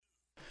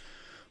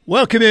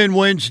Welcome in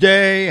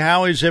Wednesday.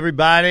 How is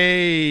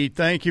everybody?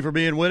 Thank you for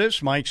being with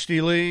us. Mike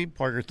Steely,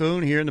 Parker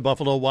Thune here in the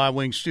Buffalo Wild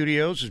Wings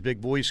studios. His big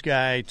voice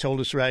guy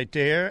told us right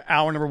there.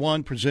 Hour number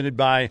one presented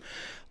by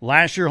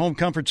Lasher Home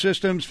Comfort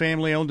Systems,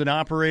 family owned and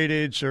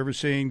operated,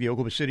 servicing the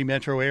Oklahoma City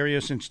metro area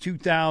since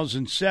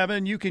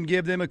 2007. You can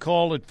give them a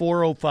call at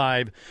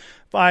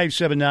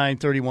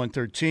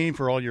 405-579-3113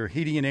 for all your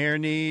heating and air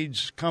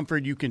needs.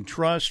 Comfort you can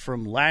trust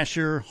from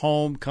Lasher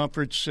Home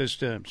Comfort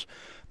Systems.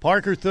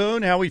 Parker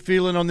Thune, how we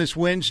feeling on this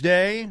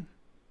Wednesday? A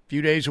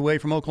few days away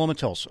from Oklahoma,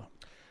 Tulsa.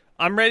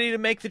 I'm ready to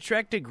make the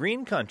trek to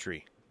Green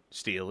Country,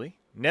 Steely.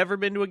 Never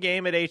been to a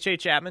game at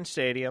H.H. Chapman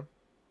Stadium.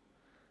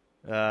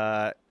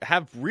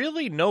 Have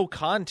really no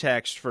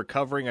context for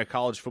covering a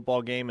college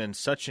football game in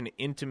such an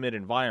intimate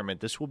environment.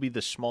 This will be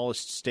the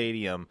smallest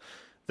stadium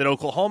that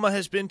Oklahoma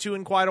has been to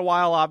in quite a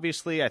while,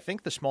 obviously. I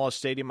think the smallest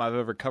stadium I've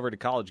ever covered a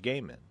college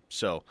game in.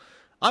 So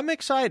I'm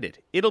excited.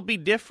 It'll be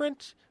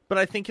different, but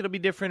I think it'll be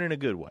different in a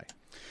good way.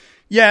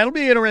 Yeah, it'll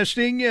be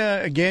interesting.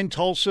 Again,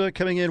 Tulsa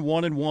coming in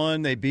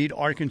 1-1. They beat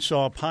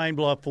Arkansas Pine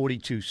Bluff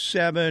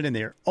 42-7 in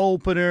their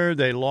opener.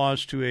 They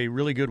lost to a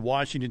really good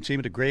Washington team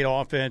with a great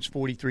offense,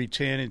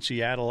 43-10 in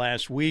Seattle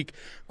last week.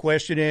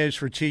 Question is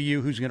for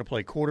TU, who's going to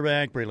play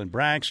quarterback? Braylon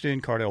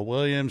Braxton, Cardell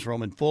Williams,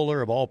 Roman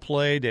Fuller have all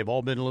played. They've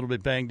all been a little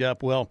bit banged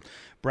up. Well,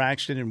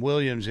 Braxton and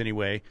Williams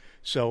anyway.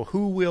 So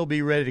who will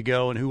be ready to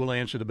go and who will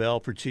answer the bell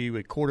for TU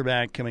at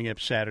quarterback coming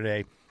up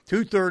Saturday?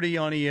 2:30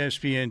 on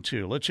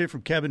ESPN2. Let's hear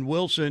from Kevin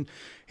Wilson.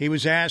 He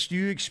was asked, do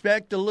you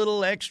expect a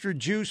little extra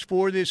juice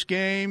for this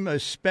game,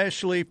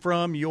 especially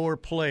from your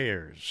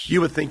players?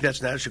 You would think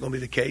that's naturally going to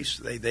be the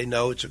case. They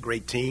know it's a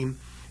great team.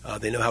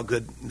 They know how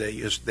good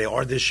they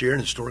are this year,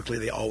 and historically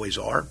they always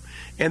are.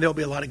 And there'll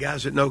be a lot of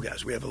guys that know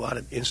guys. We have a lot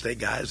of in-state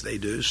guys. They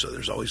do, so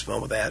there's always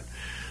fun with that.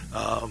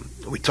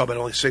 We talk about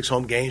only 6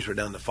 home games. We're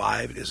down to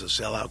 5. It is a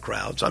sellout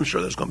crowd, so I'm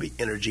sure there's going to be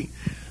energy.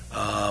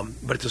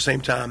 But at the same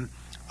time,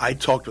 I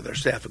talked with our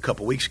staff a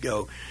couple weeks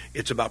ago.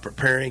 It's about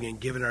preparing and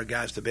giving our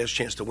guys the best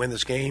chance to win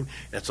this game.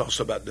 And it's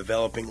also about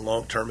developing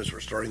long-term as we're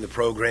starting the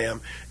program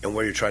and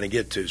where you're trying to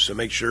get to. So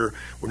make sure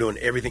we're doing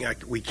everything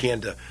we can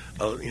to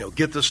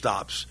get the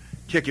stops,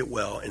 kick it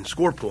well, and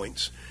score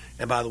points.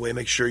 And by the way,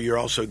 make sure you're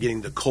also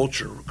getting the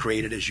culture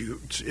created as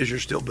you're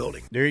still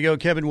building. There you go,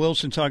 Kevin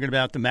Wilson talking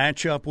about the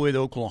matchup with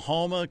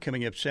Oklahoma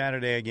coming up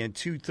Saturday again,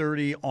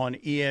 2:30 on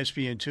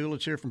ESPN2.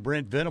 Let's hear from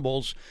Brent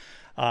Venables.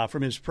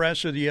 From his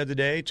presser the other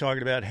day,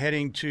 talking about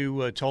heading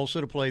to Tulsa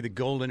to play the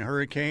Golden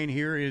Hurricane.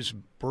 Here is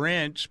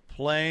Brent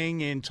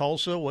playing in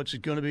Tulsa. What's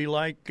it going to be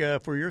like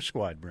for your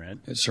squad,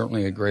 Brent? It's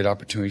certainly a great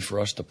opportunity for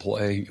us to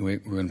play. We're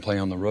going to play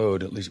on the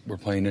road. At least we're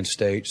playing in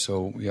state,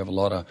 so we have a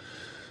lot of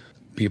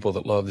people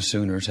that love the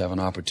Sooners have an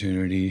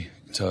opportunity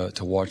to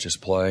watch us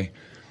play.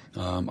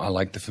 I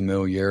like the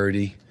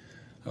familiarity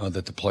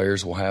that the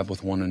players will have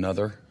with one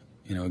another.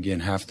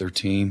 Again, half their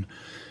team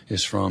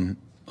is from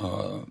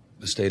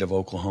the state of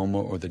Oklahoma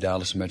or the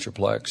Dallas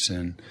Metroplex,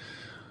 and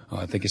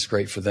I think it's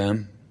great for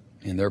them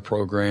in their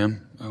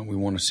program. We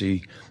want to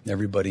see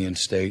everybody in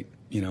state,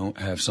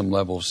 have some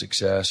level of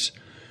success.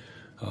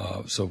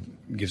 So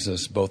it gives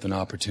us both an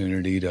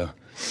opportunity to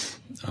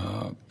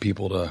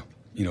people to,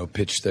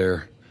 pitch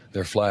their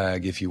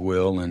flag, if you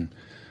will, and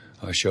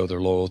show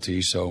their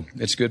loyalty. So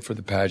it's good for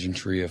the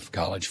pageantry of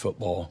college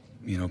football,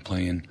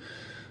 playing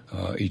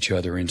each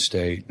other in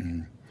state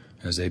and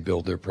as they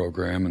build their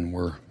program and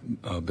we're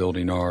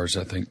building ours.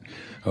 I think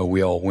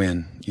we all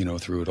win,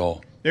 through it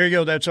all. There you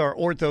go. That's our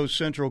Ortho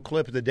Central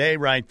clip of the day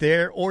right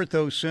there.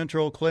 Ortho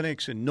Central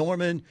Clinics in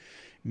Norman,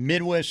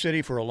 Midwest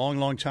City for a long,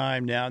 long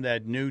time now.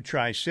 That new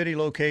Tri-City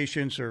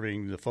location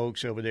serving the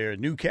folks over there at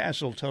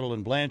Newcastle, Tuttle,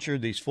 and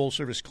Blanchard. These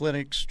full-service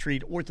clinics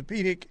treat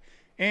orthopedic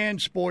and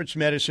sports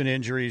medicine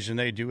injuries, and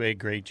they do a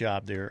great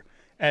job there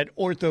at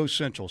Ortho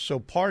Central. So,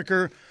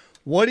 Parker,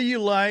 what do you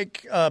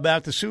like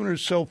about the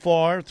Sooners so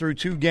far through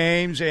 2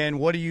 games, and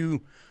what are you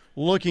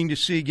looking to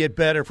see get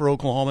better for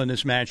Oklahoma in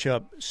this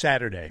matchup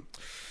Saturday?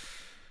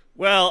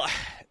 Well,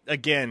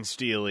 again,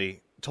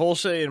 Steely,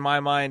 Tulsa, in my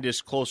mind,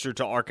 is closer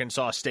to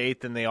Arkansas State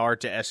than they are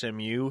to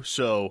SMU.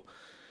 So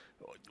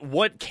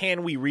what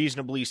can we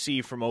reasonably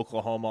see from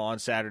Oklahoma on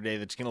Saturday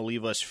that's going to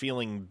leave us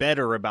feeling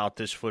better about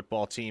this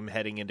football team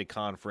heading into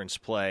conference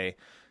play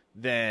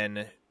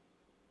than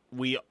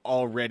we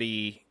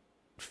already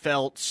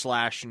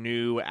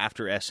felt/knew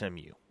after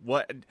SMU?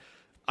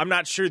 I'm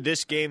not sure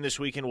this game this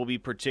weekend will be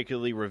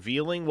particularly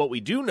revealing. What we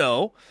do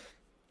know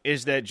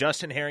is that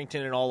Justin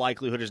Harrington in all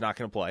likelihood is not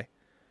going to play.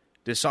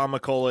 Deshaun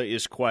McCullough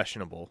is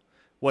questionable.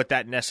 What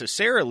that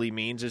necessarily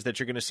means is that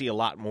you're going to see a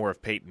lot more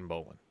of Peyton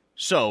Bowen.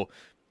 So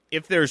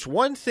if there's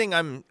one thing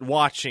I'm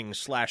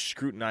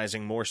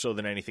watching/scrutinizing more so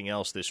than anything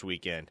else this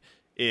weekend,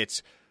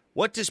 it's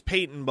what does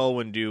Peyton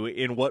Bowen do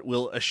in what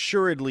will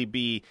assuredly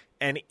be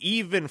an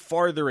even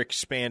farther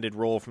expanded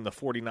role from the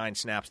 49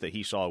 snaps that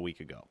he saw a week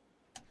ago?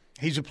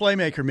 He's a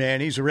playmaker,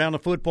 man. He's around the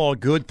football.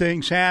 Good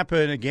things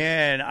happen.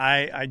 Again,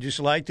 I just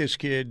like this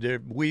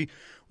kid. We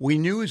We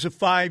knew he's a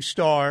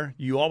 5-star.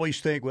 You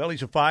always think, well,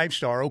 he's a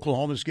 5-star.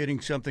 Oklahoma's getting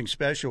something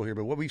special here.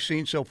 But what we've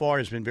seen so far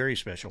has been very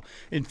special.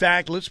 In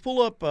fact, let's pull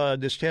up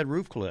this Ted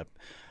Roof clip.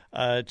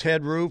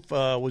 Ted Roof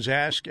was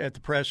asked at the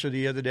presser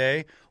the other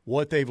day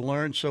what they've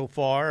learned so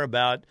far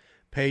about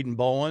Peyton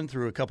Bowen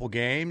through a couple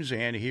games,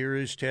 and here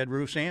is Ted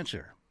Roof's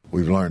answer.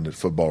 We've learned that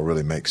football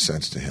really makes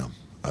sense to him.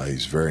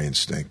 He's very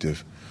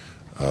instinctive.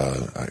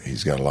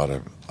 He's got a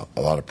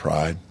lot of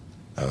pride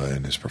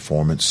in his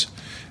performance,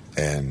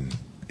 and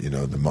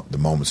the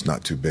moment's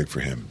not too big for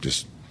him.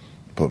 Just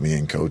put me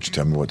in, coach.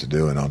 Tell me what to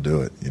do, and I'll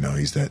do it.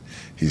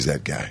 He's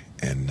that guy,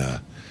 and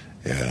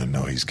I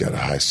know he's got a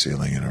high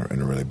ceiling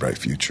and a really bright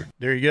future.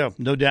 There you go,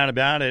 no doubt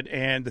about it.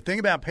 And the thing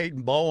about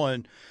Peyton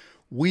Bowen,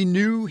 we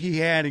knew he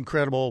had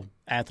incredible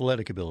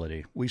athletic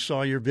ability. We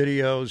saw your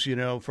videos,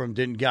 from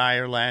Denton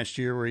Geyer last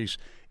year where he's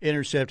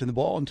intercepting the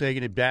ball and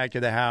taking it back to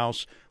the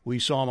house. We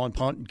saw him on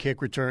punt and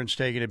kick returns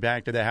taking it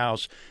back to the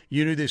house.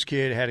 You knew this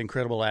kid had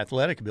incredible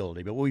athletic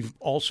ability. But we've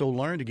also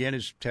learned, again,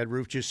 as Ted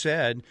Roof just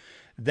said,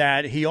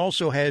 that he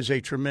also has a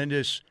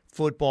tremendous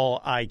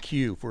football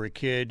IQ for a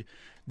kid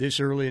this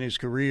early in his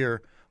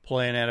career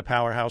playing at a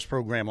powerhouse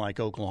program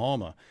like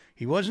Oklahoma.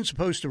 He wasn't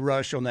supposed to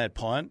rush on that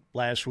punt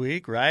last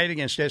week, right,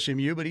 against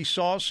SMU, but he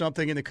saw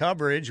something in the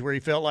coverage where he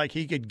felt like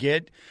he could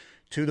get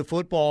to the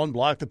football and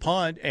block the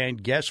punt,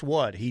 and guess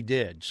what? He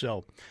did.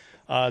 So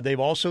they've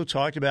also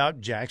talked about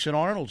Jackson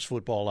Arnold's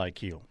football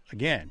IQ.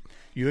 Again,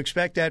 you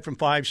expect that from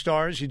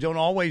 5-stars. You don't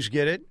always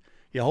get it.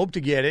 You hope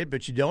to get it,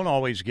 but you don't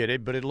always get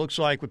it. But it looks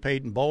like with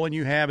Peyton Bowen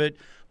you have it.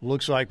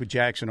 Looks like with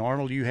Jackson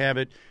Arnold you have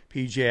it.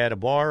 P.J.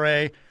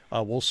 Adebawore,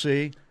 we'll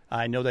see.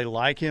 I know they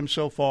like him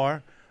so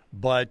far.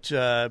 But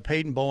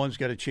Peyton Bowen's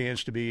got a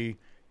chance to be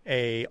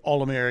a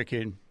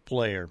All-American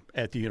player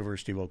at the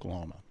University of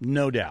Oklahoma.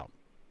 No doubt.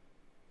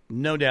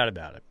 No doubt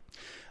about it.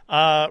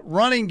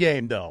 Running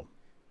game, though.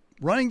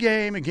 Running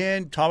game,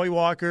 again, Tawi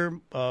Walker,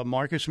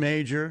 Marcus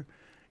Major.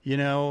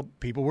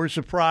 People were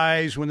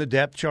surprised when the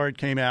depth chart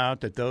came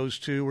out that those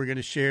two were going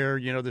to share,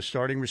 the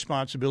starting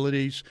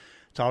responsibilities.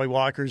 Tawi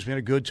Walker's been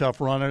a good, tough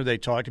runner. They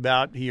talked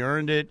about he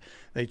earned it.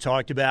 They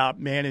talked about,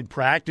 man, in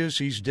practice,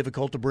 he's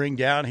difficult to bring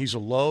down. He's a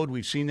load.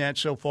 We've seen that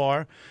so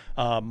far.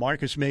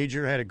 Marcus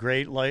Major had a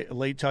great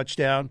late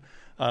touchdown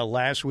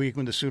last week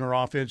when the Sooner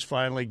offense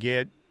finally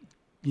got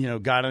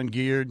in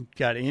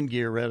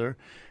gear.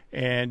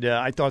 And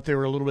I thought they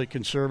were a little bit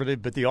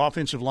conservative. But the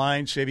offensive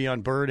line,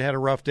 Savion Byrd had a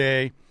rough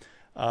day.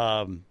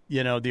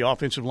 The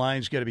offensive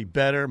line's got to be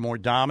better, more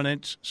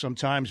dominant.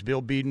 Sometimes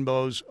Bill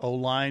Bedenbaugh's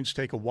O-lines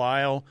take a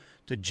while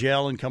to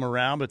gel and come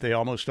around, but they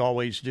almost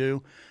always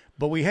do.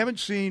 But we've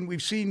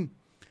seen,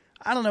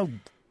 I don't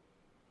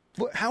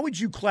know, how would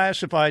you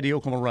classify the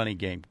Oklahoma running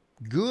game?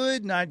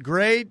 Good, not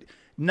great,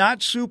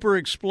 not super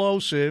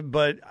explosive,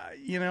 but,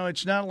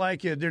 it's not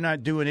like they're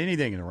not doing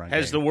anything in the running game.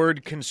 Has the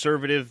word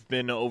conservative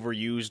been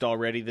overused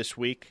already this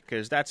week?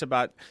 Because that's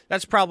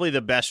probably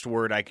the best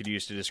word I could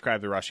use to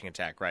describe the rushing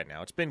attack right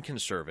now. It's been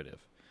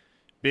conservative,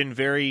 been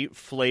very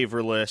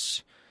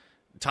flavorless.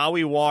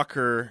 Tawi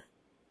Walker,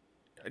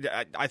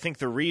 I think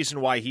the reason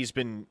why he's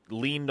been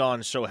leaned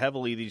on so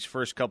heavily these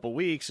first couple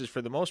weeks is,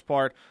 for the most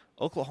part,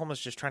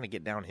 Oklahoma's just trying to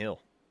get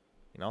downhill.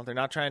 They're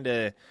not trying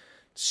to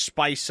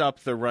spice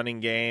up the running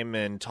game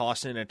and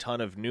toss in a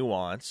ton of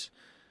nuance.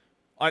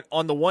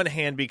 On the one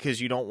hand, because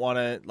you don't want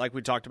to, like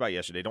we talked about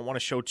yesterday, don't want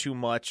to show too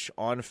much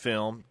on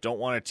film, don't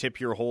want to tip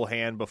your whole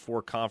hand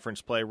before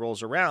conference play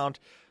rolls around,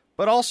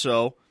 but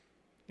also,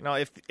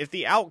 if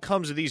the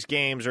outcomes of these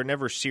games are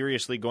never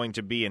seriously going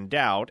to be in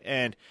doubt,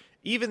 and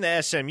even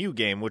the SMU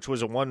game, which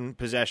was a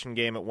one-possession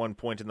game at one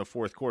point in the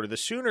fourth quarter, the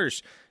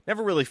Sooners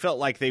never really felt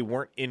like they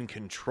weren't in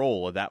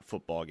control of that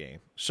football game.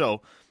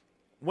 So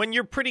when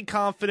you're pretty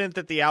confident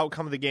that the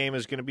outcome of the game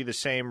is going to be the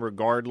same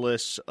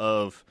regardless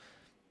of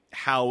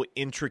how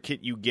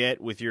intricate you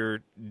get with your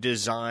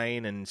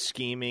design and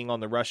scheming on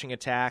the rushing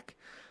attack,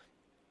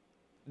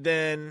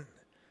 then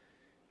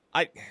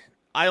I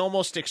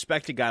almost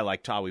expect a guy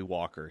like Tawi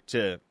Walker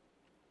to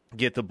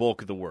get the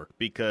bulk of the work,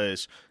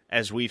 because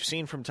as we've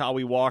seen from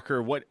Tawi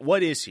Walker,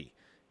 what is he?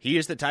 He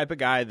is the type of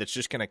guy that's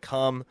just going to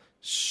come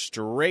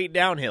straight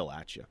downhill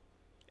at you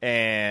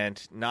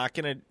and not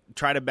going to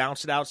try to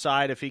bounce it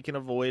outside if he can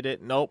avoid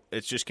it. Nope,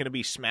 it's just going to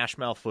be smash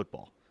mouth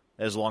football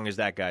as long as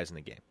that guy's in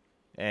the game.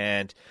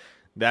 And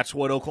that's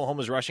what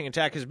Oklahoma's rushing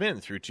attack has been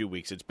through 2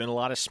 weeks. It's been a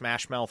lot of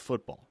smash mouth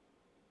football,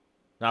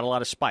 not a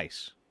lot of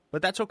spice,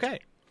 but that's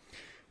okay.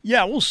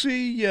 Yeah, we'll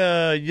see,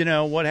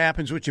 what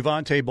happens with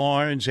Javonte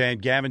Barnes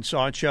and Gavin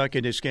Sawchuk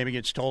in this game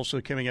against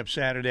Tulsa coming up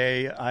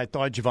Saturday. I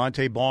thought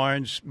Javonte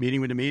Barnes,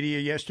 meeting with the media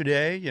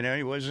yesterday,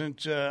 he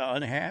wasn't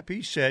unhappy.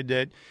 He said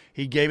that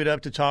he gave it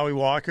up to Tawi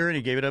Walker and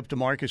he gave it up to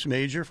Marcus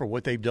Major for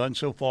what they've done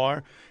so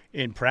far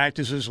in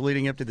practices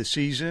leading up to the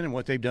season and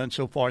what they've done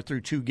so far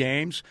through 2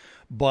 games.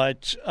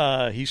 But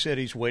he said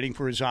he's waiting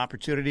for his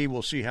opportunity.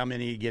 We'll see how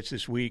many he gets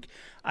this week.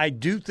 I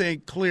do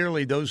think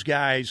clearly those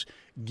guys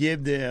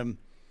give them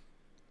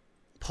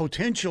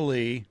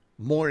potentially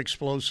more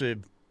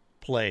explosive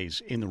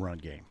plays in the run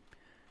game.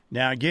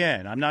 Now,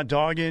 again, I'm not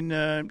dogging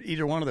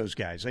either one of those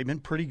guys. They've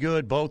been pretty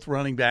good, both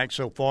running backs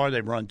so far.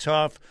 They've run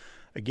tough.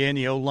 Again,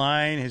 the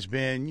O-line has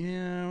been,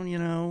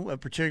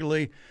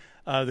 particularly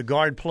the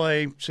guard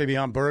play.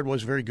 Savion Byrd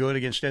was very good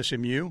against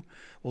SMU.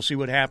 We'll see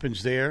what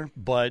happens there.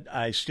 But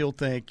I still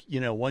think,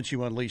 once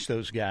you unleash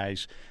those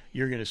guys,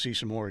 you're going to see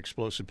some more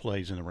explosive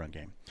plays in the run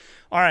game.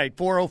 All right,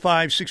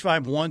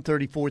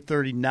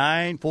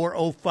 405-651-3439,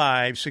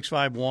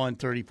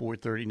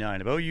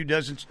 405-651-3439. If OU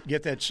doesn't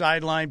get that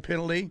sideline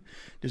penalty,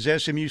 does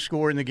SMU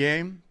score in the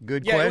game?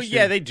 Good question.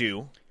 Yeah, they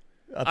do.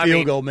 A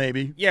field goal,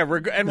 maybe. Yeah,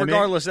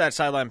 regardless of that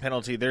sideline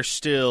penalty, they're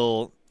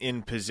still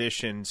in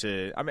position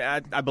to –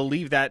 I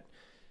believe that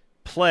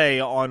play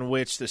on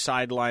which the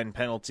sideline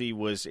penalty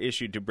was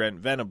issued to Brent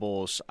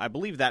Venables, I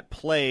believe that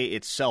play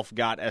itself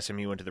got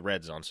SMU into the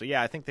red zone. So,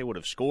 yeah, I think they would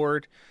have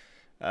scored.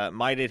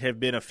 Might it have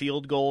been a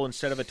field goal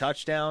instead of a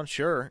touchdown?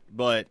 Sure.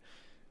 But,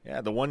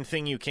 yeah, the one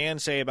thing you can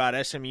say about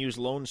SMU's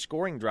lone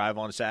scoring drive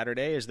on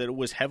Saturday is that it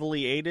was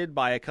heavily aided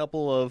by a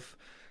couple of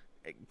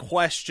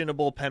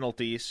questionable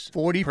penalties.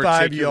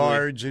 45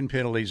 yards in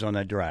penalties on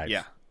that drive.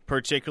 Yeah,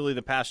 particularly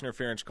the pass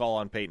interference call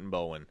on Peyton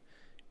Bowen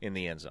in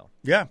the end zone.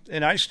 Yeah,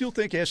 and I still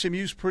think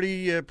SMU's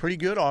pretty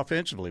good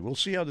offensively. We'll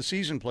see how the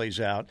season plays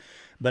out.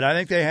 But I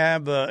think they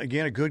have,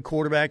 again, a good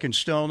quarterback in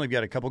Stone. They've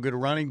got a couple good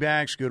running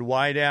backs, good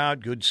wideout,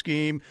 good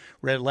scheme.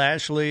 Rhett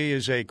Lashley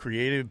is a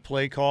creative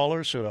play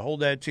caller, so to hold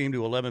that team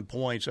to 11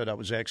 points, I thought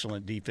was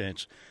excellent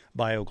defense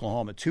by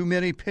Oklahoma. Too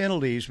many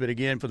penalties, but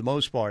again, for the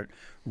most part,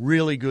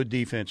 really good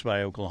defense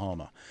by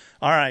Oklahoma.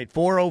 All right,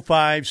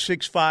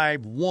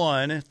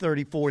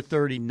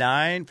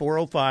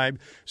 405-651-3439,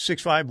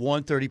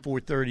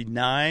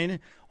 405-651-3439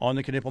 on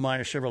the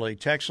Knippelmeyer Chevrolet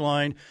text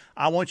line.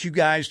 I want you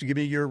guys to give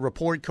me your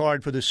report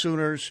card for the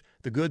Sooners,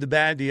 the good, the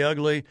bad, the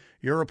ugly,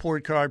 your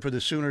report card for the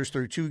Sooners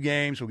through 2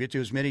 games. We'll get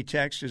to as many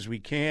texts as we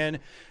can.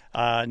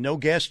 No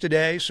guests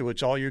today, so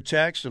it's all your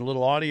text and a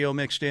little audio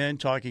mixed in,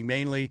 talking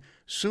mainly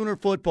Sooner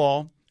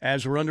football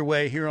as we're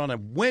underway here on a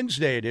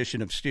Wednesday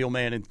edition of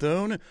Steelman and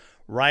Thune,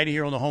 right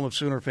here on the home of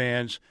Sooner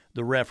fans,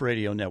 the Ref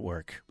Radio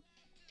Network.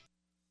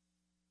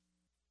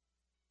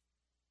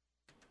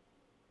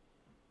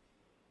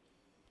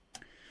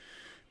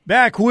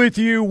 Back with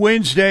you,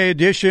 Wednesday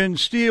edition,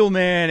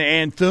 Steelman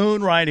and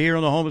Thune, right here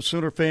on the home of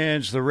Sooner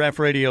fans, the Ref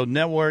Radio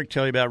Network.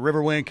 Tell you about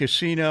Riverwind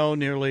Casino,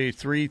 nearly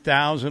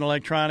 3,000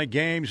 electronic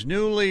games,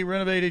 newly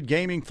renovated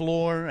gaming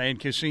floor and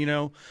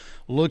casino.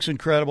 Looks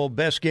incredible.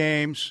 Best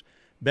games,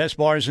 best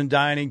bars and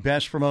dining,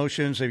 best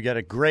promotions. They've got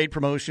a great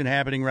promotion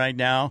happening right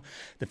now,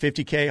 the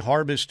 50K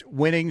Harvest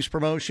Winnings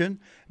promotion.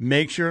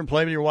 Make sure and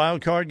play with your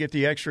wild card. Get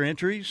the extra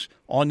entries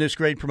on this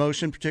great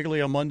promotion,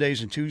 particularly on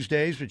Mondays and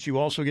Tuesdays, but you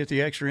also get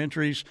the extra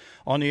entries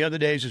on the other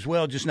days as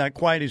well, just not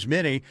quite as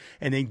many.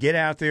 And then get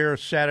out there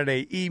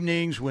Saturday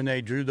evenings when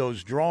they drew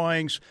those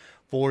drawings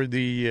for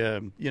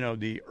the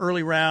the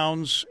early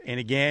rounds, and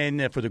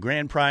again for the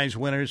grand prize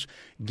winners.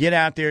 Get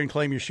out there and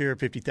claim your share of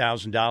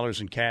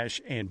 $50,000 in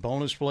cash and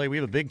bonus play. We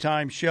have a big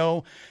time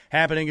show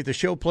happening at the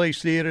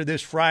Showplace Theater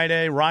this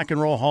Friday. Rock and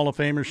Roll Hall of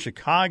Famers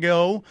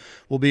Chicago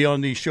will be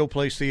on the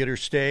Showplace Theater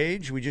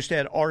stage. We just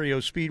had REO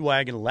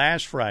Speedwagon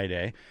last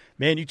Friday.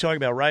 Man, you talk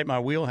about right in my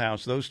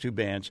wheelhouse, those two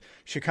bands.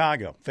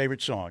 Chicago,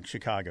 favorite song,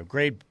 Chicago.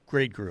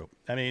 Great group.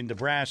 I mean, the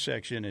brass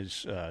section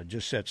is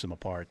just sets them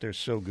apart. They're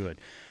so good.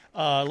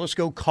 Let's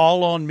go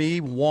Call on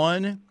Me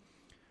 1.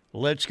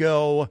 Let's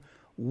go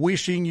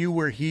Wishing You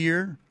Were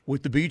Here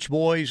with the Beach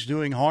Boys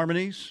doing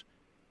harmonies,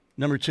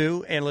 number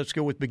 2. And let's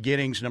go with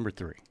Beginnings, number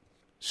 3.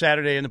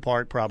 Saturday in the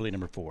Park, probably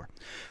number 4.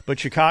 But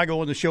Chicago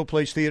on the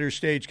Showplace Theater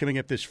stage coming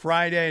up this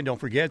Friday. And don't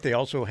forget, they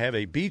also have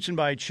a Beats and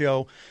Bites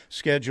show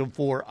scheduled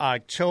for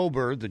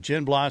October. The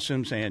Gin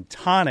Blossoms and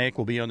Tonic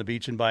will be on the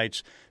Beats and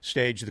Bites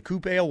stage. The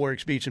Coupe Ale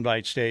Works Beats and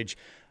Bites stage,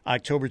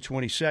 October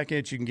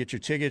 22nd. You can get your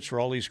tickets for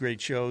all these great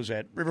shows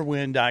at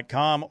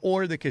riverwind.com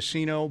or the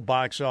casino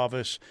box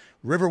office.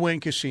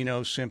 Riverwind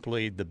Casino,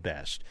 simply the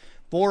best.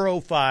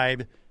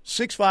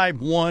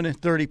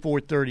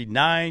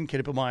 405-651-3439,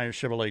 Knippelmeyer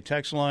Chevrolet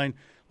text line.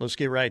 Let's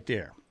get right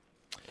there.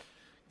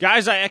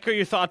 Guys, I echo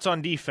your thoughts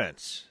on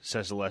defense,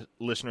 says a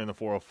listener in the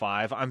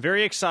 405. I'm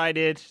very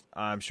excited.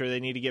 I'm sure they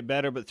need to get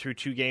better, but through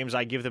 2 games,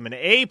 I give them an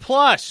A+.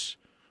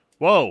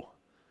 Whoa.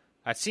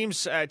 That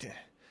seems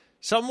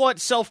somewhat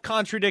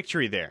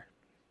self-contradictory there.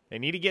 They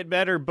need to get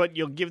better, but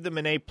you'll give them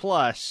an A+.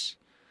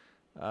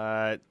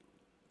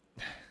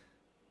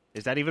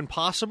 Is that even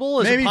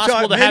possible? Is it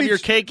possible to have your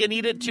cake and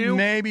eat it too?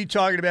 Maybe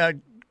talking about,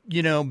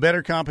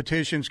 better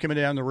competitions coming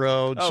down the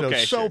road.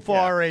 Okay, so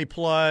far A+,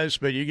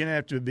 but you're going to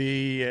have to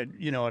be at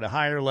a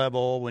higher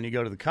level when you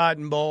go to the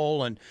Cotton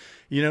Bowl. And,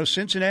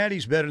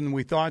 Cincinnati's better than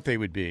we thought they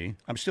would be.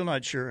 I'm still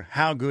not sure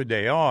how good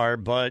they are,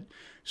 but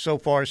so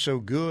far so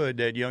good.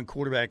 That young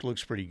quarterback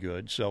looks pretty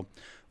good. So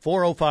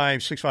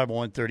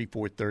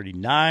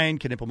 405-651-3439,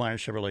 Knippelmeyer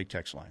Chevrolet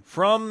text line.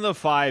 From the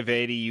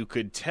 580, you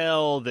could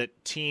tell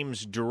that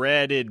teams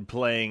dreaded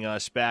playing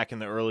us back in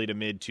the early to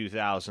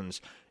mid-2000s.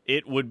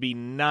 It would be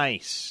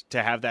nice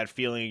to have that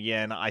feeling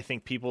again. I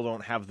think people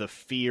don't have the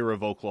fear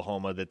of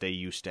Oklahoma that they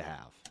used to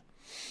have.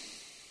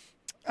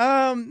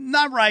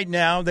 Not right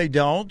now. They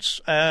don't.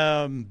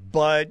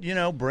 But,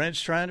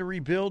 Brent's trying to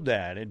rebuild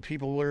that. And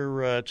people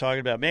were talking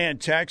about, man,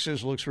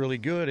 Texas looks really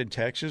good. And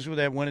Texas, with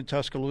that win in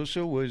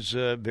Tuscaloosa, was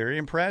very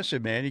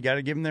impressive, man. You got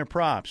to give them their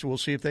props. We'll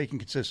see if they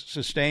can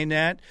sustain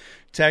that.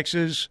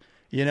 Texas,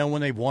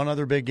 when they've won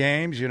other big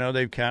games,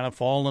 they've kind of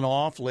fallen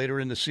off later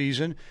in the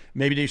season.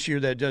 Maybe this year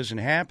that doesn't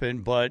happen.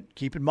 But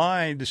keep in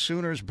mind, the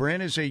Sooners,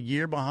 Brent is a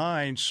year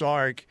behind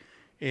Sark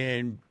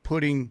in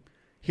putting –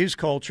 his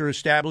culture,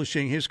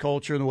 establishing his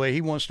culture in the way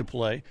he wants to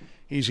play.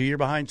 He's a year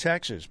behind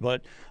Texas.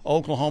 But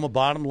Oklahoma,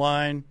 bottom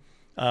line,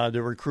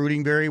 they're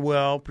recruiting very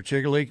well,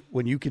 particularly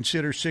when you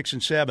consider 6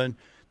 and 7,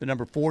 the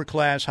number 4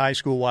 class high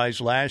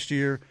school-wise last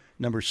year,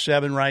 number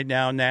 7 right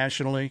now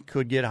nationally,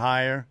 could get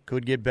higher,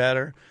 could get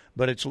better.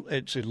 But it's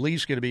at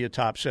least going to be a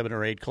top 7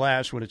 or 8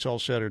 class when it's all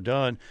said or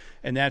done,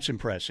 and that's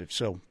impressive.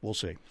 So we'll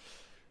see.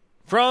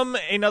 From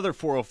another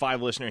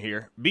 405 listener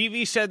here,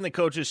 BV said in the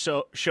coaches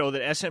show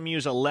that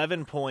SMU's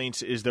 11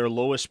 points is their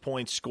lowest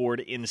points scored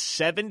in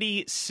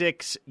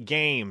 76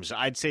 games.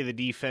 I'd say the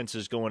defense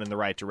is going in the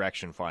right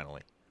direction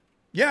finally.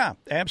 Yeah,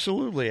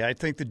 absolutely. I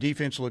think the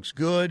defense looks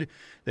good.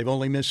 They've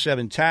only missed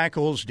 7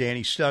 tackles.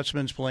 Danny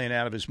Stutzman's playing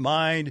out of his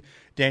mind.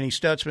 Danny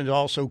Stutzman's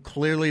also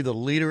clearly the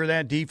leader of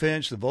that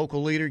defense, the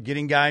vocal leader,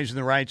 getting guys in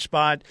the right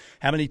spot.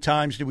 How many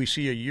times did we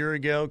see a year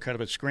ago kind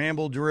of a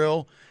scramble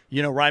drill,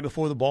 right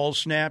before the ball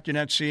snapped? You're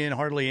not seeing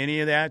hardly any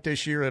of that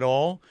this year at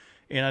all.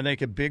 And I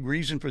think a big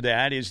reason for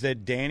that is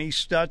that Danny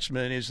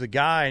Stutzman is the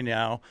guy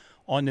now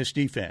on this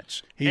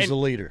defense. He's the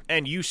leader.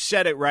 And you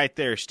said it right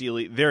there,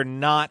 Steely. They're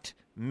not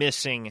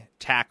missing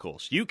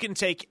tackles. You can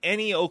take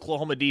any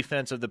Oklahoma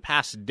defense of the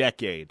past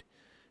decade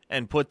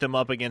and put them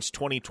up against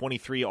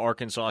 2023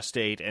 Arkansas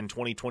State and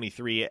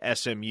 2023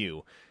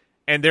 SMU,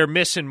 and they're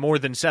missing more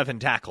than 7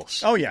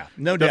 tackles. Oh, yeah,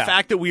 no doubt. The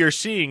fact that we are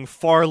seeing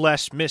far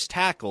less missed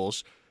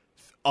tackles,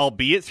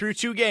 albeit through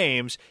 2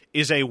 games,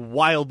 is a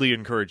wildly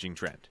encouraging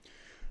trend.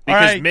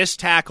 Because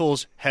missed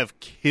tackles have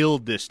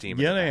killed this team.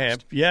 Yeah, they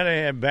have. Yeah, they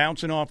have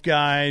bouncing off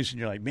guys, and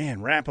you're like,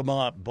 man, wrap them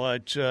up.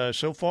 But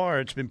so far,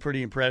 it's been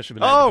pretty impressive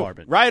in that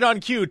department. Right on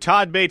cue,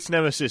 Todd Bates'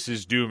 nemesis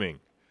is dooming.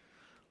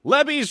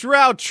 Lebby's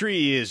route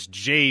tree is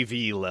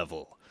JV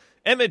level.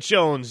 Emmett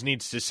Jones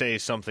needs to say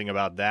something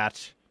about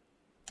that.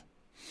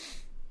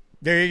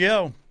 There you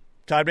go.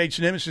 Todd Bates'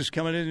 nemesis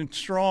coming in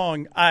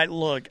strong.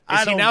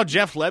 Is he now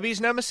Jeff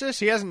Lebby's nemesis?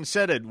 He hasn't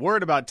said a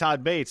word about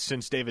Todd Bates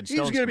since David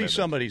Stone's He's going to be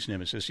somebody's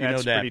nemesis.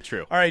 That's that. pretty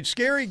true. All right,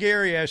 Scary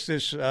Gary asked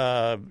this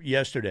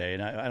yesterday,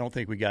 and I don't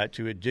think we got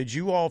to it. Did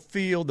you all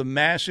feel the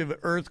massive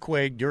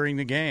earthquake during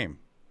the game?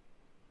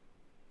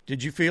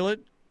 Did you feel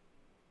it?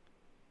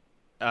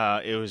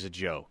 It was a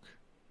joke.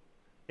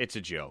 It's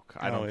a joke.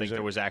 I don't think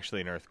there was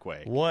actually an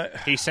earthquake. What?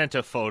 He sent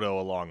a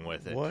photo along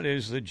with it. What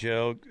is the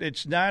joke?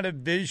 It's not a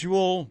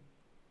visual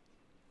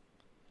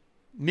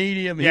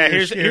medium. Yeah,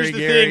 here's the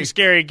thing,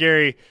 Scary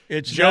Gary.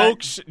 It's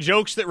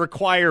jokes that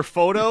require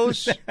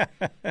photos,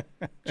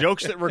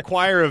 jokes that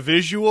require a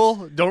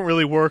visual don't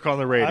really work on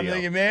the radio. I'm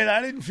thinking, man,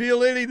 I didn't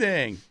feel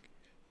anything.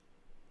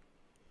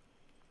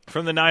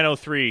 From the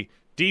 903,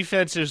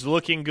 defense is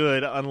looking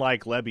good,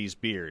 unlike Lebby's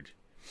beard.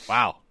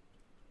 Wow.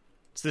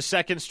 It's the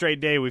second straight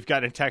day we've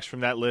gotten a text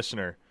from that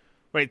listener.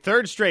 Wait,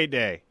 third straight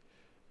day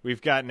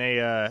we've gotten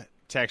a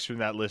text from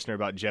that listener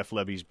about Jeff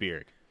Lebby's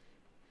beard.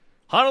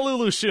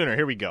 Honolulu Sooner,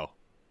 here we go.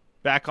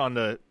 Back on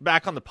the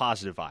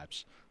positive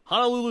vibes.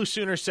 Honolulu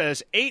Sooner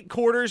says 8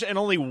 quarters and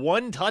only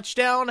 1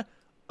 touchdown?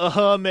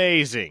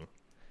 Amazing.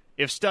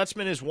 If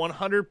Stutzman is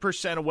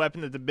 100% a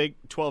weapon that the Big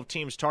 12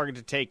 teams target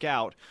to take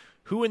out,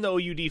 who in the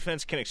OU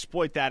defense can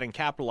exploit that and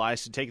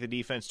capitalize to take the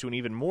defense to an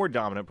even more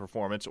dominant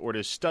performance, or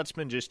does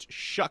Stutzman just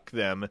shuck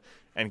them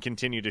and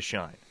continue to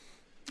shine?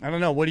 I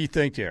don't know. What do you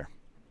think there?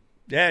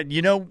 Yeah,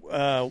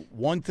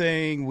 one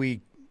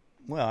thing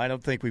I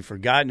don't think we've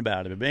forgotten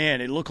about it, but,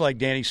 man, it looked like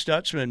Danny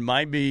Stutzman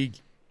might be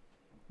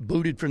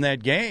booted from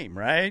that game,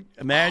 right?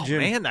 Imagine. Oh,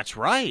 man, that's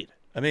right.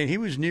 I mean, he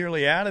was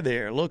nearly out of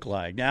there, it looked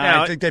like.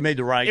 Now I think they made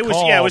the right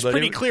call. Yeah, it was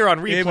pretty clear on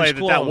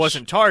replay that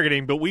wasn't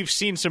targeting, but we've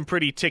seen some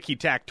pretty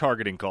ticky-tack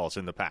targeting calls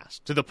in the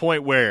past, to the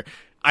point where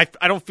I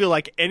don't feel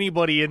like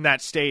anybody in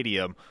that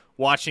stadium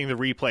watching the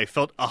replay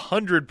felt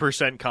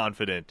 100%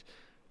 confident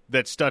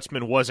that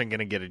Stutzman wasn't going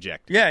to get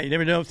ejected. Yeah, you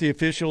never know if the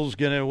official's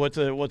going to what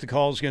the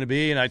call is going to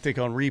be, and I think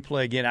on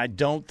replay again, I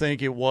don't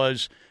think it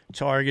was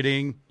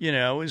targeting.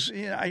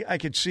 I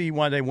could see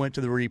why they went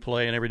to the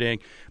replay and everything,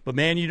 but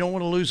man, you don't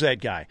want to lose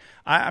that guy.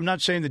 I'm not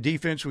saying the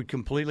defense would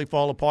completely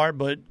fall apart,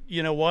 but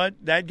you know what?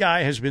 That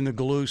guy has been the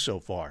glue so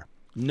far,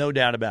 no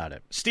doubt about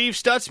it. Steve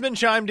Stutzman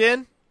chimed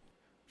in.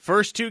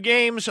 First 2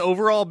 games,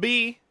 overall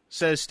B,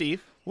 says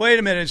Steve. Wait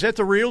a minute. Is that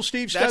the real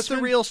Steve Stutzman? That's the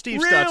real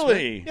Steve Stutzman.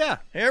 Really? Yeah.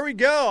 There we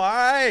go. All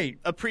right.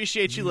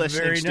 Appreciate you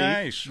listening, very Steve.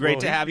 Nice. Great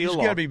to have you along.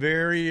 He's got to be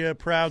very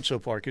proud so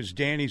far because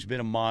Danny's been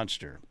a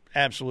monster.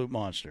 Absolute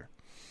monster.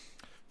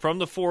 From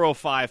the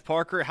 405,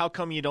 Parker, how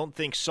come you don't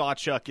think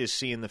Sawchuk is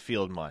seeing the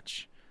field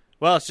much?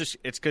 Well, it's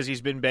because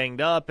he's been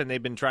banged up and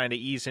they've been trying to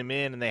ease him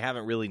in and they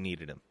haven't really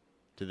needed him.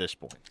 to this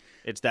point.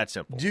 It's that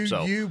simple. Do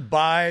you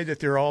buy that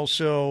they're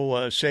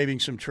also saving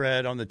some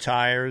tread on the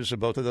tires of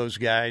both of those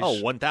guys?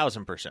 Oh,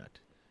 1,000%.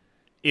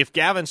 If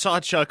Gavin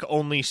Sawchuk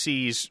only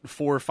sees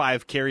 4 or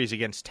 5 carries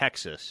against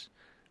Texas,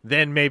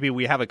 then maybe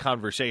we have a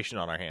conversation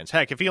on our hands.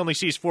 Heck, if he only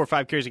sees 4 or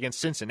 5 carries against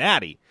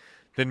Cincinnati,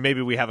 then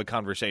maybe we have a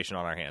conversation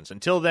on our hands.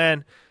 Until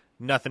then,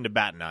 nothing to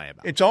bat an eye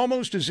about. It's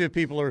almost as if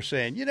people are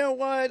saying, you know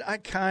what, I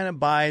kind of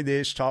buy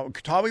this.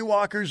 Tawee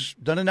Walker's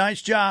done a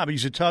nice job.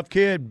 He's a tough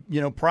kid.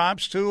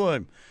 Props to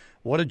him.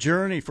 What a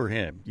journey for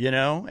him,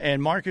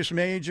 And Marcus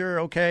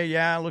Major, okay,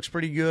 yeah, looks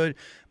pretty good.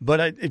 But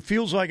it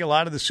feels like a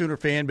lot of the Sooner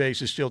fan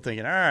base is still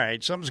thinking, all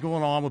right, something's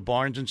going on with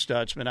Barnes and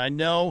Stutzman. I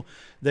know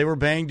they were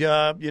banged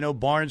up.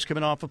 Barnes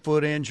coming off a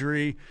foot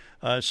injury.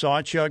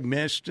 Sawchuk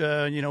missed,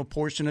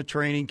 portion of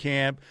training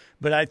camp.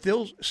 But I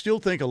still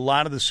think a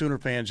lot of the Sooner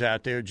fans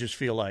out there just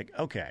feel like,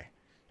 okay,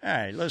 all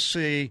right, let's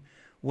see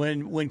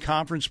when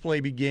conference play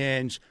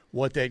begins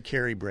what that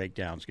carry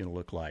breakdown is going to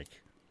look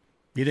like.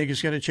 You think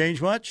it's going to change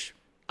much?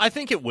 I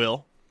think it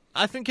will.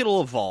 I think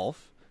it'll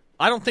evolve.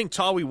 I don't think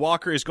Tawee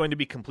Walker is going to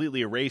be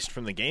completely erased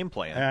from the game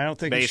plan. I don't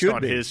think based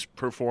on his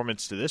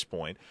performance to this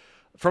point.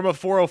 From a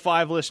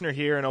 405 listener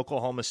here in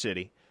Oklahoma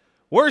City,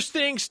 worst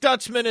thing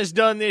Stutzman has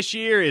done this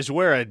year is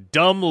wear a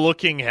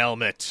dumb-looking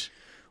helmet.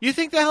 You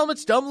think the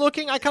helmet's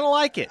dumb-looking? I kind of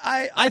like it.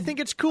 I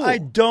think it's cool. I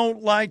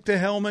don't like the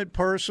helmet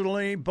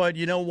personally, but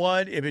you know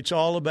what? If it's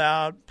all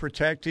about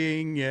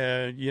protecting,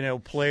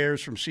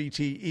 players from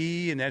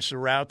CTE and that's the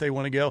route they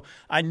want to go.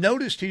 I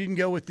noticed he didn't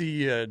go with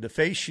the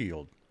face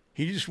shield.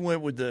 He just went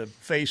with the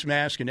face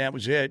mask, and that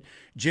was it.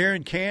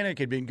 Jaron Canick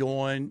had been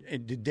going.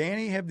 Did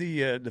Danny have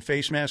the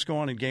face mask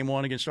on in Game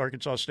 1 against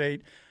Arkansas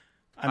State?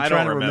 I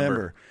don't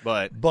remember.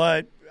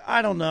 But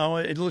I don't know.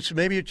 It looks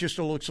maybe it just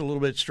looks a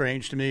little bit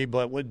strange to me.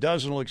 But what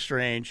doesn't look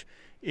strange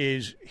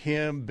is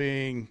him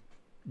being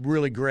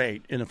really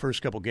great in the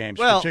first couple games,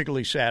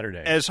 particularly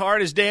Saturday. As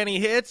hard as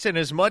Danny hits and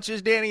as much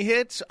as Danny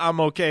hits,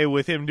 I'm okay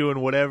with him doing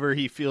whatever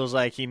he feels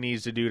like he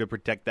needs to do to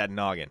protect that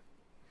noggin.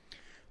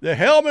 The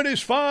helmet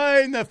is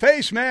fine. The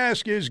face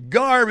mask is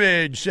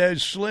garbage,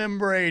 says Slim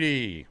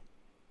Brady.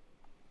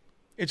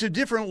 It's a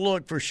different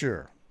look for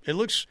sure. It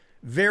looks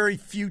very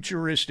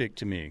futuristic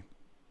to me.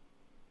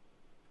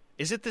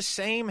 Is it the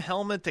same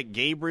helmet that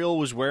Gabriel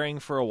was wearing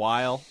for a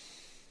while?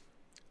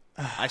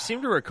 I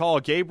seem to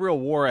recall Gabriel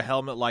wore a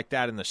helmet like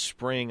that in the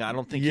spring. I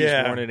don't think he's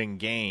worn it in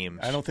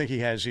games. I don't think he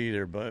has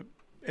either, but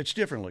it's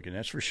different looking,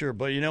 that's for sure.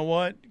 But you know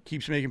what?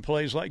 Keeps making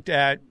plays like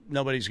that,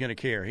 nobody's going to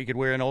care. He could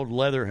wear an old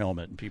leather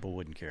helmet and people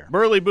wouldn't care.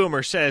 Burley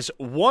Boomer says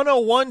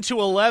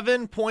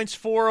 101-11, points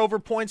for over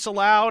points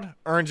allowed,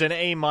 earns an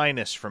A-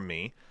 from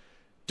me.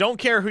 Don't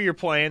care who you're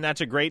playing.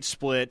 That's a great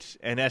split,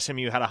 and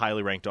SMU had a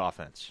highly ranked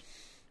offense.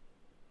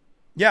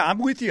 Yeah, I'm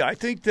with you. I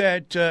think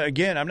that,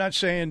 again, I'm not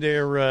saying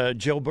they're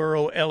Joe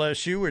Burrow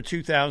LSU or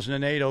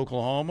 2008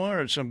 Oklahoma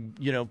or some,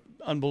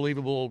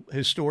 unbelievable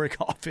historic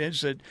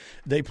offense that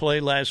they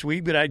played last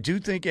week, but I do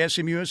think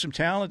SMU has some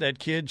talent. That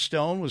kid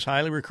Stone was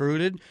highly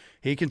recruited.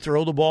 He can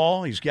throw the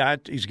ball. He's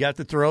got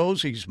the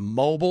throws. He's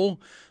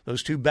mobile.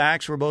 Those two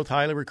backs were both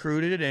highly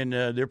recruited, and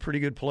they're pretty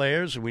good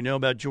players. And we know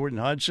about Jordan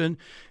Hudson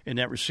in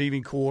that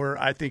receiving core.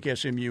 I think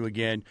SMU,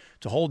 again,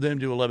 to hold them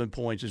to 11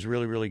 points is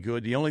really, really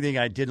good. The only thing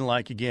I didn't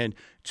like, again,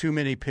 too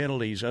many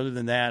penalties. Other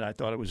than that, I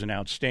thought it was an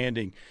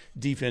outstanding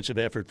defensive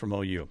effort from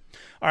OU.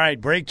 All right,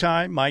 break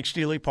time. Mike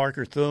Steely,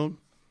 Parker Thune,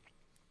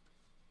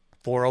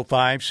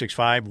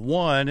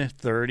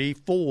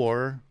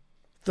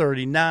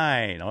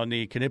 405-651-3439 on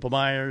the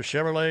Knippelmeyer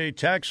Chevrolet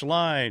text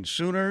line.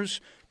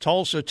 Sooners,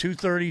 Tulsa,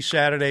 2:30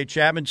 Saturday,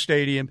 Chapman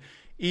Stadium,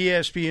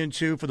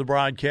 ESPN2 for the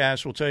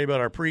broadcast. We'll tell you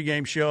about our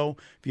pregame show.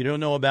 If you don't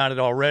know about it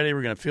already,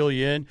 we're going to fill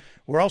you in.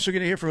 We're also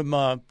going to hear from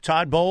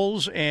Todd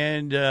Bowles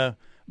and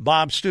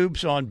Bob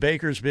Stoops on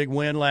Baker's big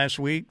win last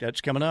week.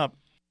 That's coming up.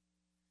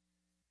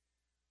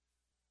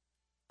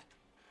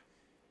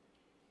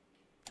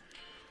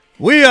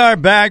 We are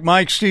back.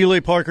 Mike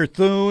Steely, Parker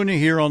Thune,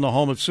 here on the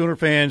home of Sooner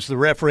fans, the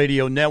Ref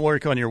Radio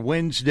Network on your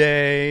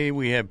Wednesday.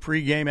 We have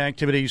pregame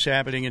activities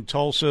happening in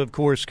Tulsa, of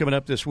course, coming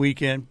up this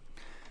weekend.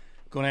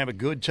 Going to have a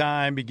good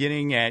time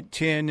beginning at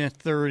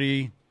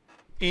 10:30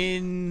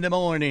 in the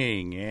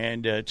morning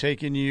and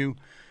taking you,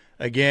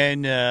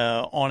 again,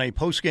 on a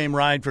postgame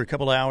ride for a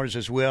couple hours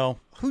as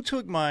well. Who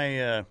took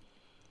my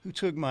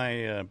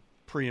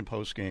pre- and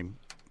postgame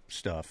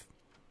stuff?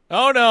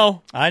 Oh,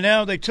 no. I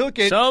know. They took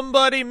it.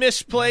 Somebody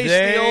misplaced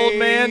the old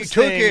man's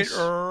took things. it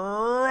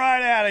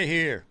right out of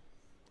here.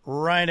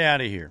 Right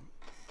out of here.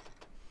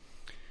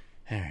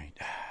 All right.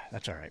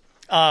 That's all right.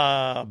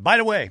 By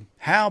the way,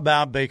 how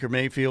about Baker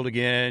Mayfield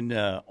again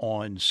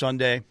on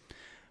Sunday?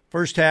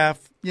 First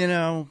half,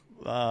 they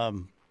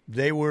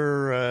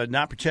were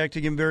not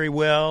protecting him very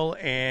well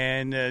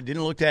and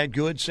didn't look that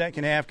good.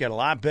 Second half got a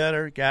lot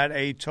better, got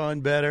a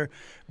ton better.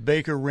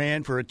 Baker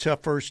ran for a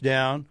tough first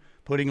down,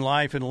 putting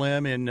life and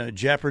limb in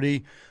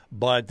jeopardy.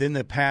 But then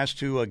the pass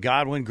to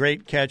Godwin,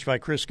 great catch by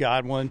Chris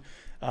Godwin.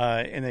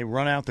 and they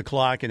run out the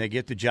clock and they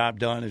get the job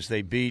done as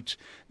they beat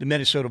the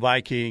Minnesota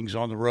Vikings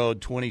on the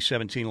road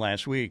 2017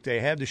 last week. They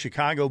have the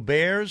Chicago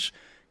Bears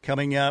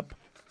coming up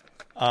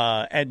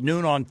at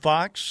noon on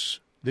Fox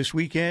this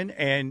weekend.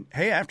 And,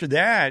 hey, after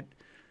that,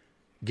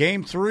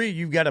 Game 3,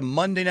 you've got a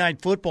Monday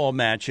Night Football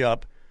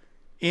matchup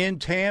in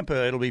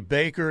Tampa. It'll be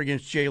Baker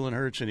against Jalen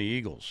Hurts and the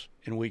Eagles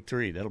in Week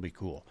 3. That'll be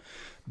cool.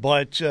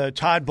 But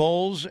Todd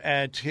Bowles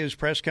at his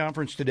press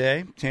conference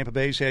today, Tampa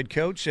Bay's head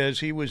coach, says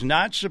he was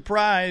not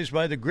surprised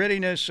by the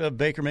grittiness of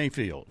Baker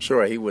Mayfield.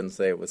 Sure, he wouldn't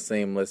say it was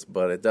seamless,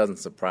 but it doesn't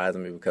surprise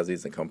me because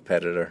he's a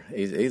competitor.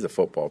 He's a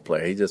football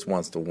player. He just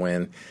wants to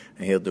win,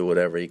 and he'll do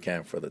whatever he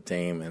can for the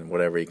team and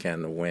whatever he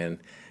can to win.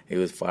 He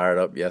was fired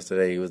up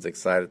yesterday. He was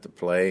excited to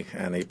play,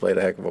 and he played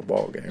a heck of a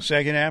ball game.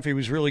 Second half, he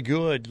was really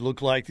good.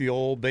 Looked like the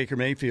old Baker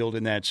Mayfield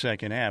in that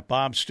second half.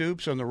 Bob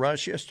Stoops on the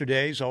rush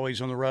yesterday. He's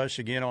always on the rush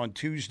again on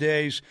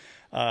Tuesdays.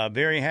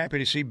 Very happy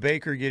to see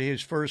Baker get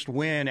his first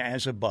win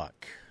as a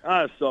Buck.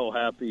 I'm so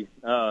happy.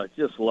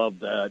 Just love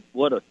that.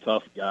 What a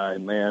tough guy,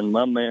 man.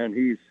 My man,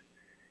 he's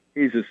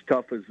as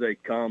tough as they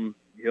come.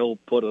 He'll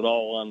put it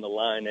all on the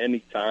line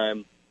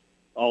anytime,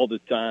 all the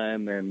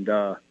time, and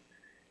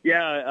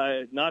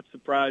not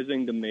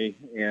surprising to me,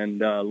 and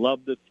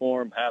loved it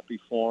for him, happy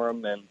for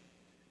him. And,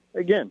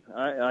 again,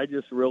 I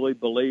just really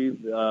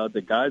believe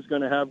the guy's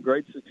going to have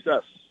great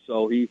success.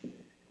 So he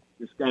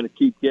just got to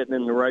keep getting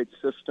in the right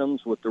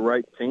systems with the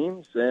right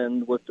teams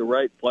and with the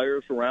right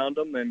players around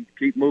him and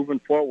keep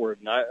moving forward.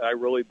 And I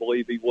really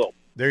believe he will.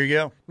 There you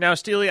go. Now,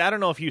 Steely, I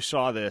don't know if you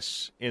saw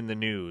this in the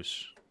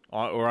news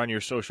or on your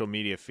social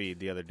media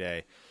feed the other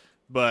day,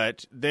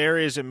 but there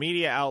is a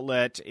media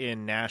outlet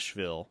in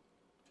Nashville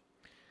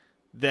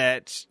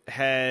that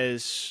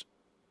has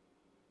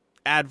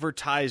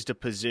advertised a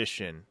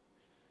position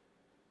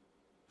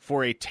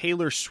for a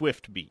Taylor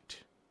Swift beat.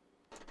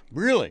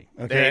 Really?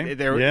 Okay.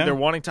 They're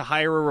wanting to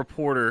hire a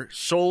reporter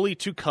solely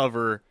to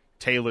cover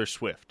Taylor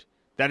Swift.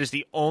 That is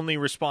the only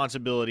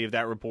responsibility of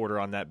that reporter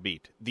on that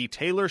beat. The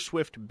Taylor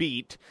Swift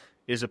beat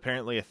is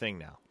apparently a thing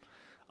now.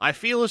 I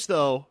feel as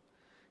though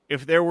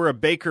if there were a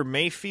Baker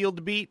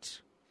Mayfield beat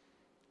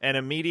and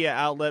a media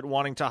outlet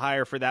wanting to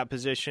hire for that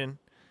position,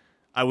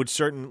 I would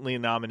certainly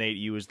nominate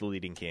you as the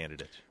leading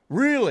candidate.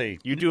 Really?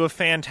 You do a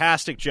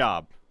fantastic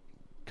job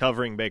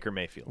covering Baker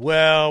Mayfield.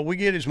 Well, we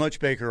get as much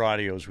Baker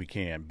audio as we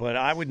can, but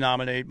I would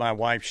nominate my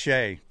wife,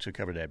 Shay, to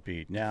cover that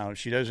beat. Now,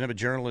 she doesn't have a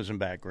journalism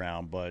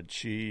background, but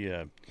she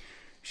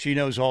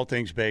knows all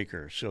things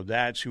Baker, so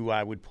that's who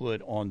I would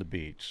put on the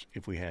beats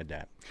if we had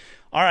that.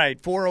 All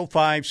right,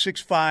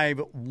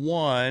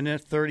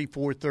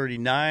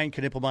 405-651-3439,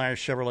 Knippelmeyer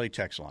Chevrolet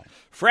text line.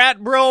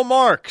 Frat Bro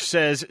Mark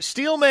says,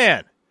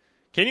 Steelman,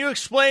 can you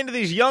explain to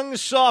these young,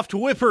 soft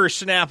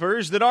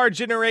whippersnappers that our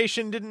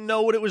generation didn't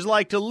know what it was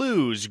like to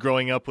lose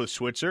growing up with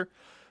Switzer?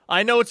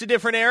 I know it's a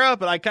different era,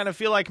 but I kind of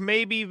feel like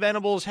maybe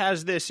Venables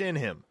has this in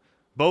him.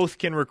 Both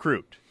can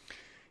recruit.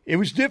 It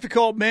was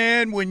difficult,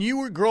 man. When you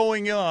were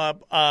growing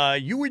up,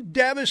 you were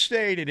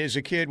devastated as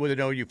a kid with an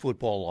OU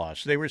football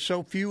loss. They were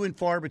so few and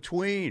far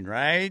between,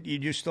 right? You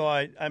just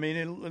thought, I mean,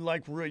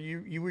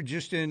 you were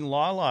just in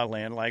la-la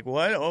land. Like,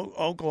 what?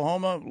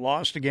 Oklahoma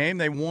lost a game.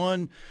 They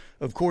won,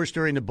 of course,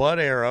 during the Bud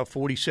era,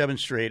 47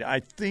 straight.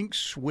 I think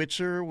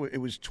Switzer, it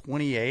was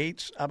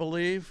 28, I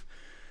believe.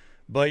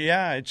 But,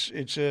 yeah,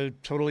 it's a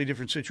totally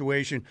different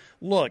situation.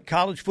 Look,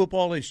 college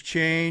football has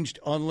changed.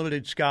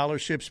 Unlimited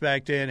scholarships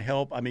back then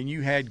help. I mean,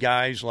 you had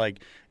guys like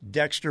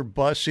Dexter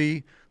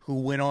Bussey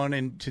who went on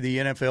into the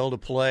NFL to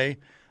play,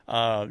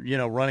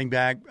 running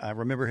back. I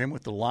remember him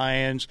with the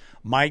Lions.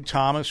 Mike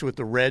Thomas with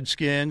the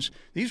Redskins.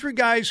 These were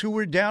guys who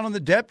were down on the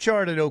depth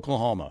chart at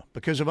Oklahoma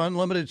because of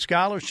unlimited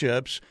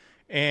scholarships.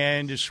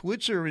 And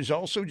Switzer is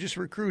also just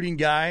recruiting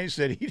guys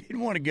that he didn't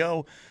want to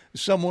go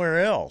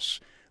somewhere else.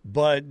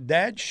 But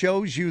that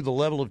shows you the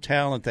level of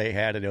talent they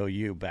had at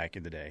OU back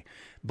in the day.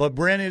 But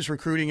Brent is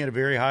recruiting at a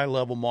very high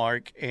level,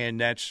 Mark,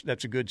 and that's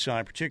a good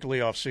sign,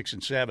 particularly off 6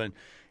 and 7.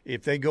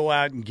 If they go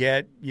out and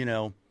get,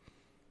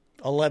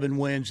 11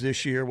 wins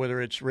this year, whether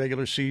it's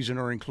regular season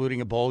or including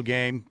a bowl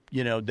game,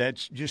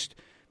 that's just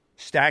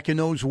stacking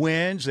those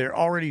wins. They're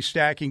already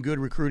stacking good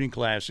recruiting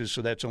classes,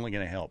 so that's only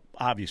going to help,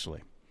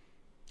 obviously.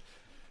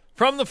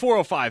 From the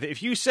 405,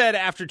 if you said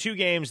after 2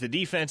 games the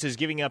defense is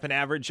giving up an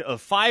average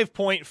of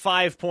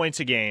 5.5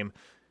 points a game,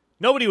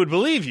 nobody would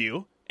believe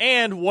you,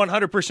 and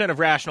 100% of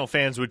rational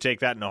fans would take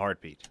that in a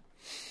heartbeat.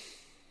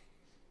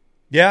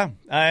 Yeah,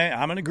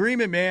 I'm in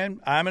agreement, man.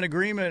 I'm in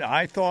agreement.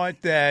 I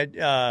thought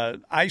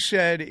that I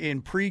said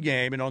in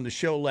pregame and on the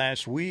show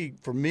last week,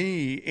 for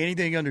me,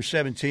 anything under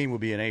 17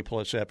 would be an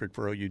A-plus effort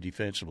for OU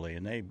defensively,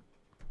 and they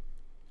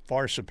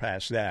far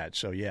surpassed that,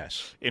 so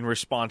yes. In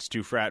response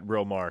to Frat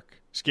Bro Mark,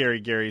 Scary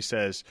Gary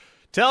says,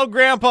 tell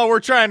Grandpa we're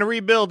trying to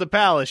rebuild the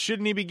palace.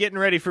 Shouldn't he be getting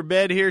ready for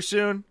bed here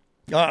soon?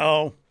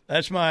 Uh-oh.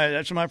 That's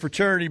my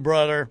fraternity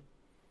brother.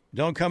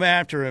 Don't come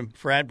after him,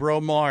 Frat Bro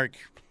Mark.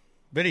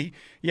 But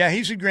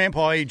he's at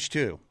Grandpa age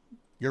too.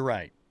 You're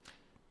right.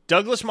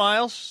 Douglas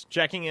Miles,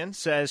 checking in,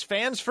 says,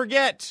 fans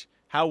forget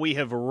how we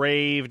have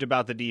raved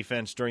about the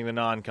defense during the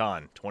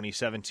non-con.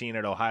 2017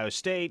 at Ohio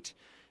State,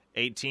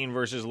 18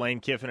 versus Lane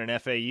Kiffin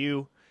and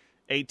FAU,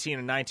 18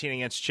 and 19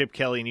 against Chip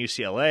Kelly and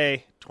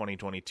UCLA,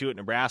 2022 at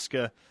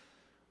Nebraska.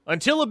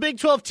 Until a Big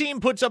 12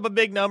 team puts up a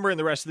big number and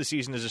the rest of the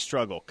season is a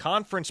struggle,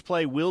 conference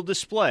play will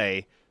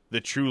display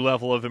the true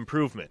level of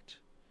improvement.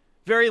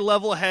 Very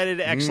level-headed,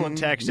 excellent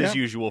text as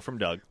usual from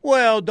Doug.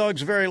 Well,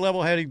 Doug's a very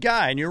level-headed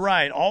guy, and you're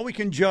right. All we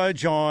can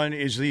judge on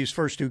is these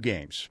first two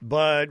games.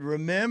 But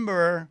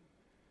remember,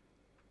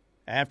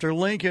 after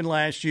Lincoln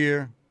last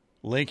year,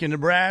 Lincoln,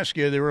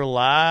 Nebraska, there were a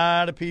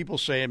lot of people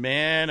saying,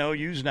 man,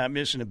 OU's not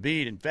missing a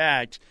beat. In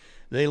fact,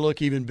 they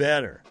look even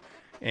better.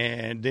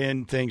 And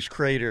then things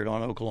cratered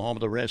on Oklahoma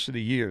the rest of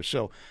the year.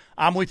 So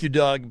I'm with you,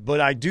 Doug,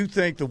 but I do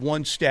think the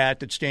one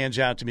stat that stands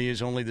out to me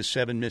is only the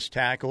 7 missed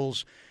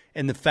tackles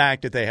and the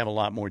fact that they have a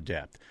lot more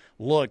depth.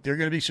 Look, there are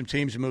going to be some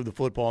teams that move the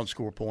football and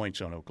score points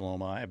on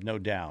Oklahoma, I have no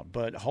doubt.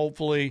 But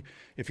hopefully,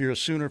 if you're a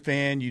Sooner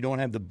fan, you don't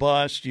have the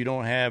bust. You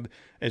don't have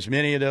as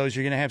many of those.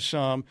 You're going to have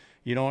some.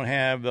 You don't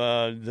have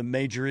the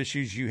major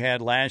issues you had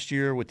last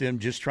year with them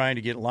just trying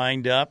to get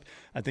lined up.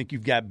 I think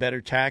you've got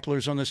better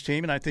tacklers on this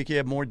team, and I think you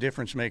have more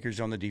difference makers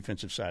on the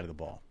defensive side of the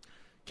ball.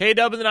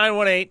 K-Dub in the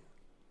 918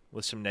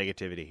 with some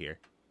negativity here.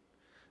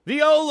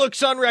 The O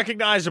looks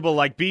unrecognizable,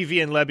 like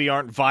BV and Levy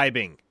aren't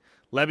vibing.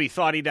 Levy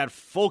thought he'd had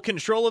full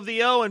control of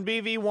the O, and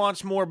BV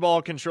wants more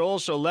ball control,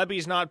 so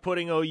Levy's not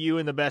putting OU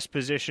in the best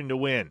position to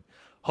win.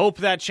 Hope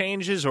that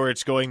changes, or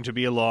it's going to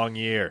be a long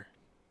year.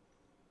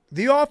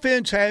 The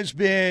offense has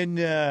been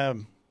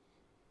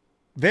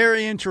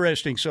very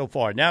interesting so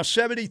far. Now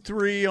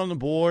 73 on the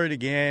board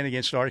again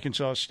against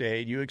Arkansas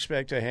State. You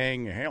expect to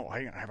have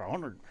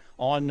 100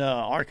 on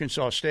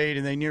Arkansas State,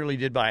 and they nearly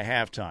did by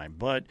halftime.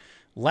 But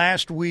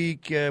last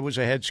week was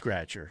a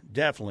head-scratcher,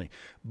 definitely.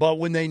 But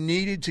when they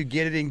needed to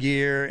get it in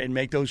gear and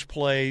make those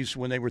plays,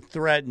 when they were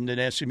threatened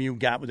and SMU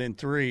got within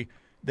 3,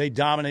 they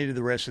dominated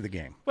the rest of the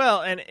game.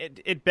 Well, and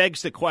it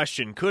begs the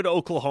question, could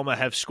Oklahoma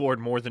have scored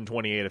more than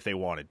 28 if they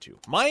wanted to?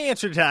 My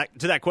answer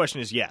to that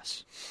question is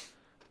yes.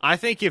 I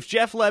think if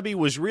Jeff Lebby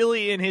was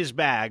really in his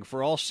bag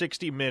for all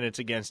 60 minutes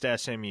against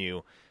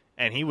SMU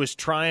and he was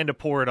trying to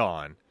pour it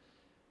on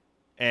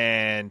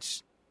and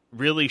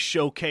really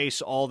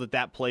showcase all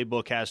that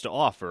playbook has to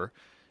offer,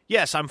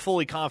 yes, I'm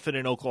fully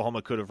confident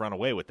Oklahoma could have run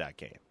away with that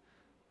game.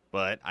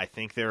 But I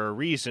think there are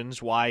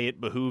reasons why it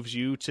behooves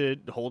you to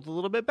hold a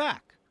little bit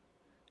back.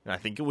 And I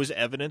think it was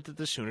evident that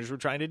the Sooners were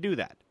trying to do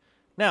that.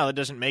 Now, that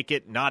doesn't make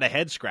it not a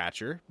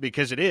head-scratcher,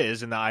 because it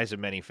is in the eyes of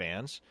many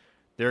fans.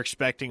 They're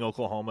expecting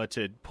Oklahoma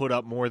to put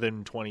up more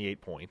than 28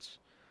 points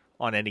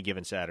on any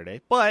given Saturday.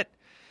 But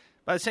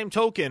by the same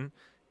token,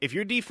 if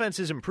your defense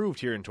is improved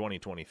here in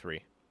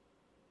 2023,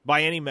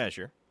 by any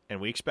measure,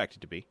 and we expect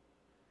it to be,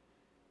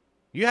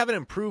 you have an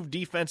improved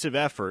defensive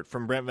effort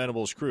from Brent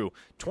Venables' crew.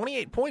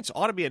 28 points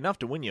ought to be enough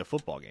to win you a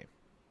football game.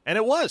 And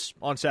it was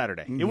on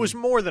Saturday. It was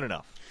more than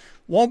enough.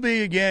 Won't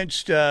be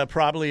against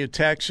probably a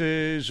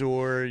Texas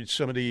or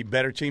some of the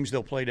better teams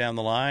they'll play down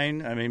the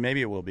line. I mean,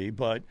 maybe it will be,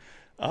 but,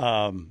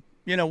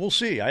 we'll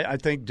see. I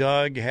think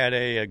Doug had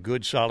a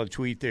good, solid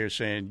tweet there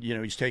saying,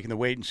 he's taking the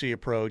wait-and-see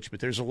approach, but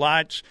there's a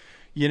lot,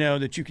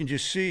 that you can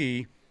just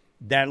see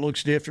that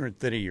looks different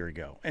than a year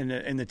ago.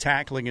 And the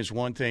tackling is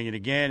one thing. And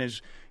again,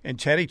 and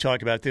Teddy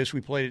talked about this.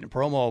 We played it in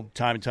promo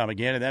time and time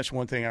again, and that's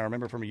one thing I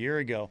remember from a year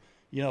ago.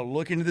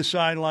 Looking to the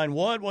sideline,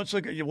 what's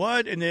looking,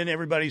 what? And then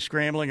everybody's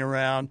scrambling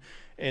around,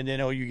 and then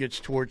OU gets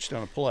torched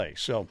on a play.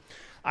 So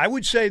I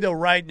would say, though,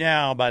 right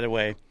now, by the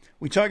way,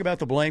 we talk about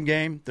the blame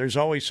game. There's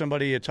always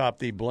somebody atop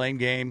the blame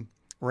game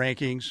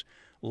rankings.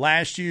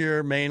 Last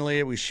year, mainly,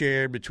 it was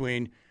shared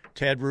between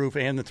Ted Roof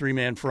and the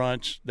three-man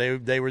fronts.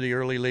 They were the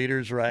early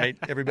leaders, right?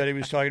 Everybody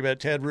was talking about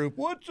Ted Roof.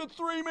 What's a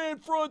three-man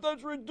front?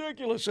 That's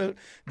ridiculous. So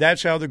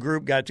that's how the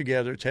group got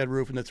together, Ted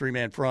Roof and the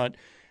three-man front.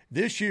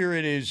 This year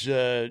it is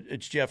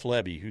it's Jeff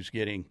Lebby who's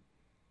getting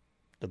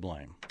the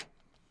blame.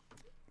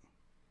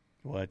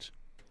 What?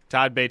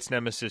 Todd Bates'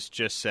 nemesis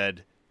just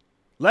said,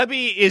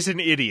 Lebby is an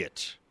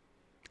idiot.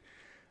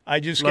 I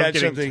just got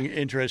something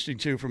interesting,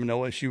 too, from an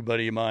OSU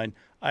buddy of mine.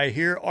 I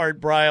hear Art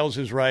Briles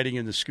is riding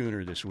in the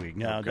schooner this week.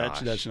 No,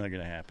 that's not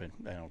going to happen.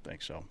 I don't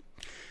think so.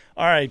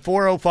 All right,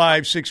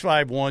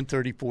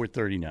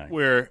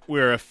 405-651-3439.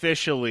 We're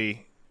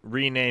officially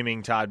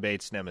renaming Todd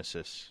Bates'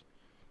 nemesis.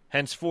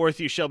 Henceforth,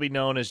 you shall be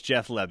known as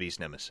Jeff Lebby's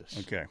nemesis.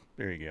 Okay,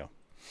 there you go.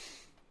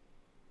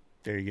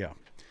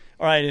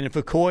 All right, and if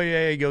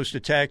Okoye goes to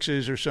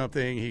Texas or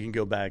something, he can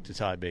go back to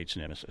Todd Bates'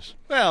 nemesis.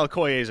 Well,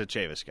 Okoye's a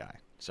Chavis guy,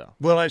 so.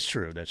 Well, that's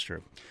true.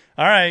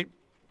 All right,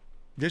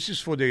 this is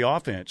for the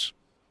offense.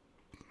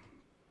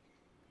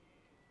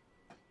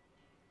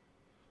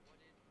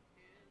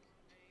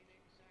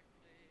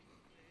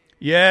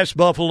 Yes,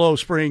 Buffalo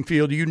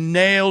Springfield, you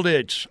nailed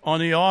it on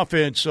the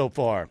offense so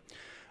far.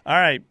 All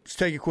right, let's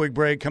take a quick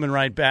break. Coming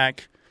right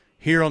back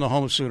here on the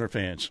Home of Sooner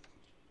Fans.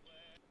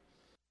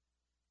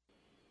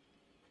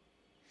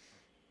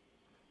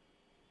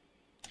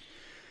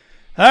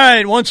 All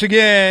right, once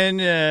again,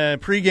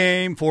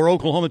 pregame for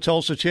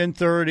Oklahoma-Tulsa,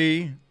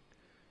 10:30.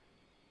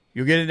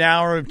 You'll get an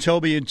hour of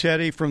Toby and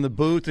Teddy from the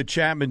booth at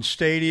Chapman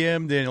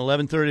Stadium. Then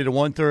 11:30 to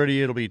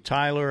 1:30, it'll be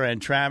Tyler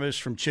and Travis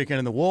from Chicken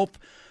and the Wolf.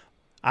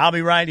 I'll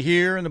be right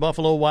here in the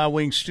Buffalo Wild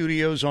Wings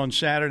studios on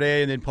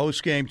Saturday, and then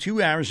post-game,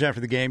 2 hours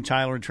after the game,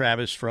 Tyler and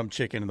Travis from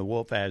Chicken and the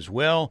Wolf as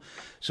well.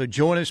 So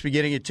join us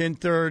beginning at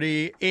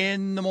 10:30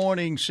 in the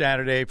morning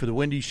Saturday for the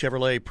Wendy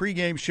Chevrolet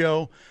pregame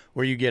show,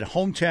 where you get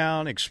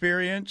hometown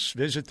experience.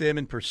 Visit them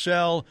in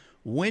Purcell,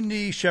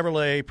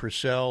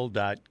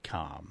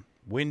 WendyChevroletPurcell.com.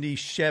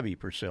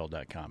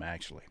 WendyChevyPurcell.com,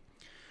 actually.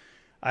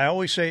 I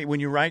always say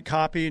when you write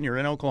copy and you're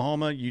in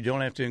Oklahoma, you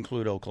don't have to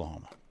include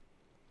Oklahoma.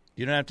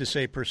 You don't have to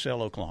say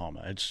Purcell,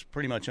 Oklahoma. It's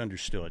pretty much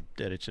understood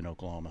that it's in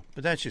Oklahoma.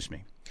 But that's just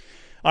me.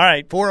 All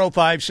right,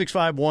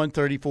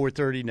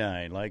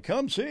 405-651-3439. Like,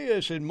 come see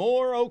us in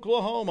Moore,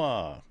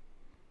 Oklahoma.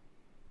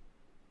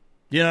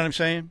 You know what I'm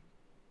saying?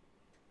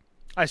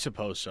 I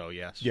suppose so,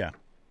 yes. Yeah.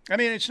 I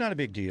mean, it's not a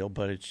big deal,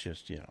 but it's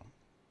just,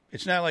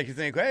 it's not like you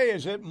think, hey,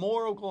 is it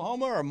Moore,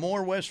 Oklahoma or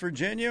Moore, West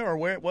Virginia, or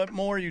what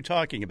more are you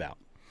talking about?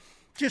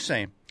 Just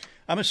saying.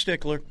 I'm a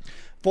stickler.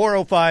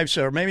 405,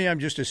 or maybe I'm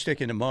just a stick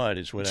in the mud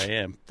is what I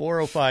am.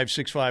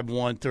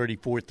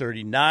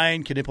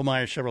 405-651-3439,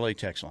 Knippelmeyer Chevrolet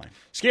text line.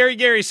 Scary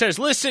Gary says,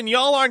 listen,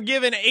 y'all aren't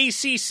giving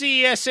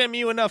ACC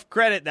SMU enough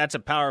credit. That's a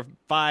Power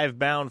 5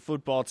 bound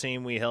football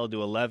team we held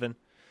to 11.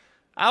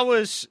 I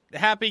was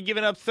happy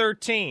giving up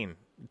 13.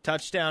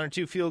 Touchdown and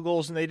 2 field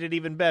goals, and they did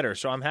even better.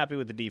 So I'm happy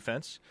with the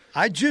defense.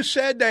 I just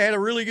said they had a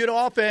really good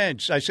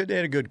offense. I said they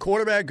had a good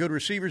quarterback, good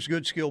receivers,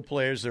 good skilled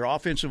players. Their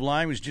offensive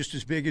line was just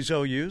as big as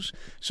OU's.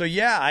 So,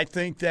 yeah, I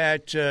think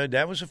that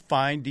that was a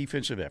fine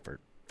defensive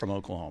effort from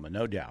Oklahoma,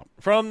 no doubt.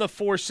 From the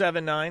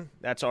 479,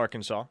 that's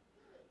Arkansas.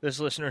 This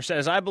listener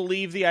says, I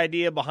believe the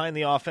idea behind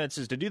the offense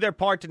is to do their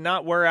part to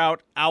not wear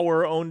out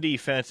our own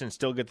defense and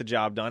still get the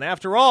job done.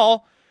 After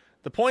all,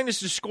 the point is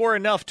to score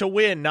enough to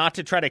win, not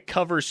to try to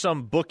cover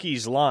some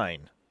bookie's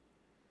line.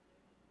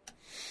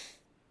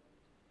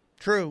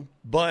 True,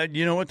 but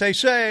you know what they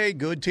say,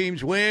 good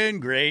teams win,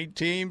 great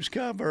teams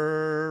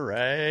cover,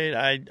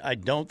 right? I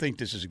don't think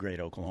this is a great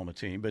Oklahoma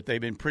team, but they've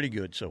been pretty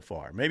good so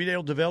far. Maybe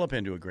they'll develop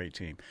into a great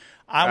team.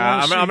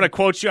 I'm going to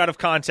quote you out of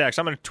context.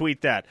 I'm going to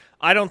tweet that.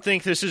 I don't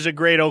think this is a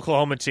great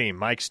Oklahoma team,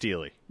 Mike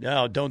Steely.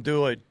 No, don't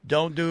do it.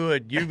 Don't do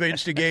it. You've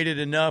instigated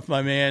enough,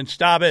 my man.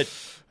 Stop it.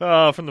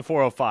 From the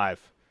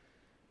 405.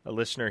 A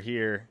listener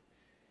here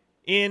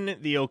in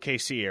the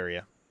OKC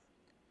area.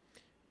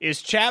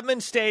 Is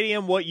Chapman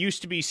Stadium what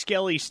used to be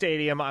Skelly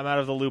Stadium? I'm out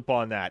of the loop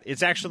on that.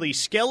 It's actually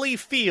Skelly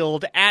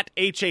Field at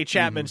H.A.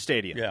 Chapman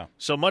Stadium. Yeah.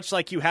 So much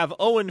like you have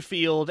Owen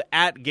Field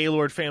at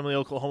Gaylord Family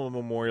Oklahoma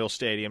Memorial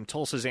Stadium,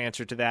 Tulsa's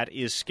answer to that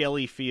is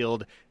Skelly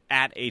Field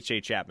at H.A.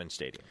 Chapman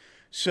Stadium.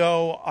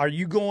 So are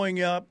you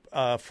going up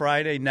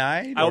Friday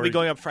night? I will be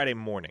going up Friday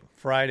morning.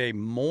 Friday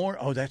morning?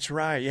 Oh, that's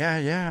right.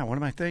 Yeah. What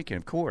am I thinking?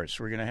 Of course.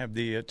 We're going to have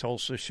the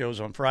Tulsa shows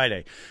on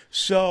Friday.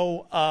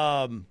 So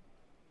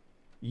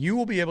you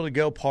will be able to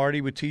go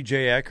party with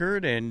T.J.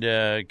 Eckert and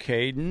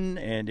Caden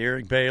and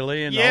Eric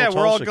Bailey and yeah, all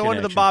we're all Tulsa going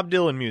connection. to the Bob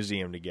Dylan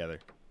Museum together.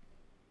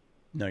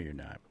 No, you're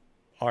not.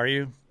 Are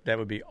you? That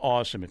would be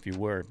awesome if you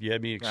were. You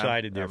had me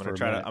excited there for a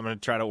minute. I'm going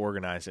to try to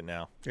organize it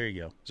now. There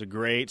you go. It's a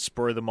great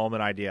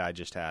spur-of-the-moment idea I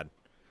just had.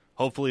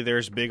 Hopefully they're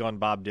as big on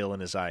Bob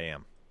Dylan as I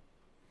am.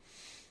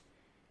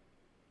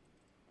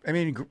 I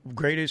mean,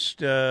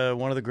 greatest,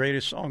 one of the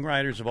greatest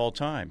songwriters of all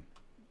time.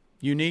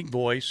 Unique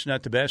voice,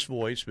 not the best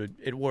voice, but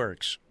it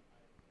works.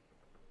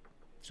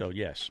 So,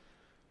 yes.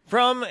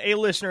 From a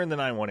listener in the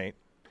 918,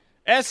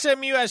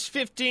 SMU has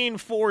 15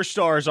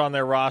 4-stars on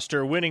their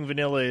roster. Winning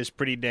vanilla is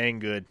pretty dang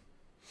good.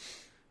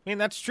 I mean,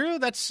 that's true.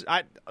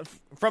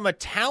 From a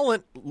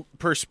talent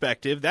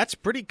perspective, that's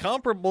pretty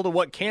comparable to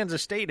what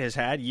Kansas State has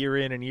had year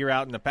in and year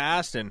out in the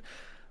past. And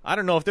I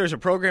don't know if there's a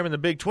program in the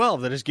Big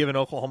 12 that has given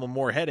Oklahoma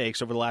more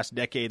headaches over the last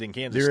decade than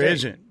Kansas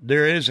State.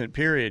 There isn't,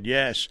 period,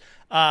 yes.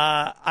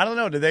 I don't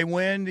know. Did they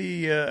win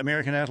the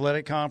American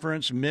Athletic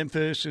Conference?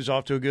 Memphis is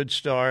off to a good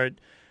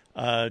start.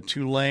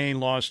 Tulane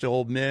lost to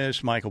Ole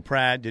Miss. Michael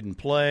Pratt didn't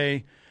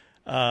play.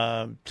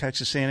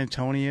 Texas San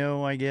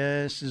Antonio, I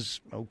guess, is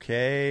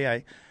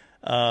okay.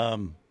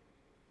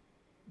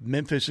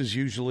 Memphis is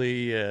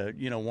usually,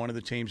 one of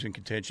the teams in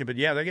contention. But,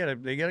 yeah,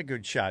 they got a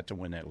good shot to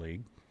win that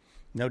league,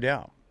 no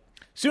doubt.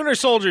 Sooner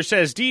Soldier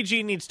says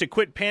DG needs to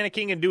quit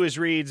panicking and do his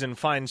reads and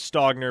find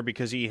Stogner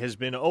because he has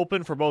been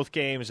open for both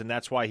games, and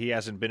that's why he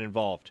hasn't been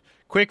involved.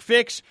 Quick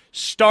fix,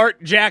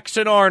 start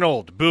Jackson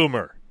Arnold.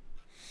 Boomer.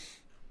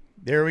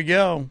 There we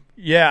go.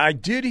 Yeah, I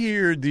did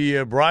hear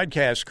the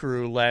broadcast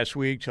crew last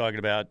week talking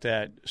about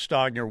that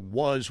Stogner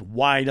was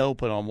wide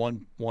open on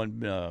one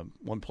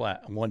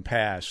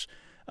pass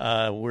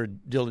where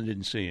Dylan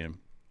didn't see him.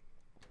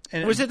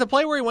 And was it the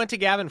play where he went to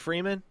Gavin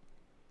Freeman?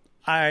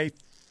 I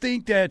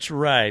think that's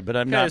right, but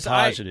I'm not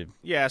positive.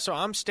 So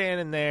I'm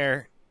standing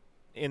there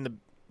in the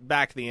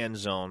back of the end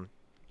zone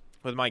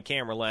with my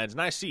camera lens,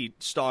 and I see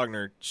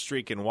Stogner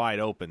streaking wide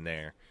open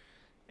there.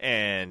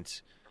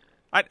 And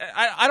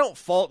I don't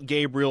fault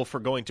Gabriel for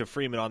going to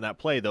Freeman on that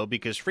play, though,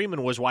 because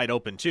Freeman was wide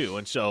open, too.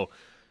 And so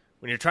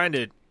when you're trying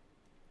to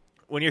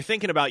when you're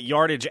thinking about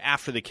yardage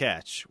after the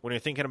catch, when you're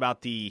thinking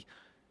about the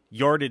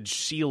yardage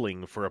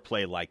ceiling for a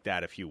play like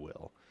that, if you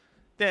will,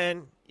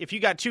 then if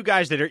you got two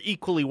guys that are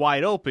equally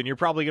wide open, you're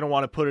probably going to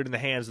want to put it in the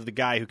hands of the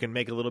guy who can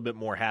make a little bit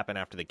more happen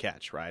after the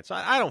catch, right? So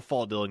I don't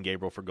fault Dylan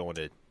Gabriel for going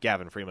to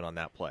Gavin Freeman on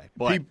that play.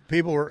 But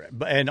people were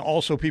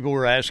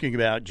asking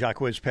about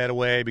Jacquez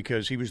Petaway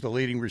because he was the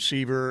leading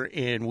receiver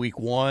in Week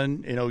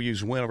 1 in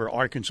OU's win over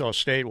Arkansas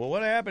State. Well,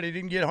 what happened? He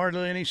didn't get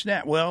hardly any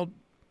snap. Well,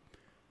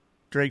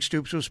 Drake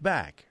Stoops was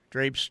back.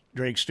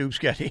 Drake Stoops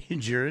got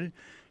injured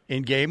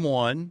in Game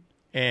 1,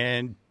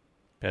 and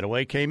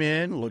Petaway came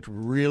in, looked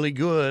really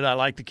good. I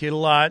like the kid a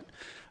lot.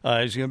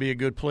 He's going to be a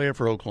good player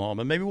for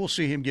Oklahoma. Maybe we'll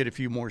see him get a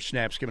few more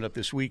snaps coming up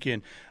this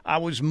weekend. I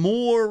was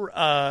more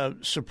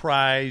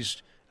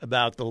surprised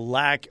about the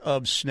lack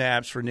of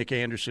snaps for Nick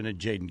Anderson and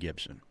Jaden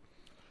Gibson.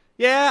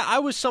 Yeah, I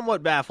was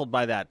somewhat baffled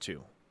by that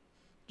too.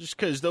 Just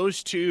because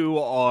those two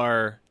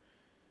are,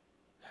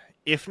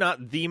 if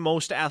not the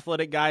most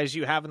athletic guys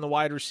you have in the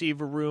wide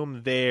receiver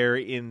room, they're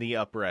in the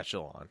upper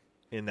echelon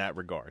in that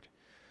regard.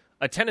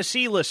 A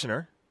Tennessee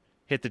listener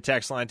hit the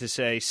text line to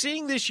say,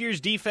 seeing this year's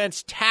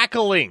defense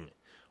tackling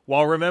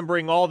while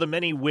remembering all the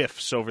many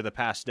whiffs over the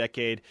past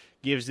decade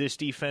gives this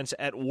defense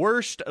at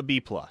worst a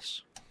B+.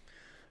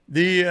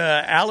 The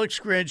Alex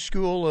Grinch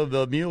School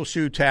of Mule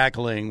Shoe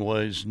Tackling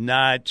was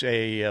not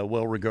a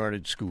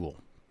well-regarded school.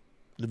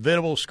 The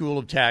Venable School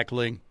of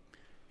Tackling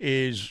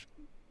is,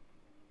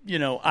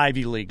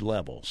 Ivy League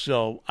level.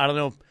 So I don't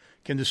know,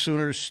 can the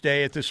Sooners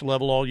stay at this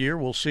level all year?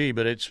 We'll see,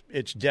 but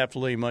it's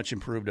definitely much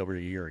improved over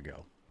a year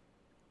ago.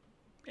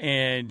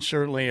 And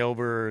certainly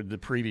over the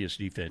previous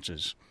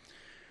defenses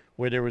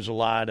where there was a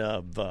lot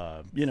of,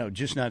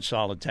 just not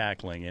solid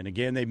tackling. And,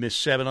 again, they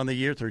missed 7 on the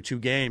year through 2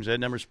 games. That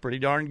number's pretty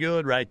darn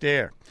good right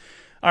there.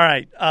 All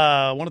right,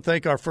 I want to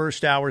thank our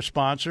first hour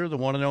sponsor, the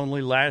one and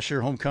only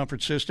Lasher Home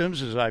Comfort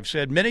Systems. As I've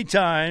said many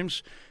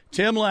times,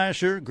 Tim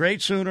Lasher,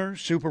 great Sooner,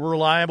 super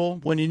reliable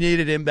when you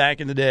needed him back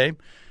in the day.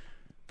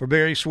 For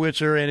Barry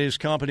Switzer and his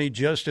company,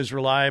 just as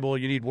reliable.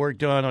 You need work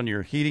done on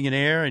your heating and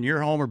air in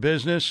your home or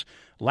business.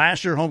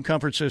 Lasher Home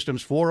Comfort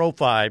Systems,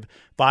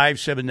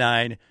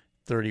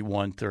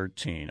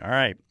 405-579-3113. All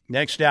right,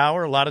 next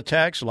hour, a lot of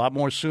text, a lot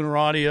more Sooner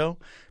audio,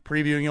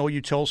 previewing OU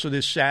Tulsa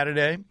this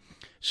Saturday.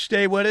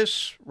 Stay with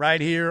us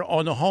right here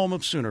on the home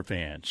of Sooner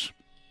fans.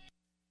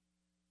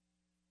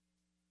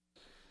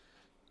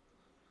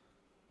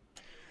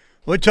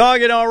 We're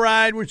talking all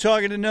right. We're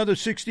talking another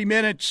 60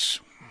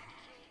 minutes.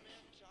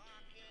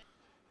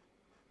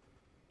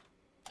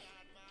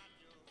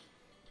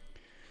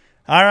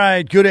 All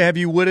right, good to have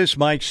you with us.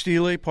 Mike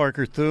Steely,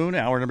 Parker Thune,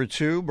 hour number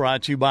 2,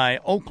 brought to you by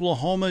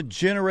Oklahoma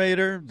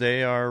Generator.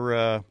 They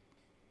are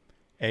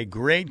a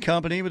great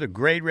company with a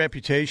great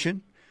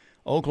reputation.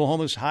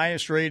 Oklahoma's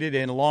highest-rated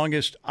and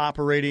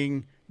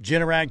longest-operating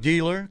Generac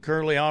dealer,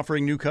 currently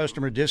offering new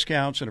customer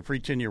discounts and a free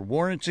 10-year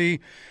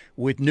warranty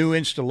with new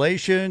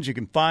installations. You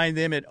can find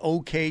them at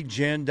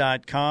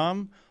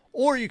okgen.com,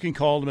 or you can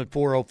call them at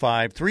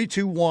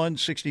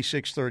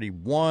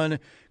 405-321-6631.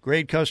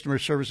 Great customer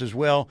service as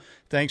well.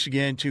 Thanks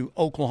again to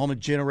Oklahoma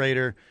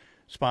Generator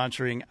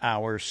sponsoring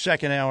our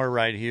second hour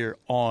right here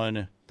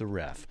on the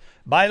Ref.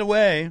 By the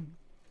way,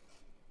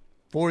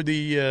 for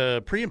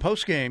the pre- and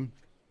post-game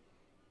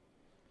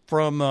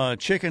from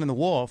Chicken and the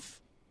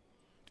Wolf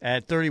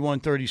at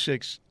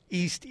 3136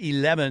 East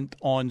 11th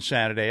on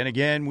Saturday. And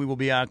again, we will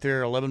be out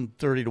there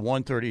 11:30 to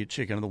 1:30 at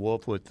Chicken and the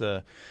Wolf with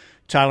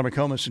Tyler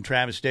McComas and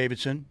Travis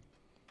Davidson.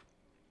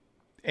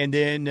 And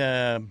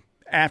then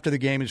after the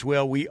game as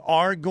well, we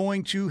are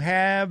going to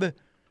have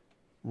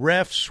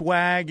Ref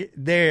swag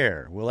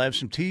there. We'll have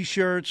some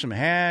T-shirts, some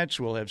hats.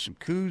 We'll have some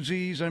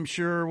koozies, I'm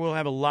sure. We'll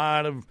have a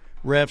lot of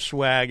Ref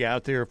swag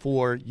out there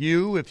for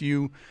you. If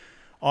you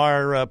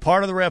are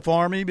part of the Ref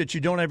Army, but you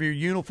don't have your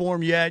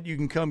uniform yet, you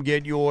can come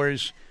get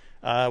yours.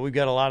 We've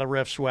got a lot of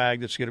Ref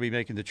swag that's going to be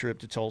making the trip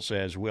to Tulsa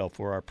as well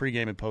for our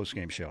pregame and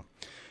postgame show.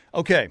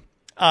 Okay,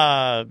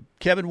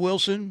 Kevin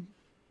Wilson,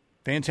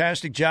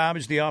 fantastic job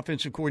as the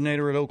offensive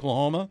coordinator at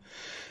Oklahoma.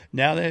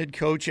 Now the head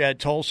coach at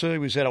Tulsa. He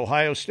was at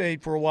Ohio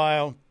State for a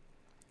while,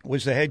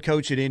 was the head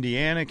coach at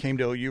Indiana, came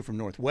to OU from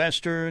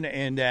Northwestern,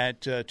 and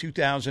that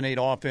 2008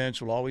 offense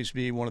will always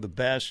be one of the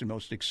best and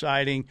most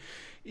exciting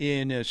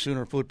in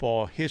Sooner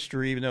football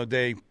history, even though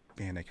they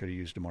could have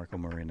used DeMarco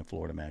Murray in the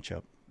Florida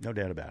matchup. No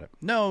doubt about it.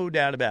 No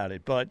doubt about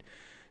it. But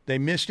they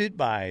missed it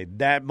by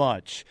that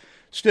much.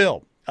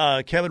 Still,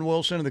 Kevin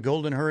Wilson and the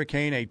Golden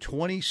Hurricane, a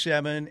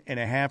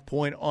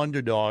 27.5-point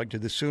underdog to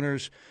the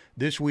Sooners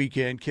this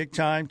weekend. Kick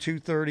time,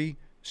 2:30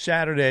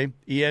 Saturday,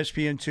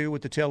 ESPN2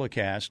 with the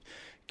telecast.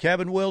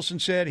 Kevin Wilson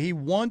said he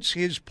wants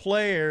his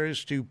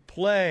players to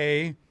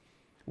play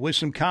with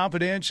some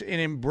confidence and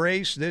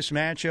embrace this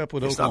matchup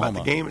with Oklahoma. It's not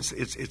about the game.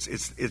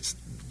 It's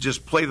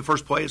just play the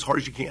first play as hard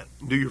as you can.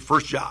 Do your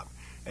first job.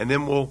 And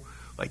then we'll,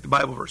 like the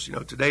Bible verse,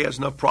 today has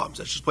enough problems.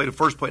 Let's just play the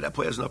first play. That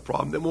play has enough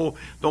problem. Then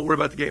don't worry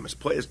about the game.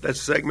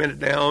 Let's segment it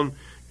down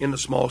into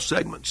small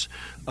segments.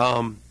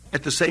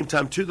 At the same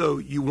time, too, though,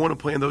 you want to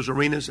play in those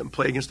arenas and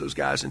play against those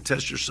guys and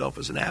test yourself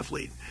as an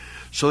athlete.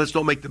 So let's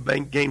don't make the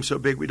game so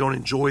big we don't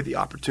enjoy the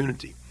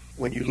opportunity.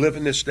 When you live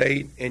in this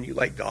state and you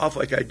like golf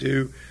like I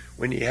do,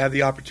 when you have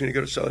the opportunity to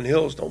go to Southern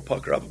Hills, don't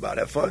pucker up about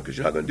it. Have fun, because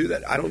you're not going to do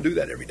that. I don't do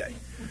that every day.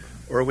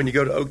 Or when you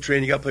go to Oak Tree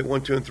and you got to play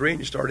 1, 2, and 3 and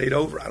you start 8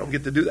 over, I don't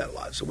get to do that a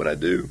lot. So when I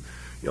do,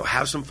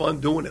 have some fun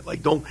doing it.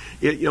 Like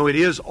it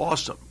is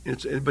awesome.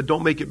 But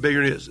don't make it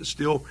bigger than it is. It's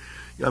still,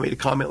 I made a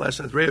comment last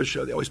night at the radio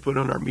show. They always put it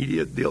on our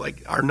media deal,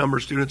 like our number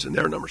of students and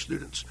their number of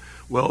students.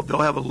 Well,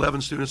 they'll have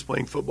 11 students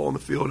playing football on the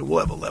field, and we'll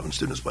have 11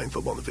 students playing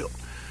football on the field.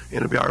 And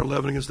it'll be our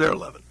 11 against their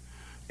 11.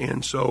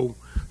 And so,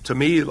 to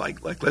me,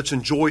 like let's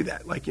enjoy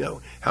that. Like,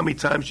 how many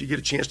times do you get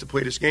a chance to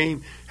play this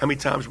game? How many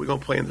times are we going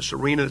to play in this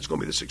arena that's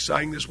going to be this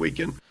exciting this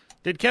weekend?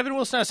 Did Kevin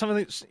Wilson have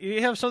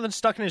something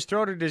stuck in his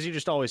throat, or does he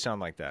just always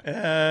sound like that?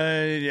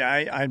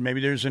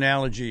 Maybe there's an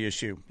allergy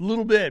issue.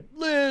 Little bit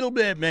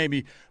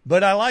maybe.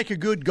 But I like a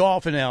good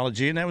golf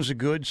analogy, and that was a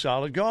good,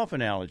 solid golf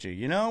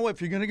analogy.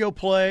 If you're going to go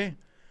play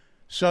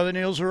Southern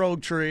Hills or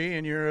Oak Tree,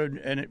 and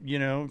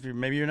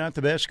maybe you're not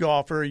the best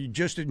golfer, you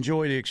just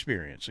enjoy the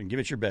experience and give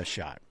it your best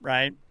shot,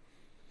 right?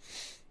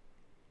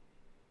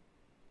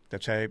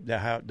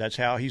 That's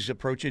how he's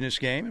approaching this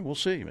game, and we'll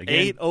see. Again,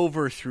 8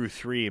 over through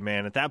 3,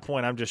 man. At that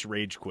point, I'm just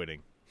rage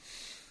quitting.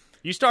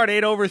 You start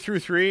 8 over through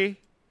 3,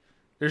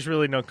 there's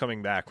really no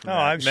coming back from that.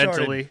 I've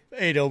mentally.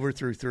 Started 8 over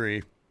through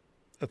 3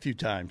 a few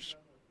times,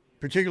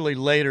 particularly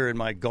later in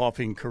my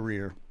golfing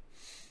career.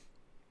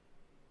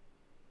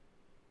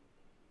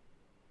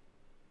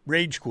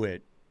 Rage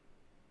quit.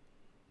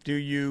 Do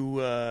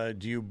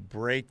you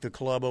break the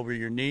club over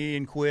your knee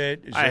and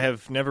quit? I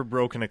have never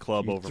broken a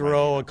club over.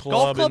 Throw a club.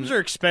 Golf clubs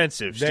are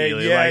expensive,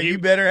 Steely. Yeah, you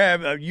better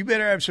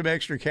have some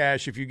extra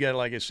cash if you get,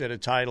 like I said, a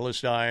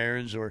Titleist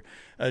irons, or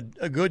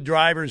a good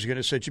driver is going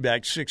to set you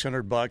back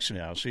 $600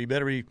 now. So you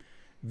better be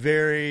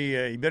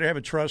you better have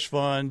a trust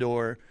fund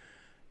or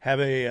have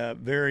a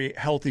very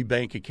healthy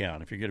bank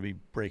account if you're going to be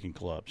breaking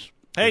clubs.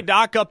 Hey,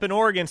 Doc up in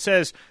Oregon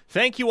says,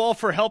 thank you all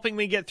for helping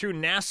me get through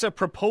NASA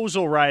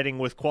proposal writing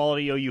with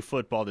quality OU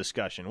football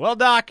discussion. Well,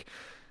 Doc,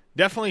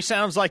 definitely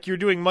sounds like you're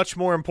doing much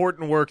more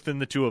important work than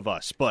the two of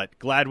us, but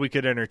glad we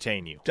could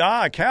entertain you.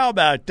 Doc, how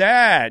about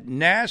that?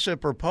 NASA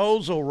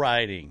proposal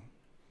writing.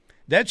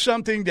 That's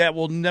something that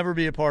will never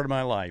be a part of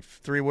my life.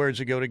 3 words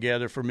that go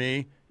together for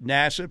me.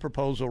 NASA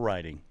proposal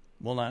writing.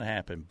 Will not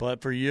happen.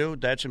 But for you,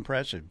 that's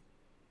impressive.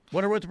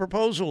 Wonder what the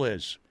proposal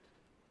is.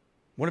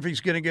 What if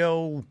he's going to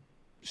go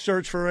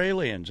search for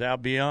aliens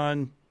out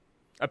beyond?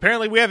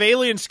 Apparently we have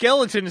alien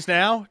skeletons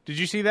now. Did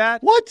you see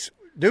that? What?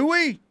 Do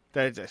we?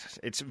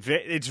 It's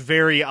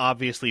very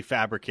obviously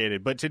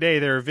fabricated. But today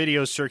there are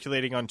videos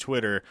circulating on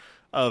Twitter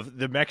of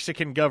the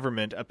Mexican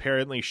government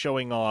apparently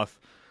showing off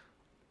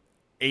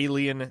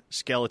alien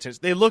skeletons.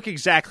 They look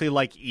exactly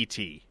like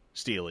E.T.,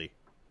 Steely.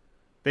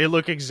 They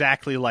look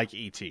exactly like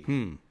E.T.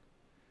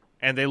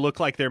 And they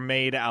look like they're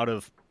made out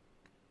of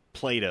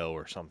Play-Doh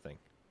or something.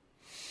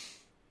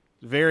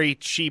 Very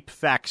cheap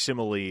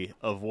facsimile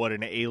of what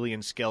an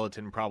alien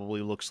skeleton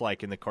probably looks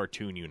like in the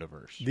cartoon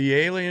universe. The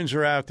aliens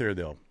are out there,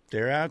 though.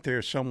 They're out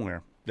there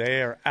somewhere.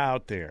 They are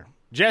out there.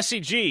 Jesse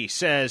G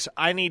says,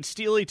 I need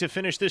Steely to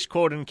finish this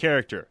quote in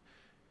character.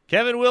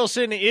 Kevin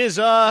Wilson is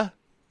a...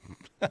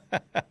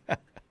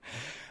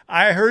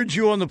 I heard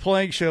you on the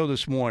Plank Show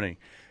this morning.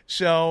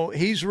 So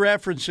he's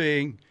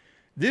referencing,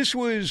 this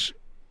was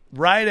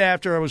right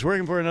after I was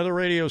working for another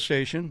radio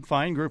station,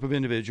 fine group of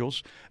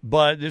individuals,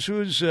 but this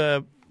was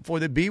for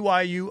the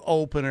BYU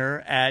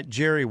opener at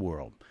Jerry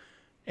World.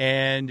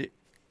 And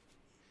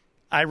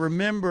I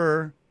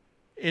remember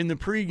in the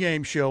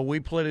pregame show, we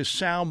played a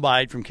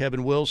soundbite from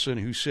Kevin Wilson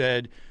who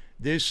said,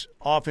 this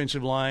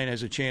offensive line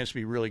has a chance to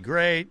be really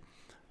great.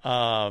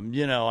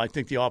 I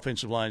think the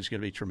offensive line is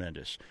going to be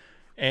tremendous.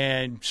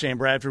 And Sam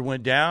Bradford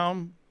went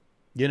down,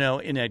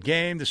 in that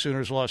game. The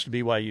Sooners lost to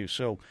BYU.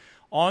 So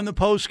on the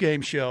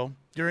postgame show,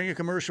 during a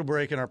commercial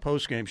break in our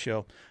postgame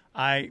show,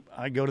 I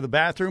go to the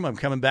bathroom. I'm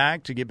coming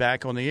back to get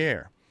back on the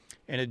air.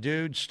 And a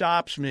dude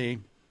stops me,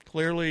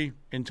 clearly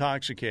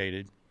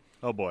intoxicated.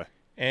 Oh, boy.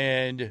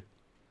 And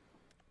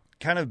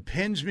kind of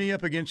pins me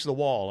up against the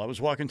wall. I was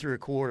walking through a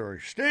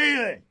corridor.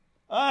 Steely!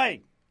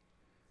 Hey!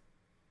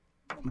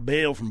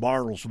 Bill from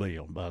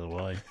Bartlesville, by the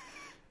way.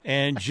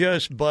 And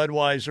just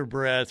Budweiser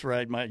breath,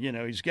 right?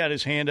 He's got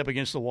his hand up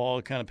against the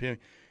wall, kind of pinning.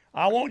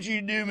 I want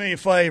you to do me a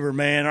favor,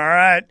 man, all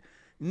right?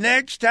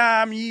 Next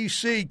time you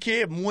see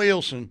Kevin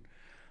Wilson,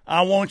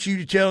 I want you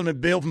to tell him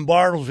that Bill from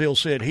Bartlesville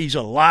said he's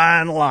a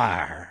lying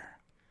liar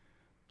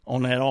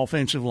on that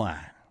offensive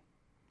line.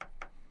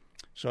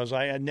 So I was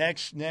like,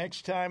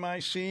 next time I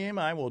see him,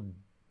 I will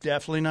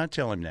definitely not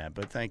tell him that.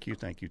 But thank you.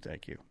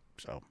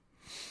 So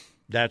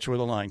that's where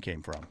the line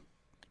came from.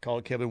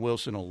 Called Kevin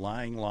Wilson a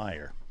lying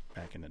liar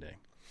back in the day.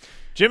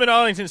 Jim in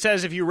Arlington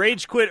says, if you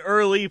rage quit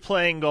early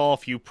playing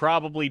golf, you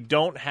probably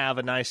don't have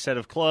a nice set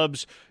of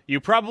clubs.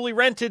 You probably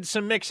rented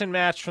some mix and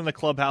match from the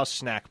clubhouse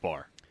snack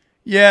bar.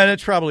 Yeah,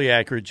 that's probably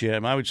accurate,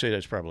 Jim. I would say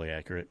that's probably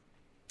accurate.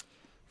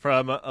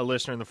 From a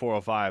listener in the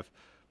 405.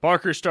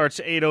 Barker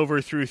starts 8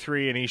 over through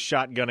 3, and he's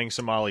shotgunning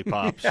some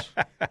Ollie-Pops.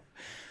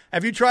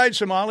 Have you tried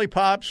some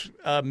Ollie-Pops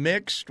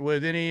mixed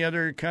with any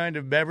other kind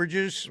of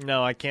beverages?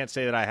 No, I can't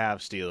say that I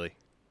have, Steely.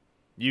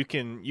 You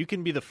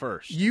can be the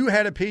first. You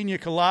had a pina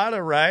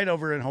colada, right,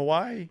 over in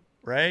Hawaii,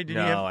 right? I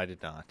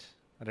did not.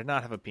 I did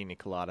not have a pina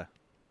colada.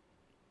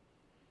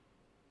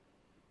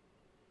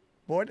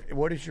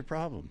 What is your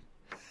problem?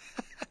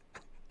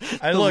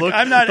 Look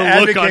I'm not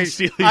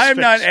face.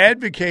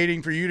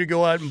 advocating for you to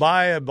go out and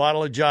buy a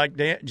bottle of Jack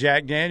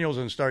Daniels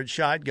and start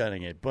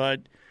shotgunning it,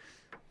 but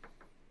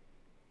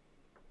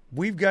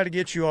we've got to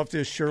get you off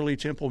this Shirley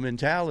Temple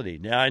mentality.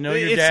 Now, I know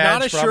your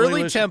dad's It's not a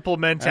Shirley Temple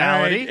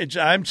mentality. Right,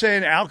 I'm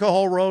saying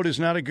Alcohol Road is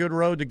not a good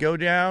road to go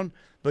down,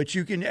 but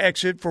you can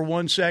exit for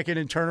 1 second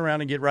and turn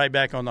around and get right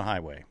back on the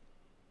highway.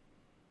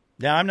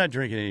 Now, I'm not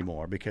drinking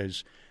anymore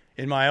because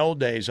in my old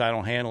days, I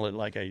don't handle it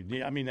like the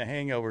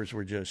hangovers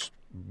were just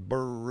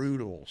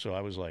brutal. So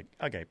I was like,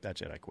 okay,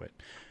 that's it. I quit.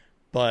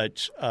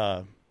 But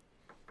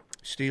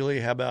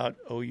Steely, how about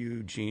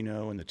OU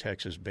Gino and the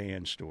Texas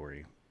band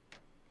story?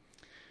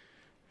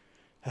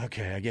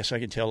 Okay, I guess I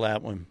can tell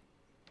that one.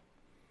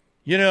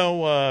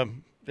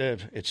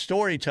 It's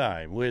story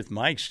time with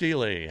Mike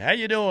Steely. How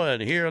you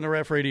doing here on the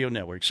Ref Radio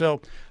Network?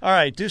 So, all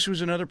right, this was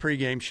another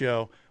pregame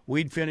show.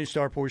 We'd finished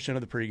our portion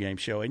of the pregame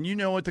show. And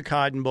at the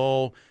Cotton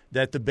Bowl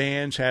that the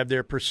bands have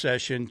their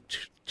procession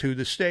to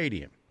the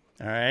stadium,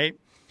 all right?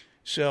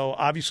 So,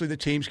 obviously, the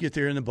teams get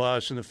there in the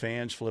bus and the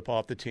fans flip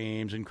off the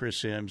teams and Chris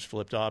Sims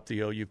flipped off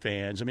the OU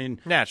fans. I mean,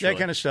 naturally, that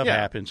kind of stuff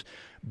happens.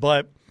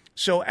 But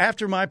so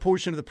after my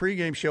portion of the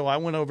pregame show, I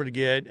went over to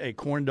get a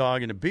corn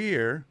dog and a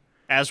beer.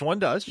 As one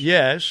does.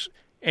 Yes.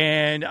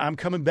 And I'm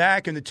coming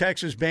back, and the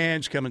Texas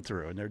band's coming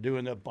through, and they're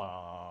doing the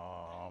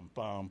bum,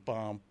 bum,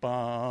 bum,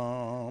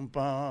 bum,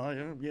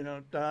 bum,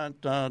 dun,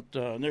 dun, dun.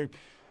 And they're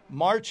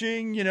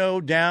marching,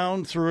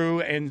 down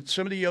through, and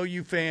some of the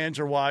OU fans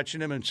are watching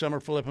them, and some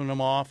are flipping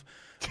them off.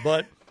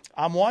 But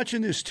I'm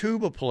watching this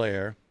tuba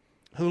player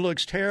who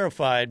looks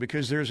terrified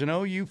because there's an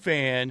OU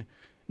fan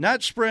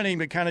not sprinting,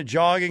 but kind of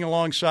jogging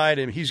alongside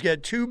him. He's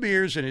got 2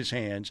 beers in his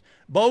hands,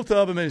 both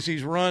of them as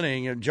he's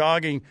running and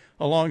jogging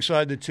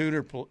alongside the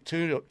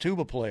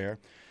tuba player.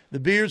 The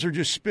beers are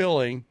just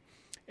spilling,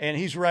 and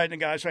he's right in the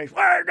guy's face,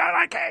 "We're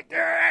going to kick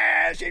your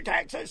ass, you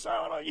Texas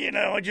son of,"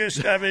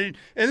 and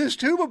this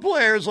tuba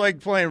player is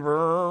like playing,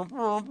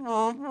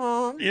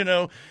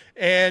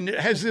 and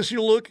has this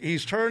look.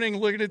 He's turning,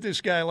 looking at this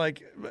guy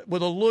like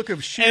with a look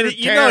of sheer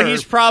terror.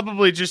 He's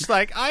probably just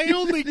like, I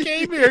only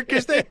came here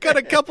because they cut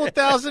a couple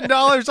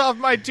 $1,000s off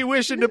my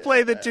tuition to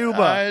play the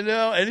tuba. I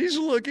know, and he's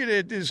looking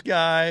at this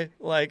guy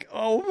like,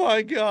 oh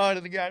my God,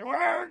 and the guy,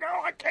 "We're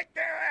going to kick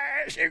their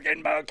ass, you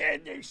can book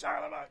it, you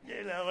son of a,"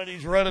 and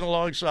he's running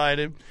alongside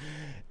him.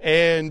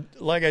 And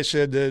like I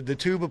said, the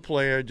tuba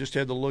player just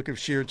had the look of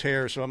sheer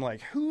terror. So I'm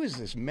like, who is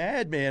this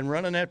madman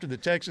running after the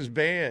Texas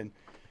band?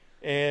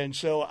 And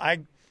so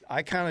I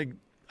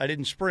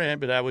didn't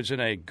sprint, but I was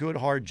in a good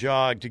hard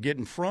jog to get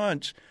in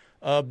front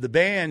of the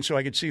band so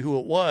I could see who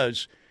it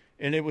was.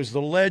 And it was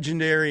the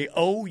legendary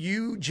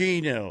OU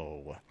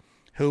Gino,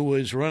 who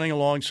was running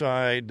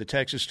alongside the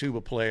Texas tuba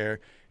player,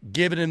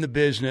 giving him the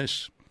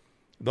business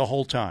the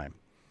whole time.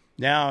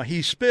 Now,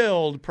 he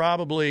spilled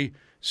probably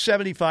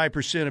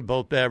 75% of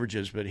both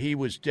beverages, but he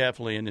was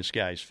definitely in this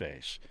guy's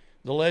face.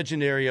 The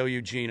legendary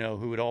OU Gino,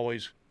 who would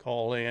always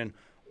call in,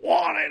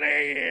 "What it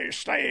is,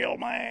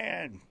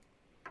 Steelman."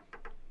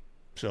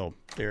 So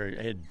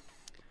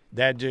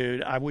that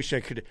dude, I wish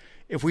I could.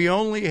 If we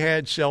only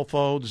had cell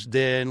phones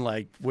then,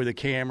 like with a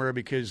camera,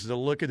 because the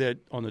look of that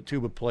on the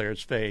tuba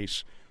player's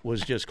face was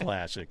just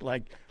classic.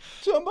 Like,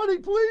 somebody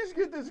please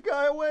get this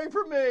guy away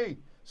from me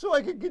so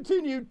I can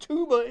continue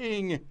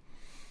tubaing.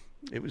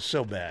 It was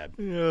so bad.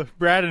 Yeah,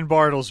 Brad in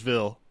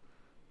Bartlesville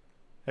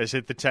has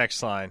hit the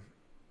text line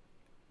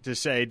to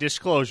say,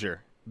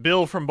 disclosure,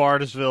 Bill from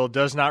Bartlesville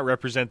does not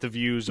represent the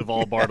views of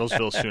all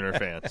Bartlesville Sooner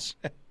fans.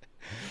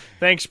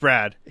 Thanks,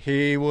 Brad.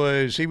 He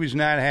was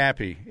not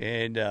happy,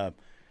 and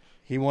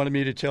he wanted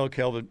me to tell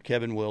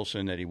Kevin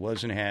Wilson that he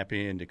wasn't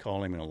happy and to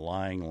call him a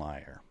lying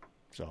liar.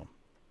 So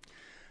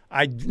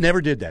I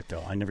never did that,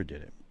 though. I never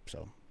did it.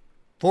 So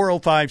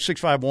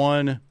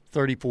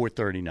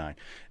 405-651-3439.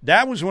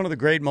 That was one of the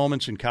great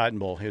moments in Cotton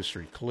Bowl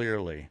history,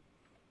 clearly.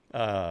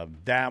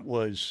 That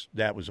was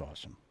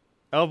awesome.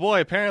 Oh,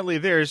 boy, apparently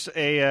there's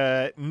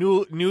a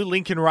new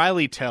Lincoln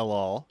Riley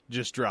tell-all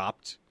just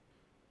dropped.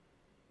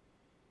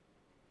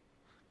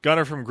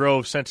 Gunnar from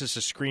Grove sent us a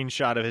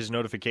screenshot of his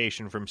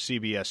notification from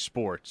CBS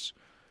Sports,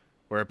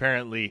 where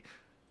apparently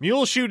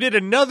Muleshoe did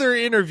another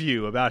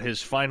interview about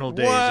his final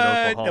days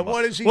at Oklahoma. And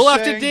what is he We'll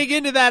saying? have to dig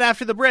into that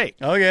after the break.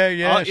 Okay,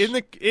 yes.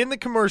 In the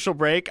commercial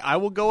break, I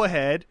will go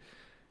ahead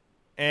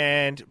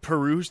and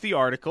peruse the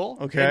article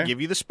and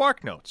give you the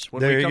spark notes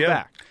when we come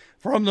back.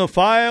 From the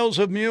files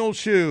of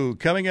Muleshoe,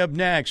 coming up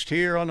next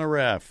here on the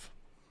Ref.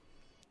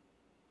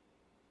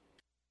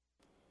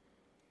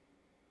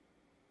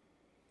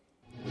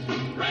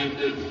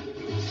 Branded,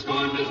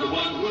 scorned as the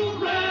one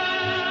who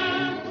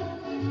ran.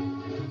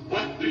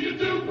 What do you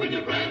do when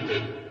you're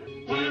branded?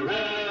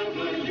 Wherever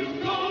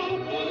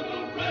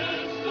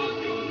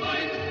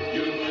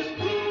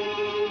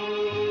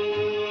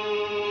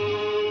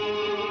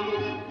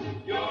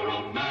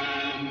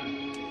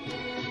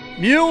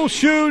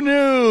Muleshoe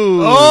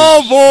news.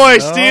 Oh, boy,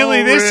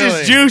 Steely, this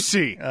really? is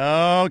juicy.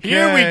 Okay.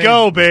 Here we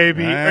go,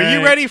 baby. All Are you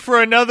right. ready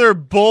for another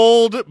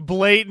bold,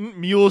 blatant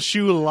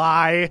Muleshoe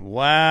lie?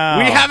 Wow.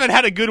 We haven't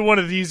had a good one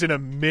of these in a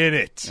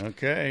minute.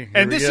 Okay.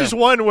 And this is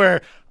one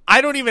where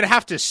I don't even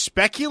have to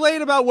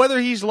speculate about whether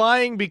he's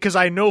lying because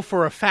I know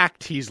for a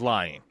fact he's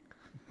lying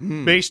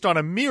based on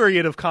a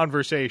myriad of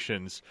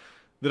conversations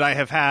that I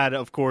have had,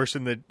 of course,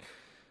 in the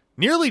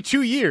nearly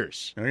 2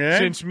 years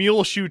since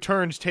Muleshoe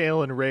turned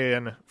tail and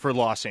ran for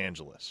Los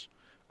Angeles.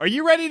 Are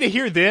you ready to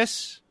hear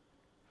this?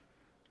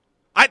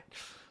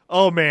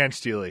 Oh, man,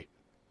 Steely.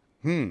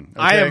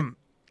 Okay.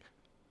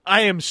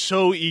 I am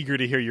so eager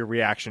to hear your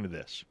reaction to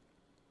this.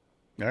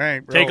 All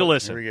right. Take a roll it.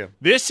 listen. Here we go.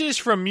 This is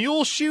from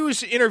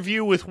Muleshoe's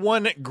interview with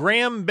one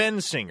Graham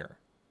Bensinger.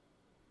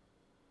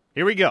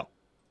 Here we go.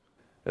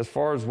 As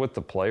far as with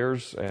the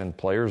players and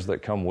players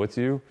that come with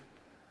you,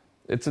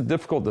 it's a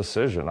difficult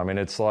decision. I mean,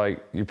 it's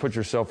like you put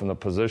yourself in the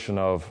position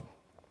of,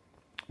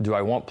 do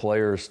I want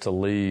players to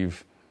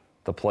leave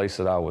the place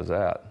that I was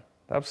at?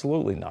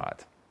 Absolutely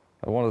not.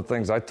 And one of the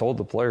things I told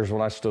the players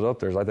when I stood up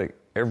there is I think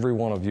every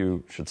one of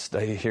you should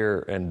stay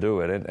here and do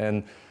it.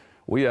 And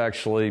we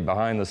actually,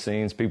 behind the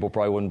scenes, people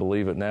probably wouldn't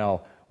believe it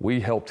now, we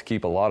helped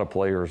keep a lot of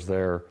players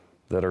there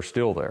that are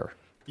still there.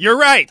 You're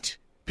right.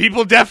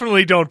 People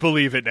definitely don't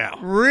believe it now.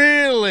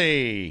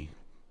 Really?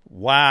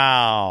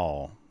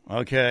 Wow.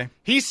 Okay.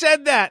 He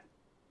said that.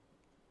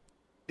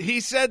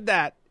 He said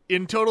that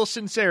in total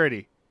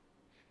sincerity.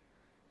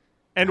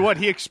 And what,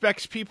 he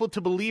expects people to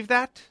believe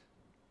that?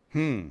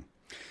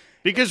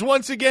 Because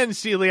once again,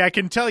 Steely, I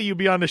can tell you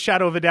beyond a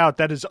shadow of a doubt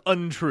that is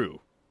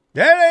untrue.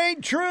 That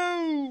ain't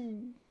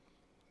true.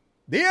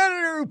 The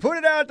editor who put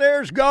it out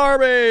there is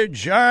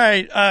garbage. All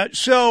right.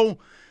 So,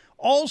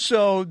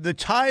 also, the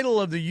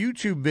title of the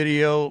YouTube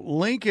video,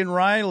 Lincoln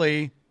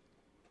Riley,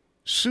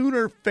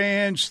 Sooner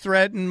fans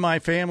threaten my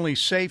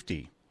family's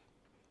safety.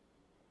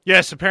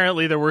 Yes,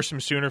 apparently there were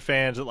some Sooner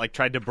fans that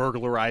tried to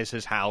burglarize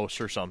his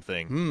house or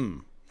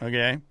something.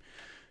 Okay.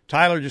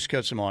 Tyler just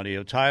cut some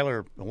audio.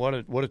 Tyler,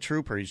 what a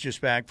trooper. He's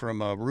just back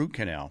from a root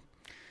canal,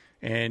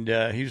 and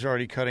he's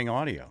already cutting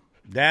audio.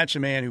 That's a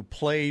man who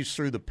plays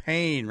through the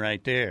pain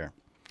right there.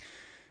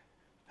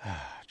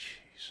 Ah,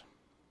 jeez.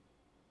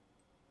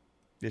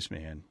 This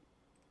man.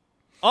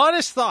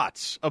 Honest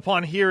thoughts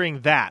upon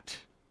hearing that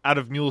out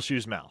of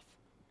Muleshoe's mouth.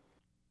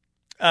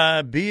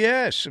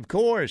 BS, of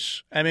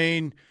course. I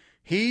mean,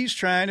 he's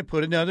trying to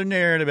put another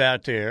narrative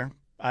out there.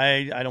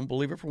 I don't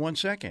believe it for 1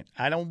 second.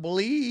 I don't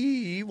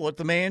believe what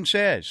the man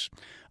says.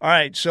 All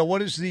right, so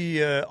what is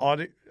the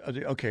audit?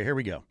 Okay, here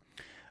we go.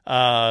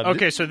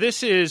 So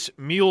this is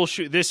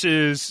Muleshoe. This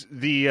is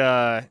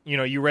the,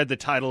 you read the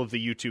title of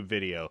the YouTube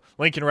video.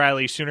 Lincoln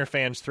Riley, Sooner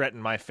fans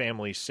threaten my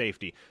family's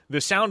safety. The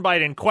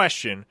soundbite in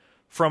question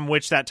from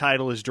which that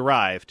title is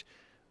derived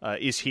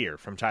is here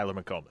from Tyler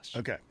McComas.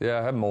 Okay. Yeah,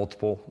 I had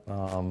multiple.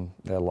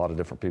 They had a lot of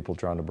different people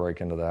trying to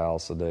break into the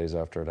house the days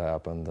after it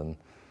happened. And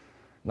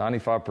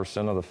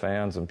 95% of the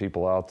fans and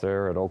people out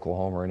there at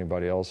Oklahoma or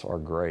anybody else are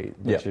great.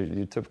 But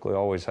you typically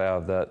always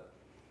have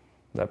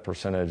that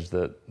percentage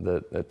that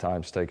at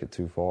times take it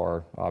too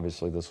far.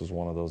 Obviously, this was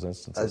one of those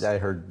instances. I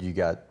heard you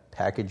got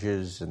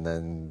packages, and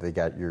then they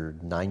got your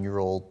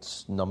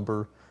 9-year-old's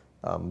number.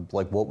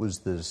 What was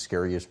the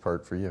scariest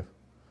part for you?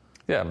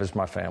 Yeah, just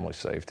my family's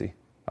safety.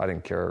 I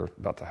didn't care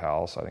about the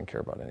house. I didn't care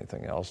about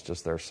anything else,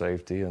 just their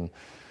safety. And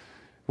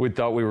we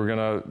thought we were going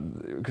to,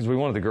 because we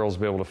wanted the girls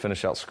to be able to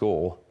finish out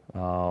school,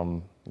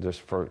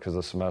 just because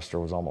the semester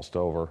was almost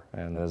over.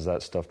 And as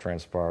that stuff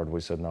transpired,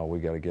 we said, no, we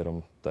got to get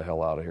them the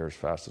hell out of here as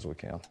fast as we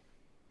can.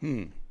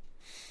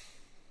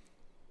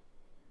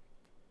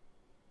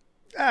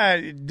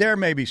 There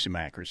may be some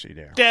accuracy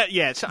there.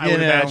 Yes, I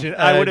would imagine.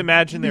 I would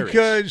imagine there is.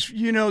 Because,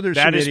 there's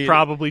that some is idiot,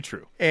 probably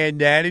true.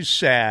 And that is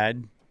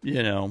sad,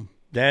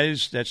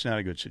 That's not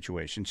a good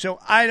situation. So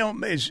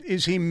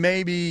is he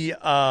maybe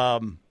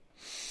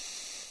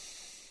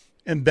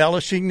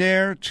embellishing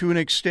there to an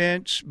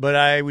extent? But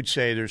I would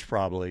say there's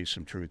probably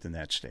some truth in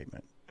that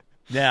statement.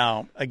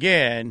 Now,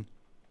 again,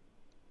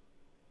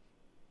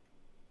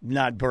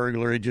 not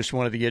burglary, just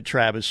wanted to get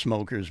Travis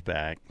Smokers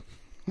back.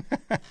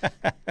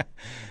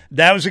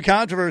 That was a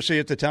controversy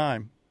at the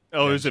time.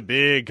 Oh, it was a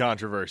big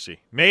controversy.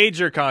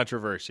 Major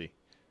controversy.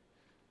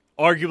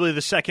 Arguably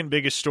the second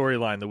biggest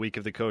storyline the week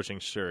of the coaching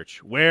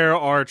search. Where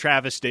are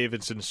Travis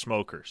Davidson's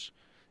smokers?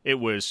 It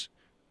was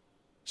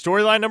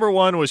storyline number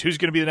 1 was who's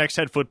going to be the next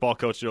head football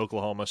coach at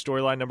Oklahoma.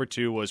 Storyline number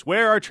 2 was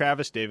where are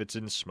Travis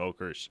Davidson's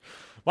smokers?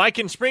 Mike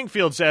in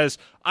Springfield says,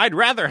 I'd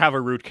rather have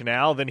a root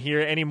canal than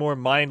hear any more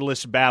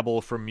mindless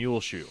babble from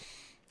Muleshoe.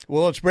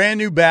 Well, it's brand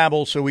new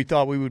babble, so we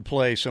thought we would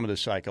play some of the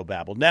psycho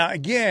babble. Now,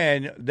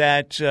 again,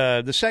 that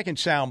the second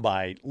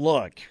soundbite,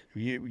 look,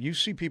 you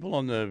see people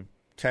on the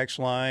text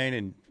line,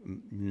 and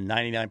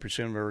 99% of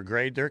them are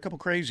great. There are a couple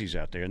crazies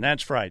out there, and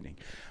that's frightening.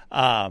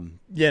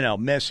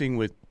 Messing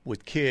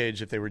with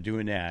kids if they were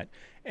doing that.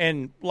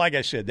 And like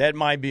I said, that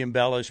might be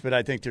embellished, but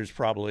I think there's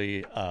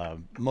probably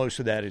most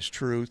of that is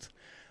truth.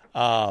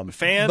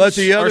 Fans but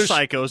the are others,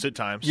 psychos at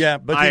times. Yeah,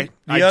 but I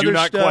do other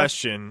not stuff,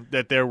 question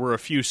that there were a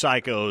few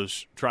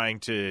psychos trying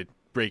to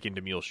break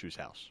into Muleshoe's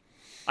house.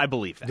 I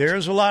believe that.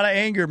 There's a lot of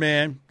anger,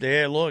 man.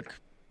 There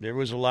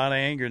was a lot of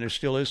anger, and there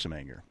still is some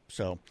anger.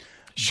 So,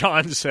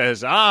 Sean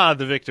says,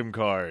 the victim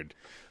card.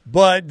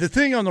 But the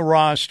thing on the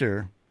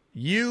roster,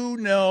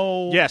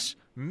 Yes,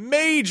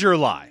 major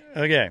lie.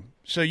 Okay,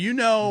 so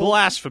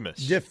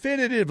blasphemous.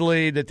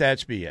 Definitively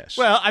that's BS.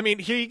 Well, I mean,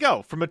 here you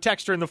go, from a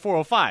texter in the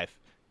 405.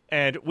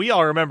 And we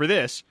all remember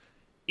this.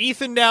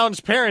 Ethan Downs'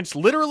 parents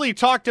literally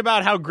talked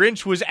about how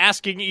Grinch was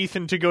asking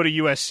Ethan to go to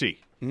USC.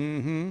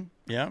 Mm-hmm.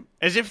 Yeah.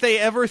 As if they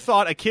ever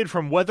thought a kid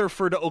from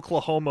Weatherford,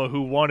 Oklahoma,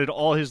 who wanted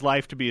all his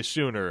life to be a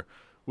Sooner,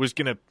 was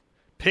going to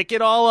pick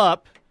it all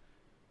up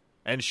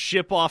and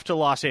ship off to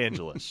Los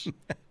Angeles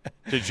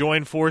to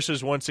join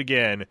forces once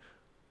again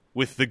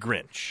with the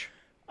Grinch.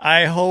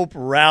 I hope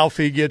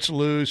Ralphie gets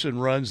loose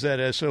and runs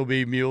that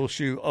SOB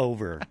Muleshoe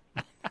over.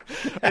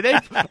 Are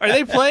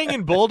they playing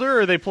in Boulder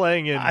or are they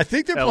playing in I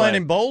think they're LA? playing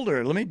in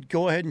Boulder. Let me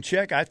go ahead and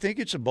check. I think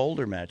it's a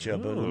Boulder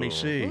matchup, but let me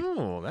see.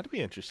 Oh, that'd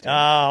be interesting.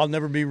 I'll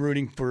never be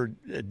rooting for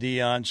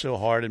Dion so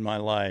hard in my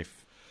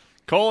life.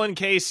 Colin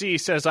KC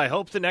says, I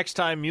hope the next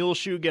time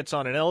Muleshoe gets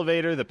on an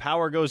elevator, the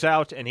power goes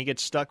out and he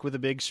gets stuck with a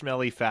big,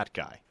 smelly, fat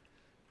guy.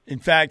 In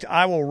fact,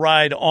 I will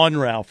ride on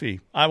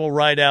Ralphie. I will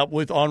ride out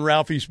on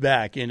Ralphie's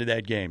back into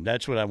that game.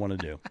 That's what I want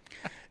to do.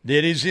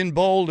 It is in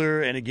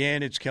Boulder, and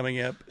again, it's coming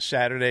up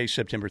Saturday,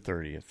 September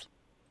 30th.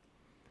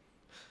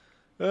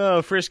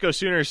 Oh, Frisco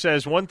Sooner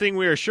says, one thing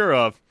we are sure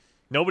of,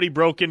 nobody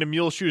broke into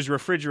Muleshoe's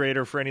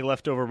refrigerator for any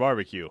leftover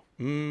barbecue.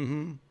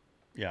 Mm-hmm.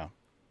 Yeah.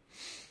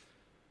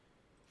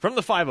 From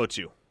the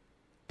 502,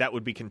 that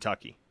would be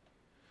Kentucky.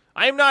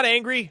 I am not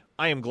angry.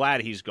 I am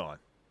glad he's gone.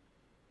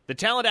 The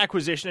talent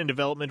acquisition and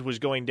development was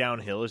going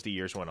downhill as the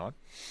years went on.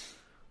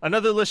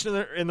 Another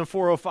listener in the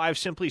 405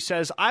 simply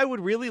says, I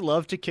would really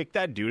love to kick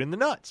that dude in the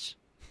nuts.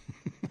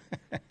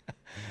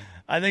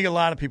 I think a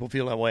lot of people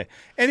feel that way.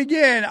 And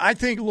again, I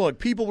think, look,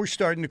 people were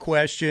starting to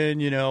question,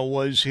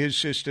 was his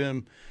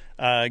system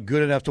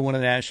good enough to win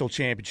a national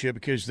championship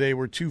because they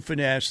were too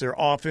finesse. Their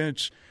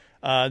offense,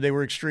 they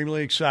were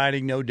extremely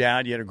exciting, no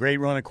doubt. You had a great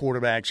run of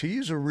quarterbacks.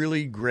 He's a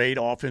really great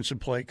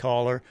offensive play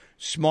caller,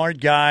 smart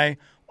guy,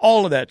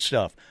 all of that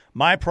stuff.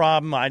 My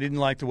problem, I didn't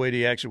like the way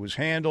the exit was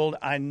handled.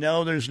 I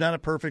know there's not a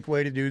perfect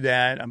way to do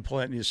that. I'm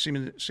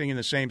singing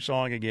the same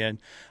song again.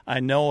 I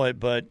know it,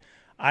 but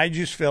I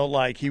just felt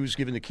like he was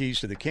given the keys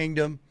to the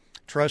kingdom,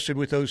 trusted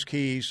with those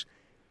keys,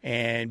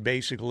 and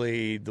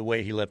basically the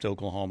way he left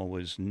Oklahoma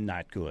was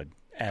not good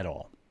at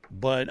all.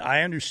 But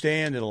I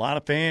understand that a lot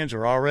of fans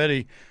are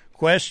already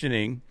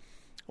questioning,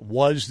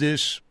 was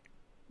this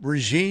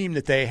regime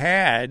that they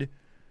had,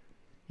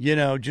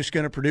 just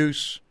going to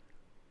produce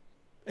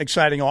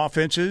exciting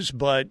offenses,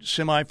 but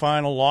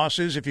semifinal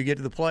losses if you get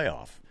to the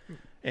playoff.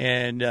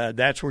 And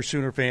that's where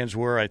Sooner fans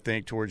were, I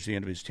think, towards the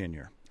end of his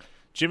tenure.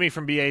 Jimmy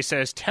from BA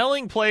says,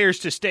 telling players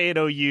to stay at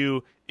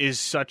OU is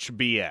such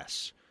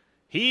BS.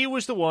 He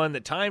was the one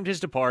that timed his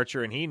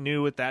departure, and he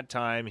knew at that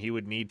time he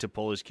would need to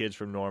pull his kids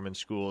from Norman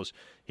schools.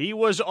 He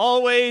was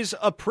always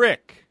a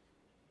prick.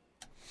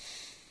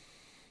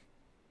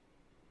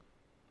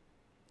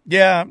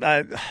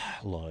 Yeah,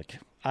 look,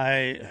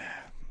 am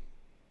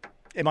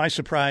I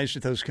surprised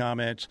at those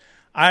comments?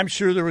 I'm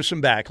sure there was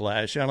some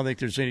backlash. I don't think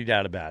there's any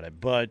doubt about it.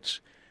 But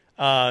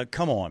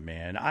come on,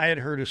 man. I had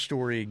heard a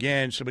story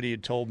again. Somebody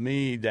had told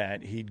me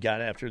that he'd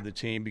got after the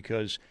team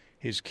because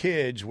his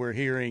kids were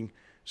getting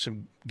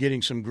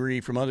some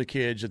grief from other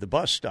kids at the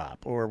bus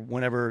stop or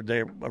whenever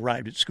they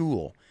arrived at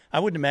school. I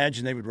wouldn't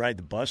imagine they would ride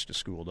the bus to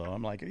school, though.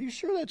 I'm like, are you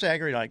sure that's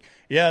accurate? Like,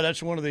 yeah,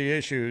 that's one of the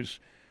issues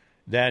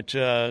that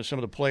some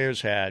of the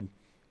players had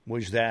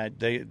was that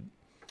they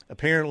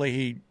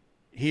apparently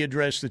he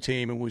addressed the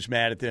team and was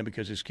mad at them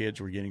because his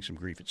kids were getting some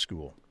grief at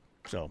school.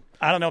 So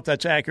I don't know if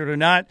that's accurate or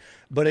not,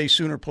 but a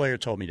Sooner player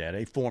told me that,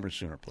 a former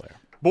Sooner player.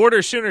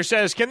 Border Sooner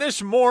says, can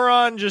this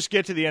moron just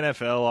get to the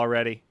NFL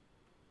already?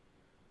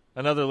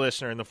 Another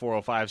listener in the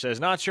 405 says,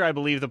 not sure I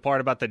believe the part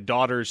about the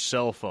daughter's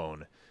cell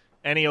phone.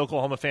 Any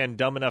Oklahoma fan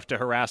dumb enough to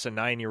harass a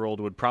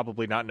 9-year-old would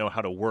probably not know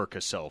how to work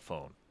a cell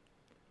phone.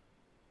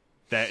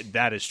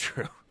 That is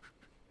true.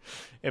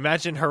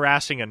 Imagine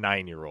harassing a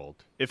 9-year-old.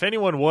 If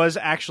anyone was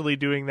actually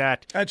doing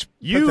that, that's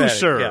you, pathetic.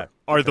 sir,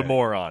 are pathetic. the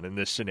moron in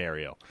this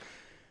scenario.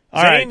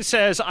 All Zane right.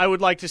 says, I would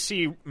like to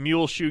see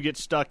Muleshoe get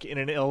stuck in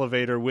an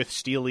elevator with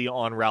Steely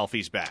on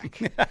Ralphie's back.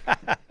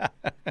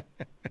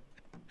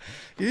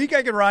 You think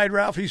I could ride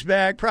Ralphie's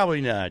back?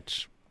 Probably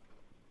not.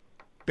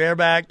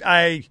 Bareback?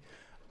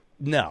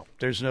 No.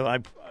 There's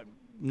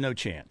no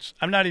chance.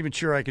 I'm not even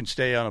sure I can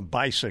stay on a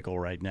bicycle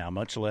right now,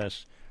 much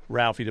less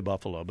Ralphie to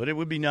Buffalo. But it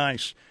would be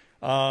nice.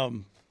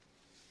 Dion,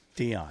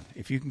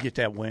 if you can get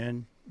that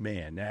win,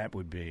 man, that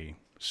would be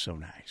so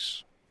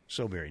nice.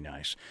 So very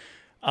nice.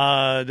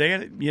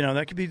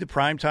 That could be the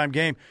primetime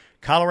game.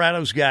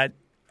 Colorado's got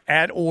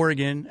at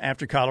Oregon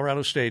after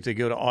Colorado State. They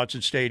go to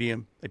Autzen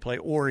Stadium. They play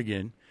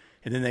Oregon,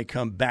 and then they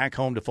come back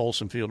home to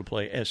Folsom Field to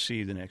play SC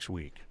the next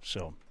week.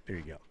 So There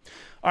you go.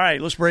 All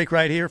right, let's break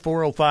right here.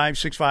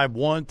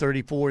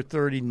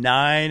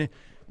 405-651-3439.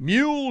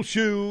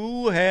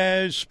 Muleshoe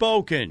has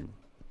spoken.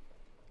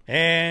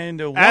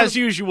 And as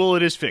usual,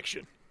 it is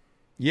fiction.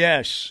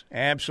 Yes,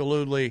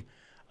 absolutely.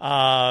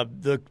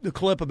 The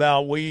clip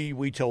about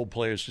we told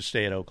players to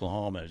stay at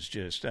Oklahoma is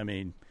just, I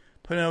mean,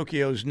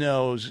 Pinocchio's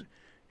nose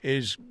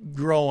is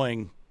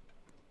growing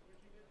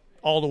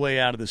all the way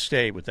out of the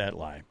state with that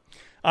lie.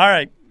 All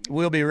right,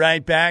 we'll be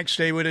right back.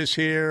 Stay with us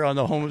here on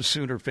the Home of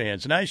Sooner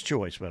Fans. Nice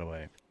choice, by the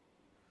way.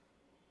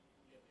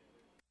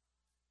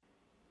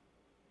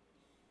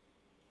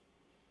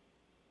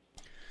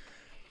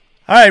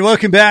 All right,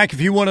 welcome back. If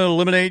you want to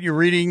eliminate your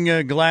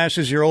reading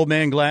glasses, your old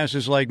man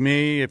glasses like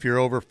me, if you're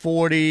over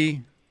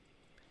 40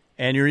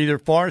 and you're either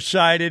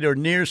farsighted or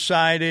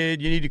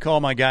nearsighted, you need to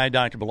call my guy,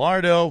 Dr.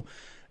 Bilardo.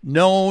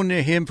 Known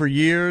him for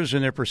years,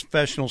 and their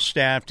professional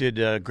staff did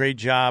a great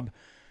job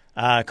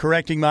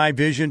correcting my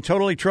vision.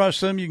 Totally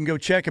trust them. You can go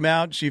check them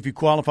out, see if you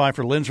qualify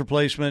for lens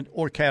replacement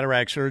or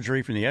cataract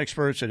surgery from the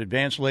experts at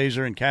Advanced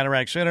Laser and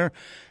Cataract Center.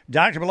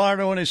 Dr.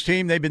 Bilardo and his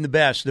team, they've been the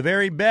best, the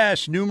very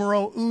best,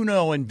 numero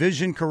uno in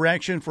vision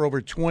correction for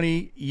over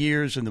 20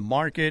 years in the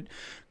market.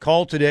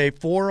 Call today,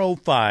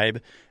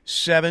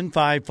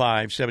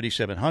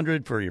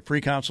 405-755-7700 for your free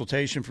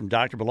consultation from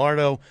Dr.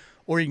 Bilardo,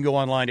 or you can go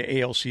online to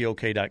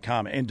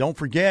alcok.com. And don't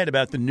forget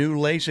about the new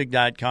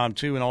LASIK.com,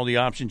 too, and all the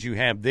options you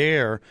have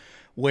there,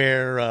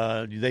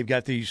 where they've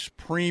got these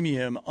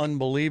premium,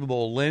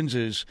 unbelievable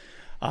lenses,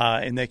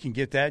 and they can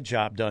get that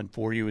job done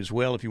for you as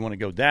well if you want to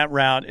go that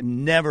route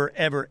and never,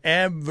 ever,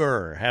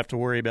 ever have to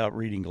worry about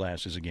reading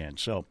glasses again.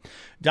 So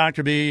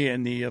Dr. B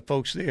and the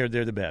folks there,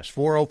 they're the best.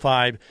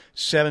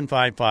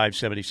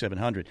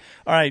 405-755-7700.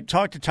 All right,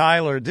 talk to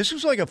Tyler. This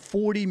was like a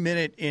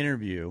 40-minute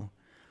interview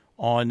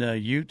on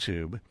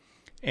YouTube,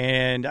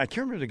 and I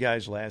can't remember the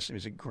guy's last name.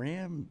 Is it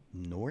Graham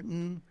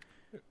Norton?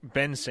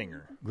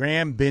 Bensinger.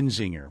 Graham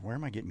Bensinger. Where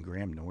am I getting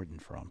Graham Norton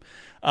from?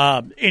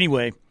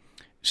 Anyway,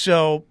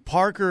 so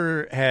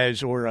Parker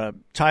has, or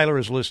Tyler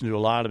has listened to a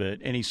lot of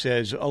it, and he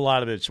says a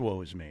lot of it's woe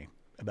is me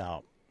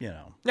about,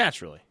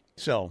 Naturally.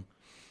 So,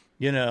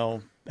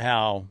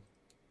 how,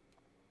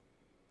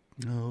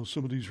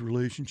 some of these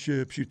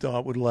relationships you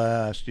thought would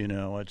last,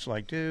 it's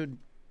like, dude,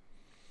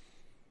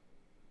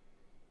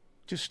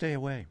 just stay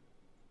away.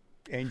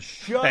 And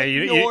shut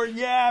your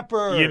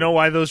yapper. You know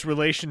why those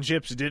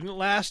relationships didn't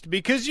last?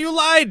 Because you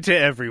lied to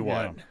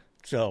everyone. Yeah.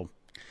 So,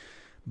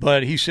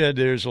 but he said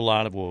there's a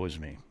lot of woe is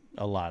me.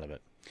 A lot of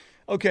it.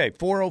 Okay,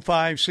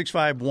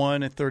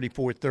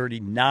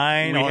 405-651-3439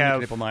 on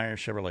the Knippelmeyer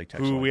Chevrolet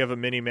text line. We have a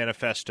mini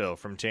manifesto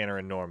from Tanner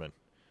and Norman.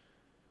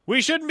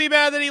 We shouldn't be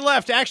mad that he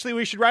left. Actually,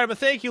 we should write him a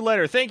thank you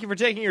letter. Thank you for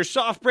taking your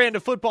soft brand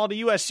of football to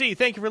USC.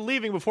 Thank you for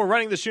leaving before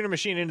running the Sooner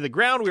machine into the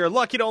ground. We are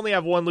lucky to only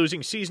have one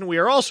losing season. We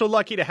are also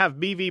lucky to have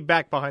BV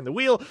back behind the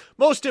wheel.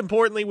 Most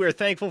importantly, we are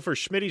thankful for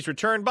Schmitty's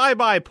return.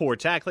 Bye-bye, poor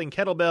tackling,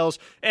 kettlebells,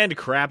 and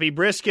crappy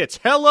briskets.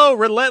 Hello,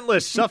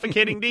 relentless,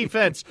 suffocating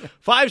defense.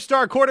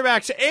 5-star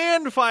quarterbacks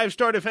and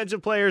 5-star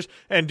defensive players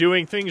and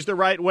doing things the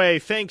right way.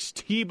 Thanks,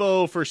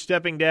 Tebow, for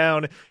stepping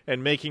down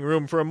and making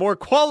room for a more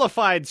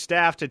qualified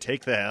staff to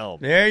take the helm.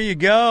 There you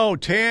go.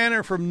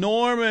 Tanner from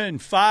Norman,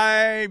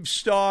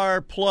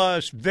 5-star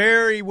plus,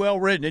 very well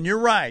written. And you're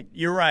right.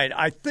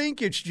 I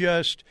think it's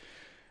just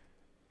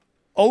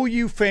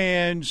OU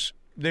fans,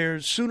 their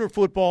Sooner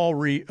football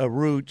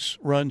roots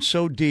run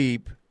so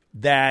deep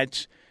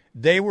that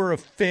they were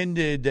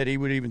offended that he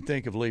would even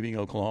think of leaving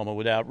Oklahoma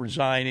without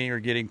resigning or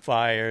getting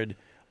fired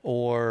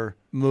or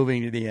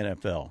moving to the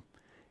NFL.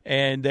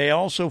 And they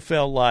also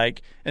felt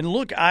like, and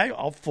look,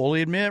 I'll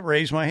fully admit,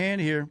 raise my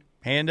hand here,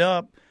 hand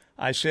up.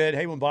 I said,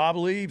 hey, when Bob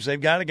leaves,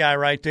 they've got a guy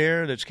right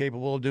there that's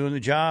capable of doing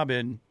the job.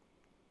 And,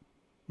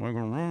 but,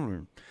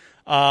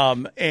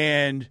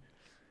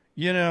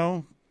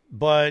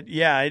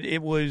 yeah,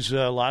 it was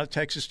a lot of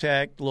Texas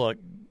Tech. Look,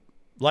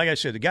 like I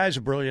said, the guy's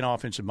a brilliant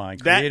offensive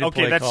mind, creative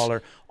play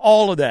caller,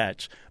 all of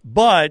that.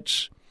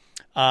 But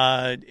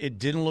it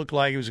didn't look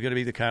like it was going to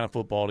be the kind of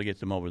football to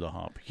get them over the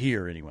hump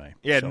here anyway.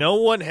 Yeah, so. No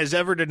one has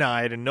ever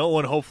denied, and no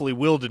one hopefully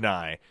will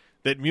deny,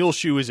 that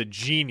Muleshoe is a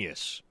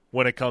genius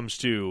when it comes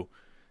to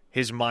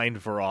his mind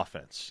for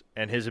offense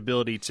and his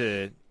ability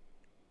to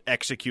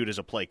execute as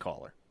a play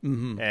caller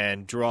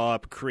and draw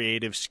up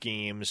creative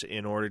schemes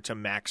in order to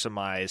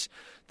maximize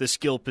the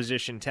skill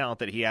position talent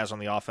that he has on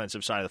the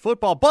offensive side of the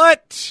football.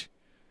 But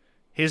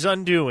his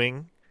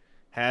undoing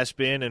has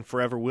been and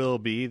forever will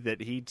be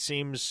that he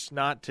seems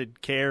not to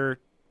care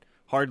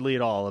hardly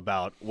at all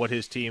about what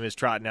his team is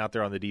trotting out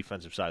there on the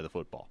defensive side of the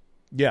football.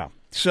 Yeah.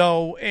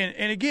 So,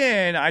 and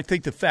again, I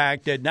think the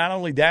fact that not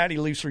only that he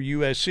leaves for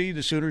USC,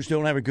 the Sooners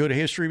don't have a good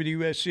history with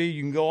USC.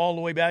 You can go all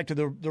the way back to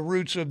the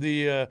roots of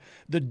the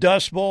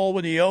Dust Bowl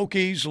when the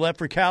Okies left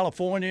for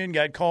California and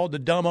got called the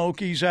dumb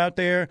Okies out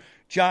there.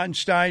 John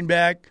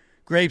Steinbeck,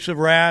 Grapes of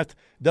Wrath,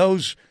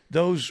 those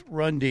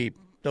run deep.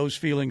 Those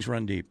feelings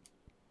run deep.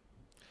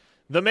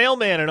 The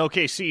mailman in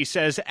OKC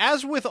says,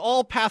 as with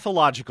all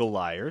pathological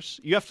liars,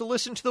 you have to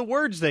listen to the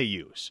words they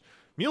use.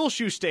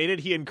 Muleshoe stated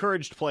he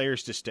encouraged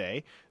players to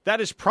stay.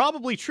 That is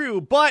probably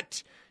true,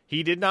 but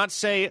he did not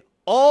say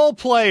all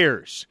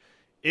players.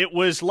 It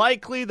was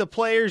likely the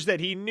players that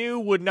he knew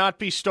would not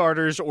be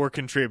starters or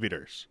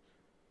contributors.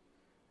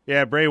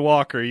 Yeah, Bray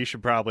Walker, you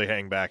should probably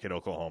hang back at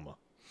Oklahoma.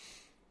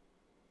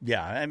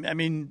 Yeah, I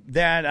mean,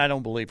 that I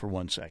don't believe for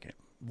 1 second.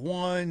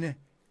 1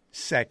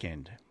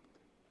 second.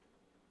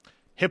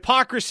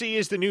 Hypocrisy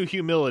is the new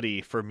humility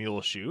for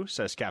Muleshoe,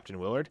 says Captain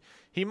Willard.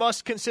 He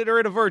must consider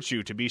it a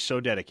virtue to be so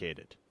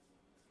dedicated.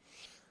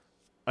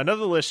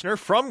 Another listener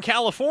from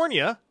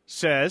California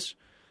says,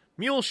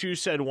 Muleshoe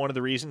said one of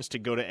the reasons to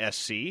go to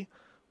SC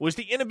was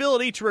the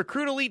inability to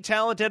recruit elite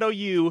talent at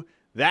OU.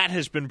 That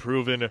has been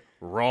proven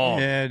wrong.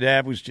 Yeah,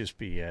 that was just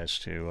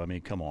BS, too. I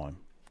mean, come on.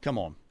 Come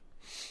on.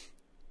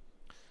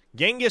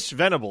 Genghis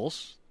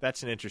Venables,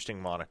 that's an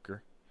interesting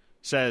moniker,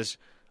 says,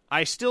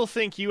 I still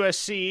think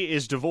USC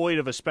is devoid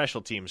of a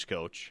special teams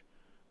coach.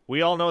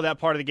 We all know that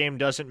part of the game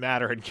doesn't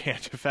matter and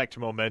can't affect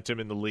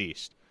momentum in the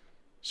least.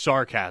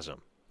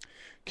 Sarcasm.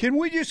 Can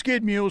we just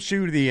get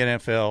Muleshoe to the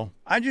NFL?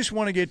 I just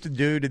want to get the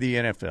dude to the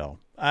NFL.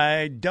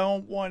 I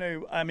don't want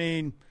to, I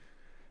mean,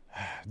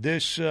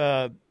 this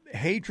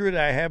hatred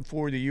I have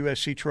for the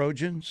USC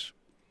Trojans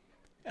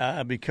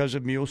because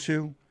of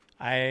Muleshoe,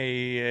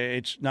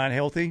 it's not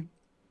healthy.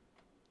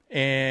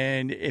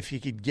 And if he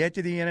could get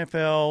to the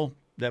NFL,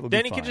 that would be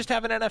fine. Then he could just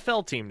have an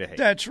NFL team to hate.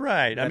 That's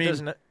right.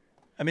 Doesn't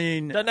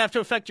have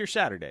to affect your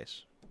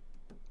Saturdays.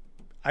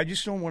 I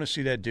just don't want to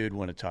see that dude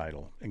win a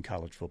title in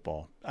college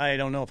football. I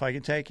don't know if I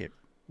can take it.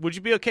 Would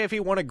you be okay if he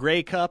won a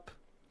Grey Cup?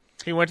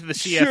 He went to the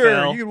CFL.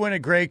 Sure, you could win a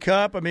Grey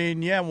Cup. I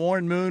mean, yeah,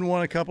 Warren Moon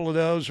won a couple of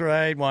those,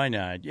 right? Why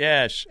not?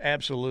 Yes,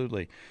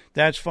 absolutely.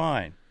 That's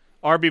fine.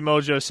 RB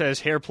Mojo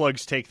says hair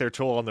plugs take their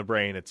toll on the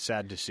brain. It's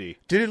sad to see.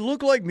 Did it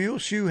look like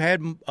Muleshoe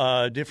had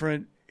a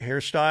different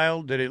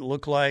hairstyle? Did it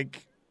look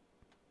like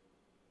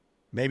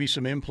maybe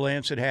some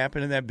implants had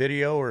happened in that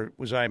video, or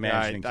was I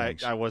imagining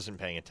things? I wasn't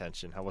paying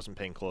attention. I wasn't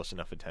paying close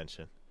enough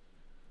attention.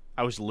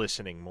 I was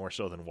listening more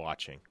so than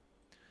watching.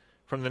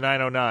 From the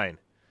 909,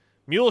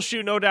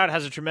 Muleshoe no doubt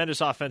has a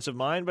tremendous offensive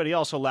mind, but he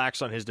also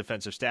lacks on his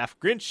defensive staff.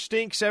 Grinch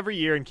stinks every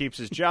year and keeps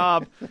his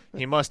job.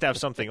 He must have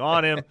something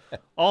on him.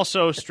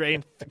 Also,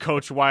 strength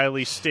coach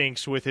Wiley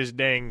stinks with his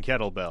dang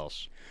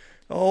kettlebells.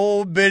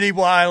 Oh, Benny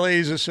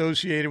Wiley's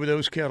associated with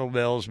those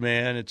kettlebells,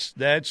 man.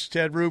 That's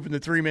Ted Roop in the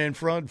three-man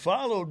front,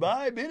 followed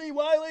by Benny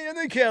Wiley and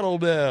the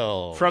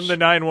kettlebells. From the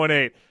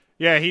 918,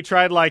 yeah, he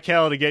tried like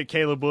hell to get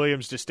Caleb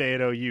Williams to stay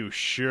at OU.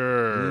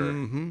 Sure.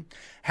 Mm-hmm.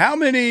 How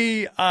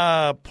many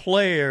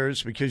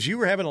players, because you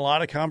were having a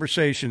lot of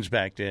conversations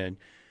back then,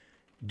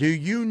 do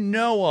you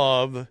know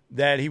of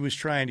that he was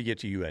trying to get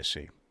to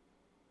USC?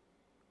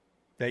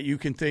 That you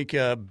can think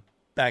of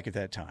back at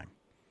that time?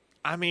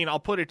 I mean, I'll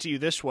put it to you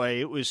this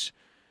way. It was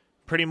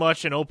pretty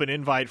much an open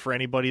invite for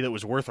anybody that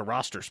was worth a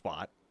roster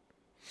spot.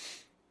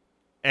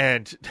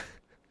 And,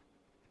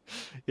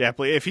 yeah,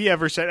 if he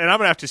ever said, and I'm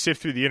going to have to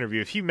sift through the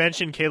interview, if he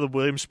mentioned Caleb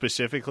Williams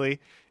specifically,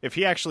 if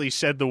he actually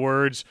said the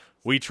words,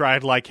 we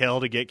tried like hell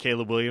to get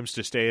Caleb Williams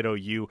to stay at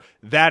OU,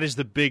 that is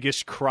the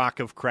biggest crock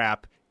of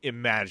crap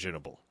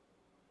imaginable.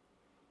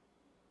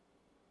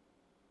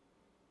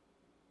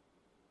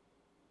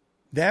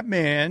 That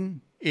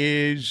man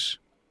is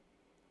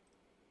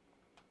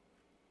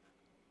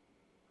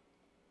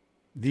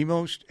the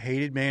most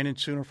hated man in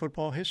Sooner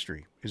football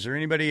history. Is there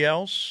anybody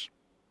else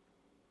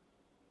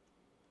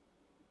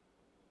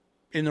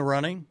in the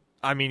running?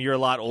 I mean, you're a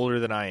lot older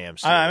than I am.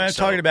 I'm not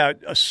talking about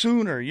a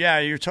Sooner. Yeah,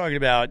 you're talking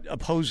about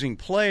opposing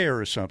player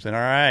or something. All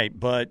right,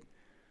 but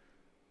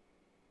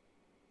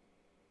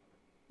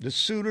the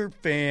Sooner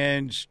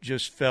fans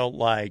just felt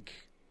like,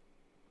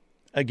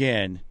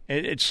 again,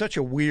 it's such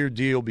a weird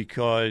deal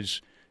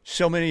because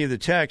so many of the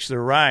texts,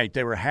 they're right,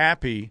 they were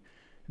happy.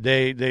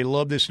 They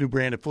love this new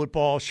brand of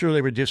football. Sure,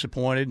 they were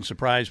disappointed and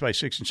surprised by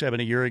 6 and 7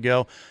 a year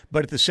ago.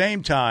 But at the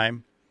same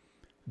time,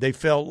 they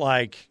felt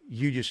like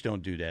you just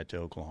don't do that to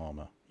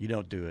Oklahoma. You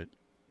don't do it.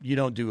 You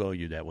don't do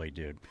OU that way,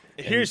 dude.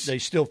 They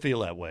still feel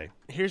that way.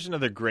 Here's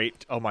another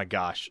great, oh my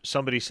gosh.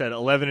 Somebody said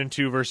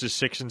 11-2 versus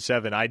 6 and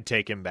 7. I'd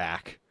take him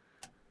back.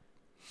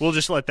 We'll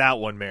just let that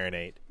one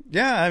marinate.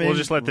 Yeah, I mean, we'll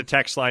just let the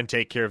text line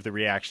take care of the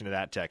reaction to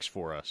that text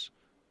for us.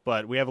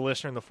 But we have a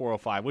listener in the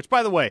 405, which,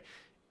 by the way,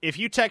 if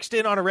you text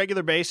in on a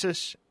regular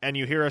basis and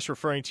you hear us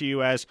referring to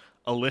you as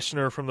a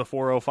listener from the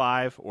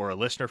 405 or a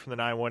listener from the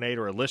 918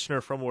 or a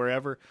listener from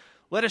wherever,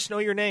 let us know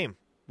your name.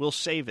 We'll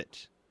save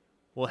it.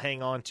 We'll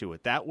hang on to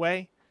it. That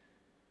way,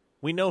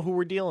 we know who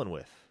we're dealing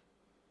with.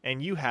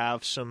 And you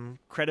have some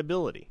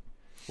credibility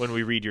when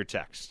we read your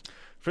text.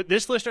 For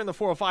this listener in the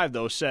 405,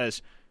 though,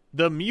 says,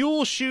 the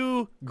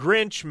Muleshoe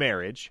Grinch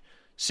marriage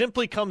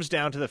simply comes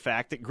down to the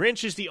fact that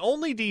Grinch is the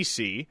only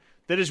DC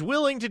that is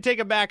willing to take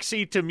a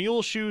backseat to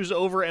Muleshoe's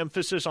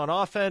overemphasis on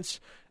offense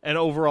and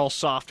overall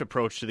soft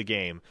approach to the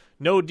game.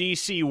 No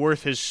DC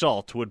worth his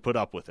salt would put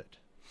up with it.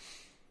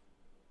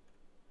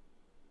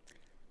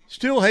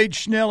 Still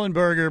hates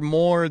Schnellenberger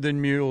more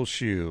than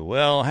Muleshoe.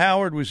 Well,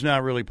 Howard was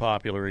not really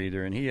popular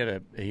either, and he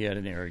had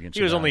an arrogance.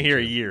 He was only here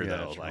a year, yeah,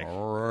 though. Like.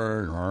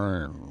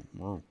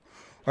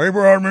 They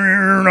brought me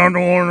here not to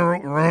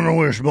want to run the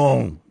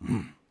wishbone.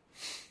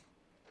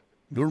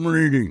 Good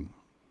meeting.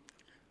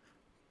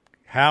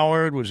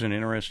 Howard was an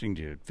interesting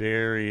dude.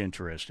 Very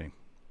interesting.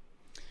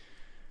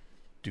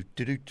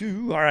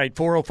 All right,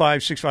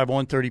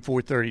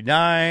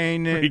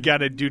 405-651-3439. We got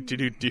to do.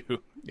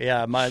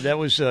 Yeah, that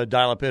was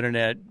dial-up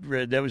internet.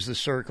 That was the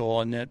circle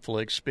on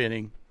Netflix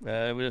spinning.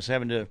 I was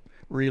having to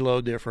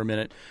reload there for a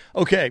minute.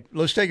 Okay,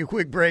 let's take a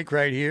quick break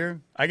right here.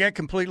 I got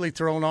completely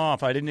thrown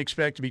off. I didn't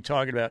expect to be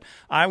talking about.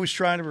 I was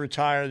trying to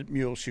retire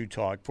Muleshoe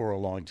talk for a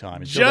long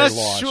time.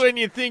 Just when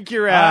you think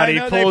you're out, he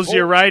pulls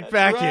you right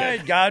back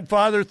in.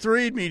 Godfather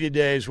 3'd me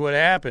today is what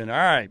happened. All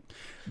right,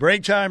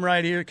 break time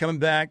right here. Coming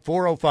back,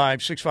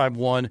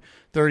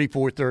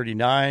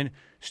 405-651-3439.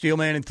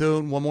 Steelman and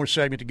Thune, one more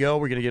segment to go.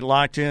 We're going to get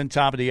locked in,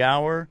 top of the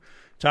hour.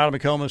 Tyler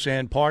McComas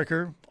and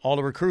Parker, all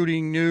the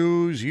recruiting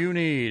news you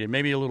need, and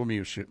maybe a little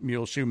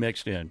Muleshoe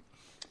mixed in.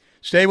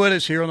 Stay with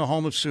us here on the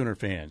home of Sooner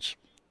fans.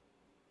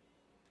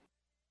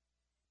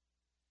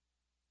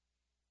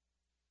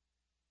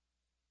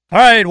 All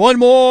right, one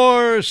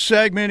more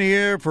segment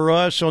here for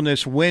us on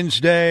this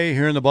Wednesday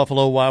here in the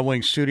Buffalo Wild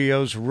Wings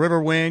studios.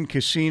 Riverwind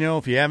Casino,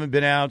 if you haven't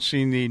been out,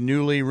 seen the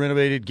newly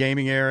renovated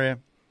gaming area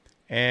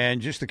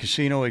and just the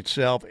casino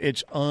itself,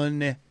 it's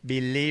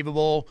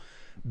unbelievable.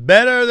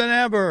 Better than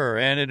ever,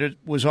 and it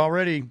was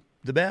already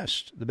the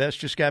best. The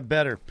best just got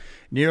better.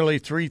 Nearly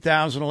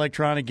 3,000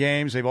 electronic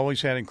games. They've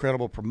always had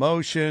incredible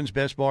promotions,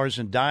 best bars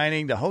and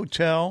dining. The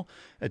hotel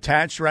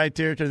attached right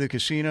there to the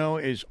casino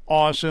is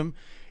awesome.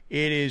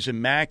 It is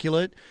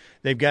immaculate.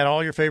 They've got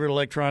all your favorite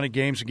electronic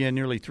games, again,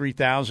 nearly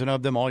 3,000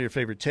 of them, all your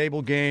favorite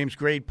table games,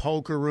 great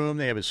poker room.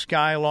 They have a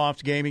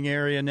Skyloft gaming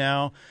area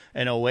now,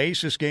 an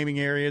Oasis gaming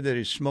area that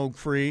is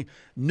smoke-free.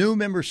 New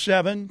Member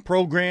 7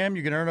 program.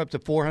 You can earn up to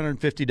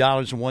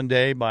 $450 in one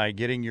day by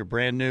getting your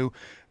brand-new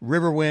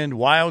Riverwind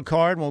Wild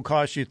Card. Won't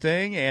cost you a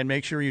thing. And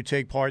make sure you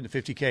take part in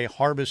the $50K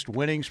Harvest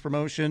Winnings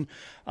promotion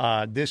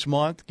this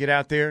month. Get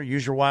out there,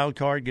 use your Wild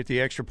Card, get the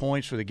extra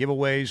points for the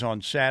giveaways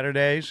on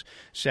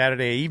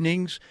Saturday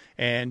evenings,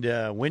 and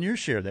win your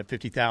share of that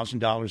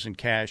 $50,000 in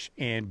cash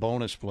and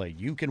bonus play.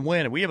 You can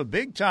win. And we have a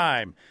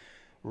big-time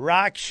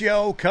rock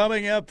show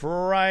coming up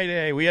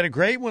Friday. We had a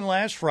great one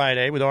last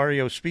Friday with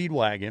REO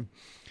Speedwagon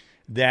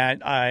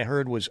that I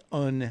heard was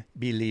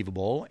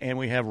unbelievable. And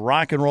we have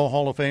Rock and Roll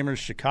Hall of Famers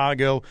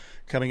Chicago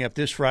coming up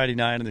this Friday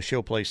night on the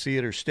Showplace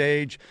Theater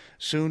stage.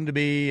 Soon to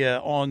be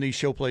on the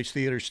Showplace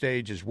Theater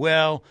stage as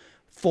well.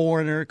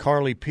 Foreigner,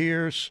 Carly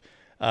Pierce.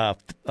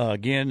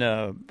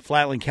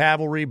 Flatland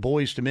Cavalry,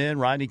 Boys to Men,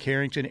 Rodney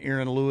Carrington,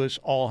 Aaron Lewis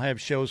all have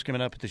shows coming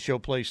up at the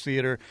Showplace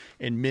Theater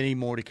and many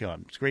more to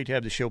come. It's great to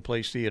have the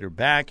Showplace Theater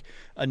back.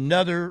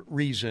 Another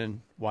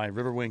reason why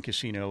Riverwind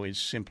Casino is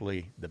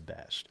simply the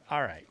best.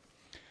 All right.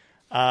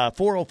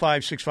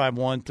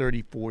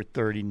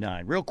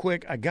 405-651-3439. Real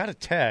quick, I got a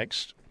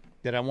text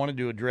that I wanted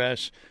to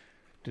address.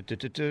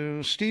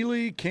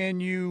 Steely,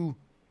 can you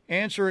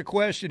answer a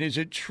question? Is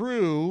it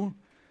true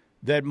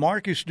that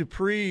Marcus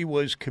Dupree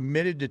was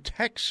committed to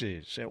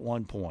Texas at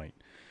one point?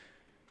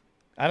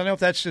 I don't know if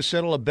that's to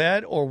settle a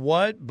bet or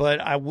what,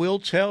 but I will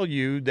tell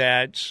you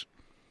that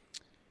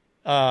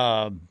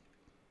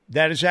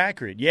that is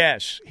accurate.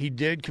 Yes, he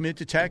did commit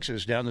to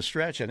Texas down the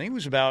stretch. I think it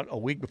was about a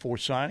week before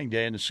signing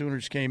day, and the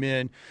Sooners came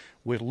in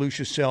with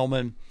Lucius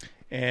Selman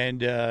and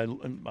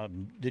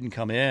didn't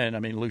come in. I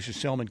mean, Lucius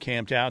Selman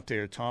camped out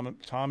there.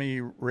 Tommy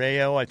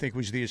Rayo, I think,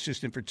 was the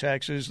assistant for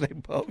Texas. They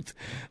both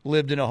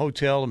lived in a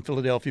hotel in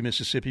Philadelphia,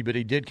 Mississippi, but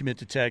he did commit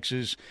to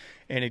Texas,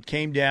 and it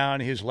came down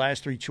his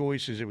last three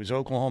choices. It was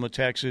Oklahoma,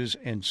 Texas,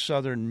 and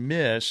Southern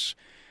Miss.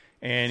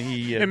 And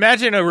he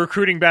imagine a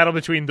recruiting battle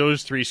between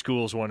those three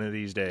schools one of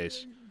these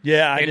days.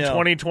 Yeah, I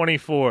know. In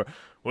 2024.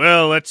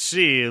 Well, let's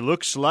see. It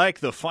looks like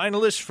the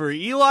finalists for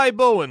Eli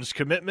Bowen's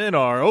commitment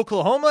are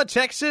Oklahoma,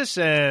 Texas,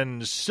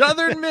 and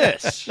Southern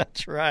Miss.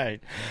 That's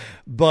right.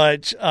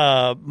 But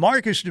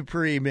Marcus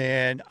Dupree,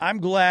 man, I'm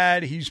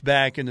glad he's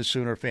back in the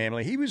Sooner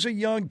family. He was a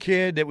young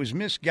kid that was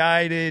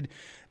misguided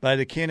by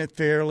the Kenneth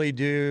Fairley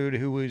dude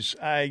who was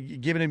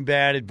giving him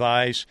bad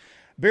advice.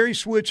 Barry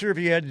Switzer, if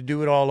he had to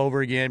do it all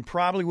over again,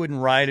 probably wouldn't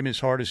ride him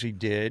as hard as he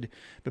did.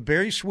 But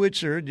Barry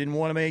Switzer didn't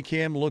want to make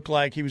him look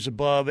like he was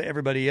above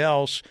everybody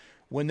else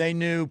when they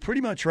knew pretty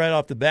much right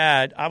off the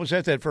bat. I was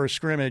at that first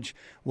scrimmage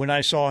when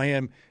I saw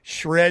him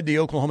shred the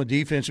Oklahoma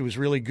defense. It was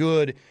really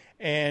good,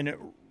 and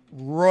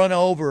run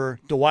over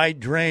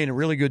Dwight Drain, a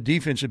really good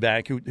defensive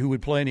back who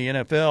would play in the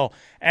NFL,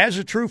 as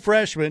a true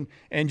freshman,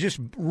 and just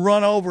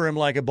run over him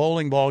like a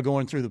bowling ball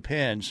going through the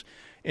pins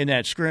in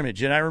that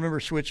scrimmage. And I remember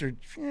Switzer,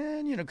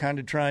 kind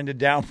of trying to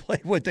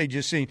downplay what they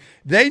just seen.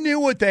 They knew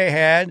what they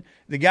had.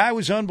 The guy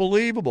was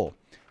unbelievable.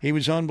 He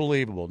was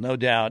unbelievable, no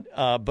doubt.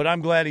 But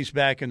I'm glad he's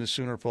back in the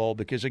Sooner fold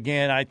because,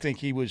 again, I think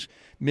he was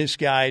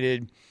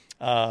misguided.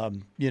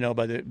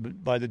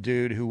 by the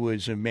dude who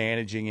was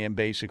managing him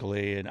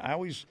basically. And I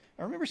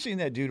remember seeing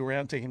that dude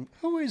around thinking,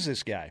 who is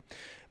this guy?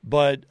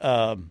 But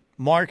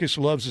Marcus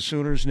loves the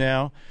Sooners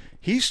now.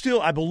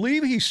 I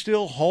believe he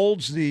still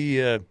holds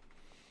the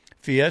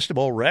Fiesta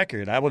Bowl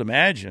record, I would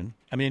imagine.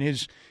 I mean,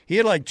 he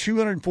had like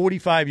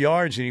 245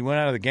 yards, and he went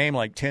out of the game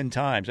like 10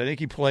 times. I think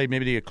he played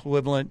maybe the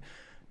equivalent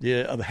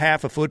of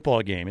half a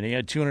football game, and he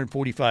had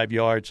 245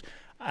 yards.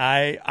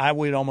 I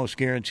would almost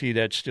guarantee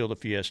that's still the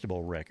Fiesta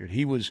Bowl record.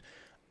 He was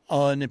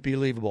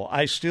unbelievable.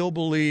 I still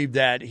believe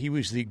that he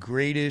was the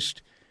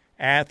greatest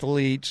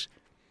athlete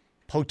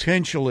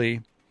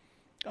potentially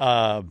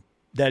that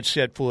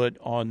set foot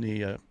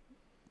on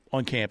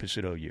campus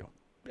at OU.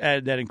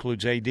 That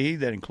includes AD,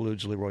 that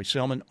includes Leroy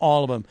Selman,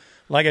 all of them.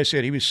 Like I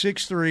said, he was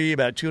 6'3",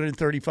 about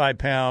 235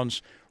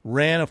 pounds,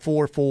 ran a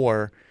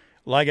 4.4.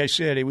 Like I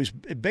said, it was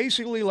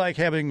basically like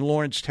having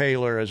Lawrence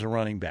Taylor as a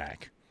running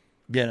back,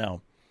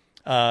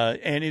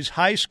 And his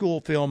high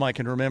school film, I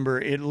can remember,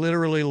 it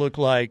literally looked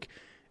like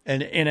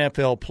an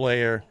NFL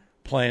player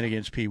playing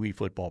against Pee Wee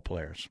football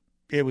players.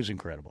 It was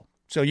incredible.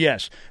 So,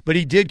 yes, but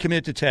he did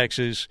commit to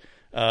Texas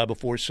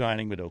before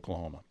signing with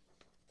Oklahoma.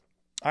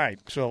 All right,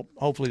 so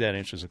hopefully that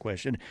answers the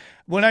question.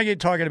 When I get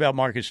talking about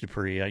Marcus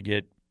Dupree, I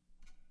get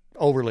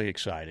overly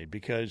excited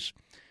because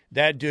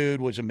that dude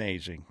was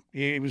amazing.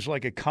 He was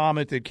like a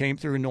comet that came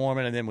through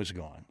Norman and then was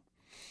gone.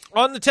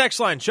 On the text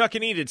line, Chuck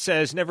and Enid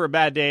says, never a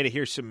bad day to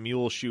hear some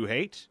mule shoe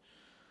hate.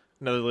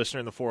 Another listener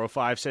in the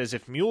 405 says,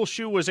 if mule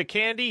shoe was a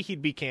candy,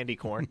 he'd be candy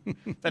corn.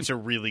 That's a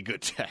really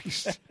good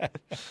text.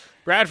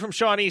 Brad from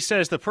Shawnee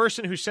says, the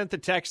person who sent the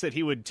text that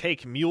he would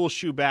take mule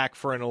shoe back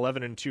for an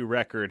 11-2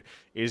 record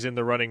is in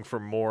the running for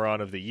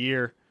moron of the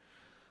year.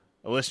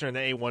 A listener in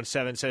the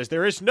 817 says,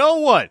 there is no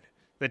one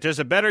that does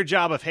a better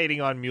job of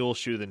hating on mule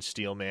shoe than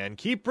Steelman.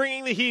 Keep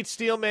bringing the heat,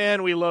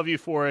 Steelman. We love you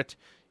for it.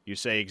 You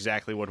say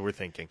exactly what we're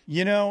thinking.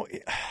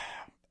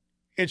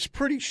 It's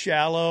pretty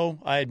shallow,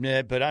 I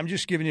admit, but I'm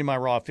just giving you my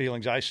raw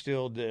feelings.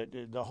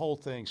 The whole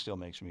thing still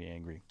makes me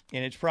angry.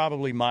 And it's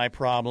probably my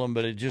problem,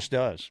 but it just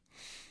does.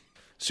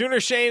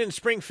 Sooner Shane in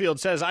Springfield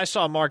says, I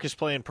saw Marcus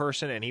play in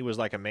person, and he was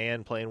like a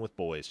man playing with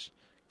boys.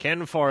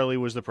 Ken Farley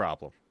was the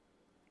problem.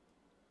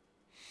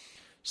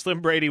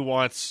 Slim Brady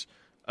wants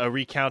a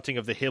recounting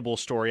of the Hibble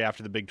story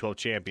after the Big 12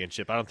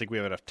 championship. I don't think we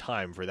have enough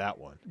time for that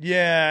one.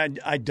 Yeah,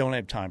 I don't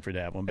have time for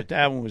that one, but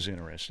that one was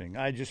interesting.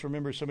 I just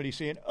remember somebody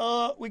saying,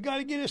 we got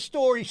to get a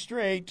story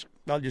straight.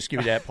 I'll just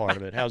give you that part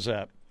of it. How's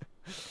that?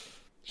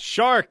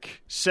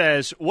 Shark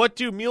says, what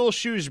do Mule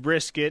Shoes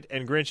Brisket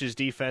and Grinch's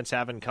defense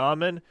have in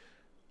common?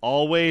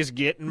 Always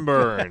getting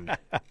burned.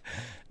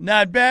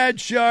 Not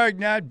bad, Shark,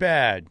 not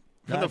bad.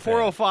 From the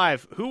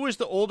 405, who was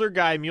the older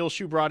guy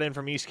Muleshoe brought in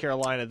from East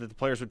Carolina that the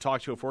players would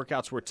talk to if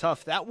workouts were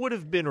tough? That would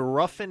have been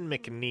Ruffin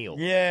McNeil.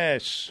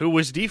 Yes. Who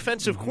was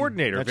defensive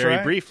coordinator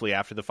briefly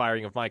after the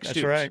firing of Mike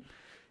Stoops. That's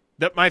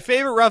right. My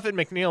favorite Ruffin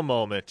McNeil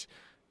moment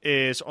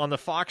is on the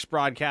Fox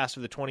broadcast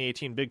of the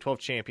 2018 Big 12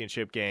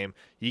 championship game.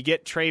 You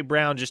get Trey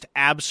Brown just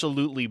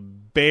absolutely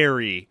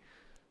bury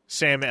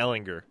Sam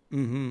Ehlinger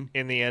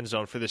in the end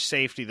zone for the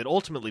safety that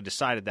ultimately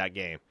decided that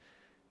game.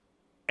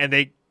 And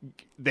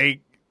they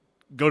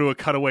go to a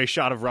cutaway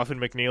shot of Ruffin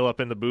McNeil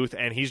up in the booth,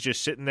 and he's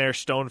just sitting there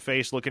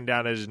stone-faced looking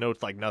down at his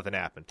notes like nothing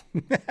happened.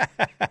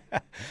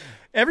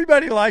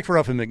 Everybody liked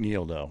Ruffin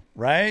McNeil, though,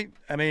 right?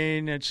 I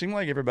mean, it seemed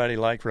like everybody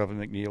liked Ruffin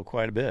McNeil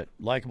quite a bit.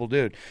 Likable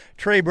dude.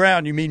 Trey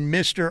Brown, you mean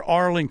Mr.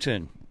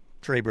 Arlington.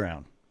 Trey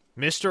Brown.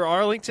 Mr.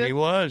 Arlington? He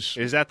was.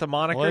 Is that the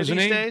moniker these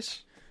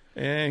days?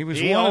 Yeah, he was.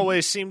 He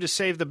always seemed to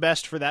save the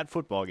best for that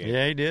football game.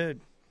 Yeah, he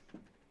did.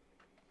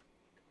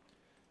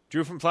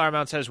 Drew from Flower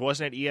Mound says,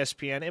 wasn't it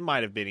ESPN? It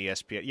might have been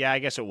ESPN. Yeah, I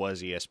guess it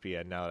was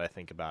ESPN now that I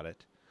think about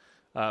it.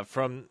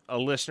 From a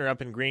listener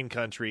up in Green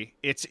Country,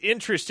 it's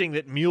interesting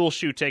that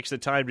Muleshoe takes the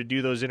time to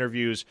do those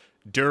interviews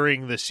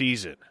during the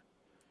season.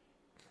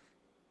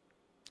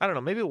 I don't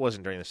know. Maybe it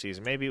wasn't during the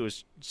season. Maybe it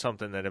was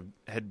something that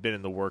had been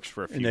in the works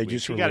for a few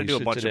weeks. You got to do a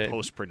bunch of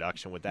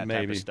post-production with that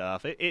type of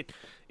stuff. It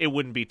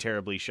wouldn't be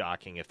terribly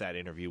shocking if that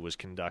interview was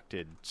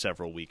conducted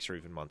several weeks or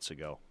even months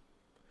ago.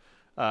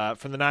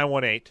 From the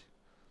 918,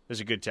 there's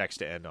a good text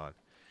to end on.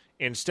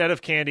 Instead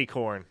of candy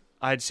corn,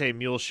 I'd say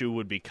Muleshoe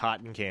would be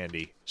cotton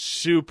candy.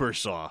 Super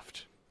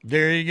soft.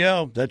 There you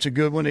go. That's a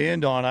good one to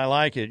end on. I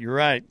like it. You're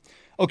right.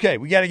 Okay,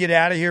 we got to get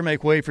out of here,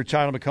 make way for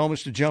Tyler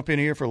McComas to jump in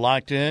here for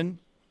Locked In.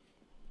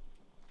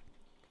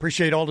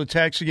 Appreciate all the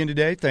texts again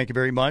today. Thank you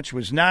very much.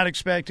 Was not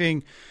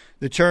expecting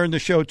the turn the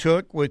show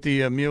took with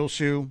the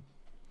Muleshoe,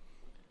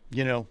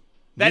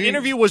 That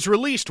interview was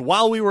released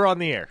while we were on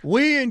the air.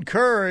 We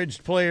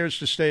encouraged players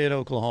to stay at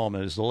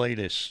Oklahoma is the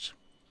latest.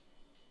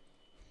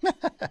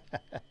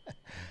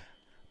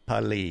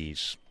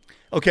 Please.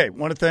 Okay,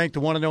 want to thank the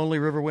one and only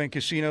Riverwind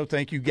Casino.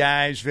 Thank you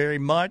guys very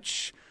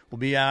much. We'll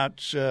be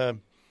out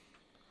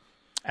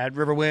at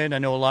Riverwind. I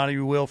know a lot of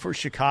you will for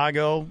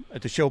Chicago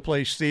at the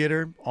Showplace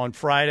Theater on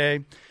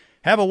Friday.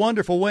 Have a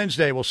wonderful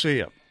Wednesday. We'll see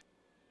you.